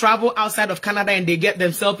people that travel outside of Canada and they get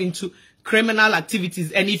themselves into criminal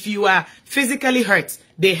activities. And if you are physically hurt,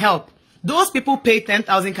 they help. Those people pay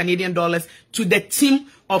 10,000 Canadian dollars to the team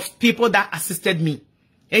of people that assisted me.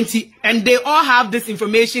 And they all have this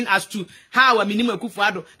information as to how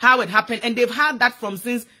how it happened. And they've had that from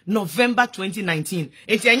since November 2019.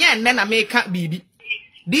 These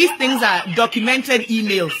things are documented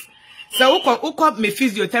emails. So Uko me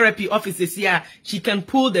physiotherapy offices here, she can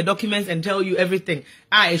pull the documents and tell you everything.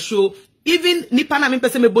 I show even nipana me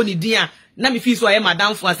pese me boni dia na me fi so aye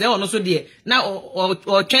madam for say ono so de na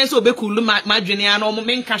o twen so be kulu madwene an o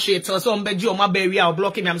me nka hwe tell so mbeji o ma ba wi a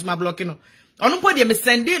blocking me am so ma blocking no ono po de me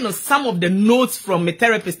sending no some of the notes from my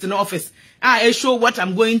therapist in the office. I show what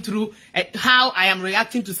I'm going through, how I am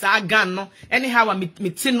reacting to SaGA no anyhow I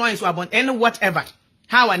meeting noise about any whatever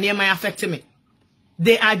how I near my affecting me.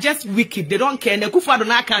 They are just wicked. They don't care. Kufuado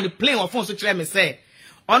na can play on phone so tell me say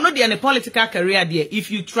or not in a political career there.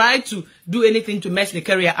 If you try to do anything to mess the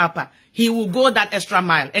career up, he will go that extra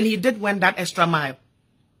mile. And he did went that extra mile.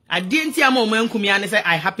 I didn't see a moment and say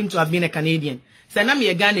I happen to have been a Canadian. Say na me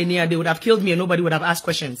a Ghanaian, they would have killed me and nobody would have asked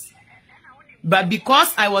questions. But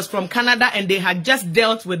because I was from Canada and they had just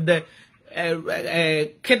dealt with the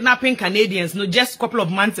kidnapping Canadians, no, just a couple of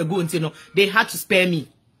months ago, you know, they had to spare me.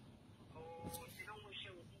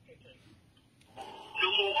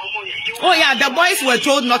 Oh yeah, the boys were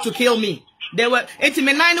told not to kill me. They were both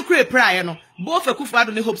Kufuado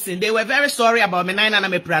and Hopsin. They were very sorry about me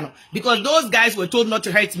and because those guys were told not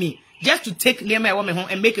to hurt me, just to take near my woman home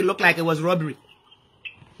and make it look like it was robbery.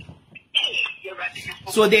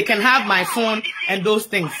 So they can have my phone and those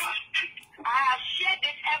things. I have shared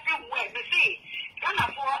this everywhere.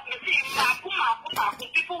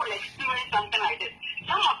 People will experience something like this.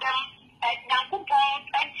 Some of them,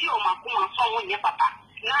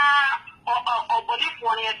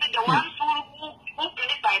 Odifour, the ones who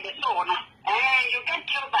play by the sword, and you get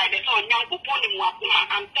killed by the sword. I'm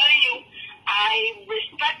telling you, I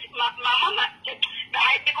respect my mama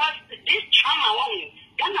because this trauma alone,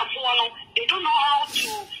 they don't know how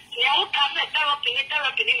to.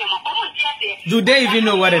 Do they even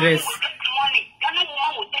know what it is? Ghana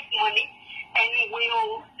woman will take money and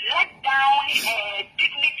will let down her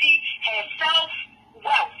dignity, her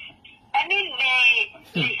self-wealth. And then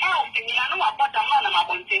the health, I know about the man I'm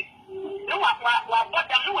about to. No, about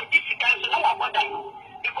them, no, difficult, no, about them.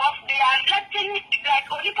 Because they are letting, like,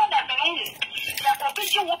 only for that alone. They are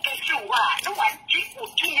provision what to do. No one people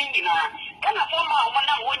to me, you know. Then I form a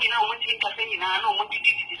woman, you know, want to think of saying, I don't want to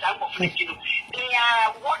do this. I'm going to do. They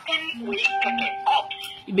are working with cops.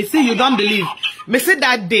 You see, you don't believe. Me say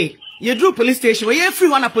that day. You drew police station where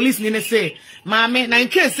everyone a police nene say, Maame, na in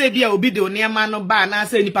case say be a obi de oniama no ba na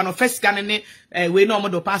say nipa no first scan ne we no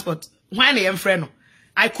mo passport. Why na yem friend no?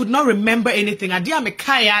 I could not remember anything. I dear me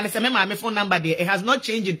kaya and say my phone number there. It has not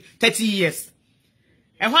changed in 30 years.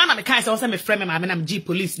 And when I'm kind of my friend, I'm G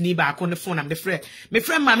police ni back on the phone. I'm the friend. My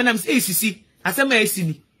friend, my name is ACC. I said,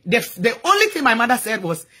 the only thing my mother said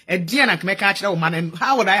was, "Agyin and make catch that woman, and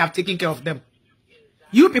how would I have taken care of them?"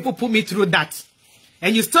 You people put me through that,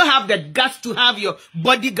 and you still have the guts to have your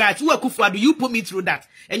bodyguards. Obofour, do you put me through that?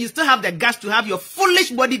 And you still have the guts to have your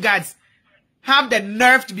foolish bodyguards have the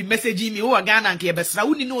nerve to be messaging me. Oh, Ghana and Kebesra,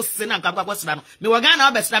 who no sin and Kapakosrano. Me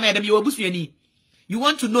Wagana Besra, me you obusuafuo. You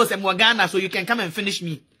want to know some Wagana so you can come and finish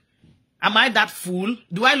me? Am I that fool?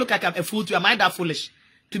 Do I look like a fool to you? Am I that foolish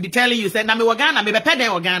to be telling you, say, na me Wagana, me bepe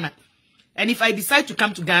den Ghana? And if I decide to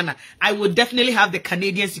come to Ghana, I will definitely have the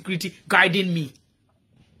Canadian security guarding me.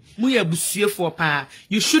 Muye abusuafuo pa.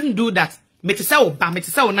 You shouldn't do that. Metisa oba,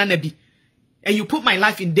 metisa onanabi. And you put my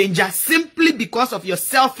life in danger simply because of your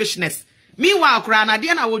selfishness. Meanwhile,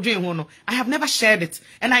 I have never shared it,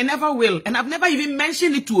 and I never will, and I've never even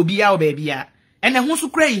mentioned it to Obia or Babia. And then who's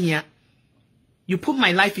here? You put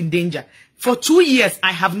my life in danger. For 2 years,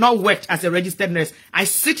 I have not worked as a registered nurse. I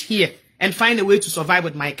sit here and find a way to survive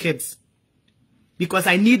with my kids. Because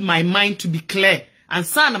I need my mind to be clear. And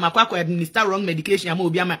son, I'm going to administer wrong medication, and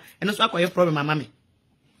also I have problem, my mommy.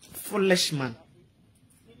 Foolish man.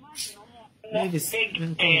 Maybe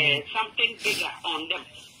something bigger on them.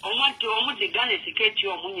 I want to almost the gun is to get you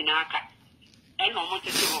a muninaka. And almost a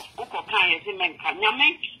Oko Kai as a man can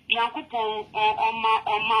yame, Yankupon or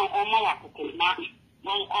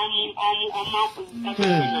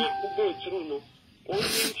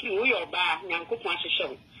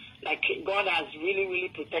like God has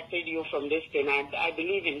really protected you from this thing. I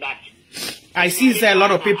believe in that. I see a lot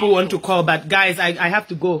of people want to call, but guys, I have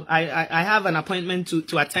to go. I have an appointment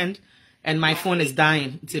to attend, and my phone is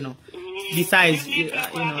dying, you know. Besides, you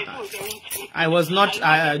know, I was not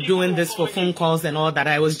doing this for phone calls and all that.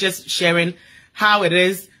 I was just sharing how it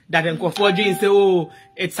is that Nkofoji say, oh,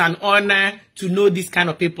 it's an honor to know these kind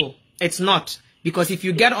of people. It's not. Because if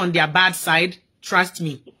you get on their bad side, trust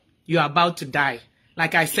me, you're about to die.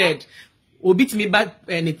 Like I said, obit me back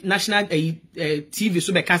national TV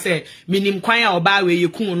so be can say minim kwan a oba we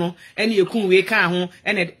yekun no ene yekun we kan ho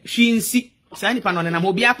ene hwinsi sa nipa no na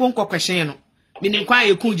mo bia pon question no minim kwan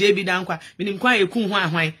yekun je bi dan kwa minim kwan yekun ho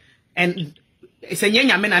ahwan and senye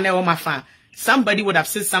nyame na na e wo mafa. Somebody would have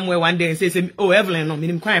said somewhere one day and say oh Evelyn no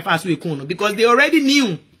minim kwan fa so yekun no, because they already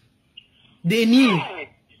knew. They knew.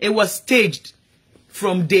 It was staged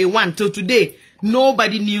from day one till today.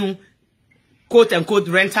 Nobody knew, quote unquote,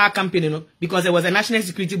 rental company, no? Because there was a national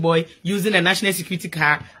security boy using a national security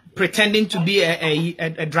car, pretending to be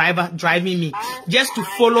a driver, driving me, just to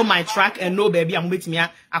follow my track and know, baby, I'm with me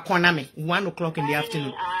at Acquah 1 o'clock in the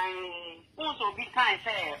afternoon. Also, be kind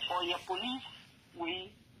for your police,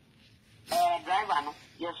 we driver, no?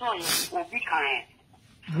 Yes, so you be kind.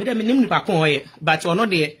 But or not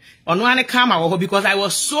there, or no one come because I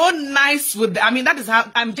was so nice with I mean, that is how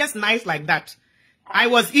I'm just nice like that. I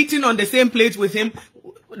was eating on the same plate with him.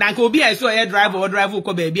 I saw a driver or driver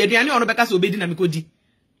baby.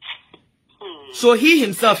 So he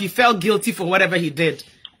himself, he felt guilty for whatever he did.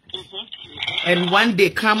 And one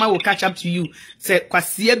day karma will catch up to you. Say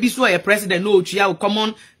Kwasiye Biso a president no Chia will come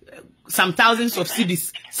on some thousands of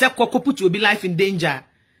cities. Say Kokoputu will be life in danger.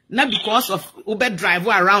 Not because of Uber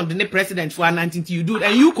driver around the president for nothing you do.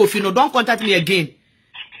 And you Kofino, don't contact me again.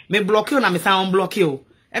 Me block you and I'm unblock you.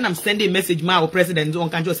 And I'm sending a message my president on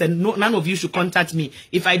Kanjo said no, none of you should contact me.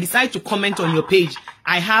 If I decide to comment on your page,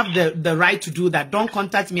 I have the right to do that. Don't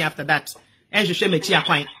contact me after that. And you share me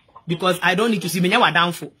Acquah because I don't need to see me now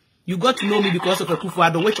down for. You got to know me because of a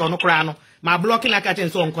kufuado which or no crano. My blocking like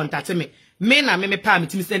and so on contact me. Me na me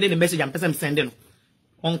permit me sending a message and person sending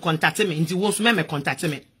on contact me until once me contact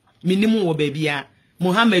me. Minimum baby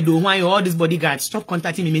Mohammed why all these bodyguards stop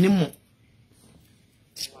contacting me minimum.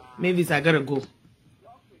 Maybe I gotta go.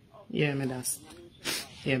 Yeah, that's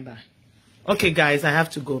yeah, bye. Okay guys, I have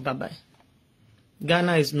to go. Bye bye.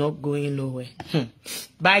 Ghana is not going nowhere.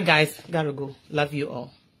 Bye guys, gotta go. Love you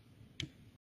all.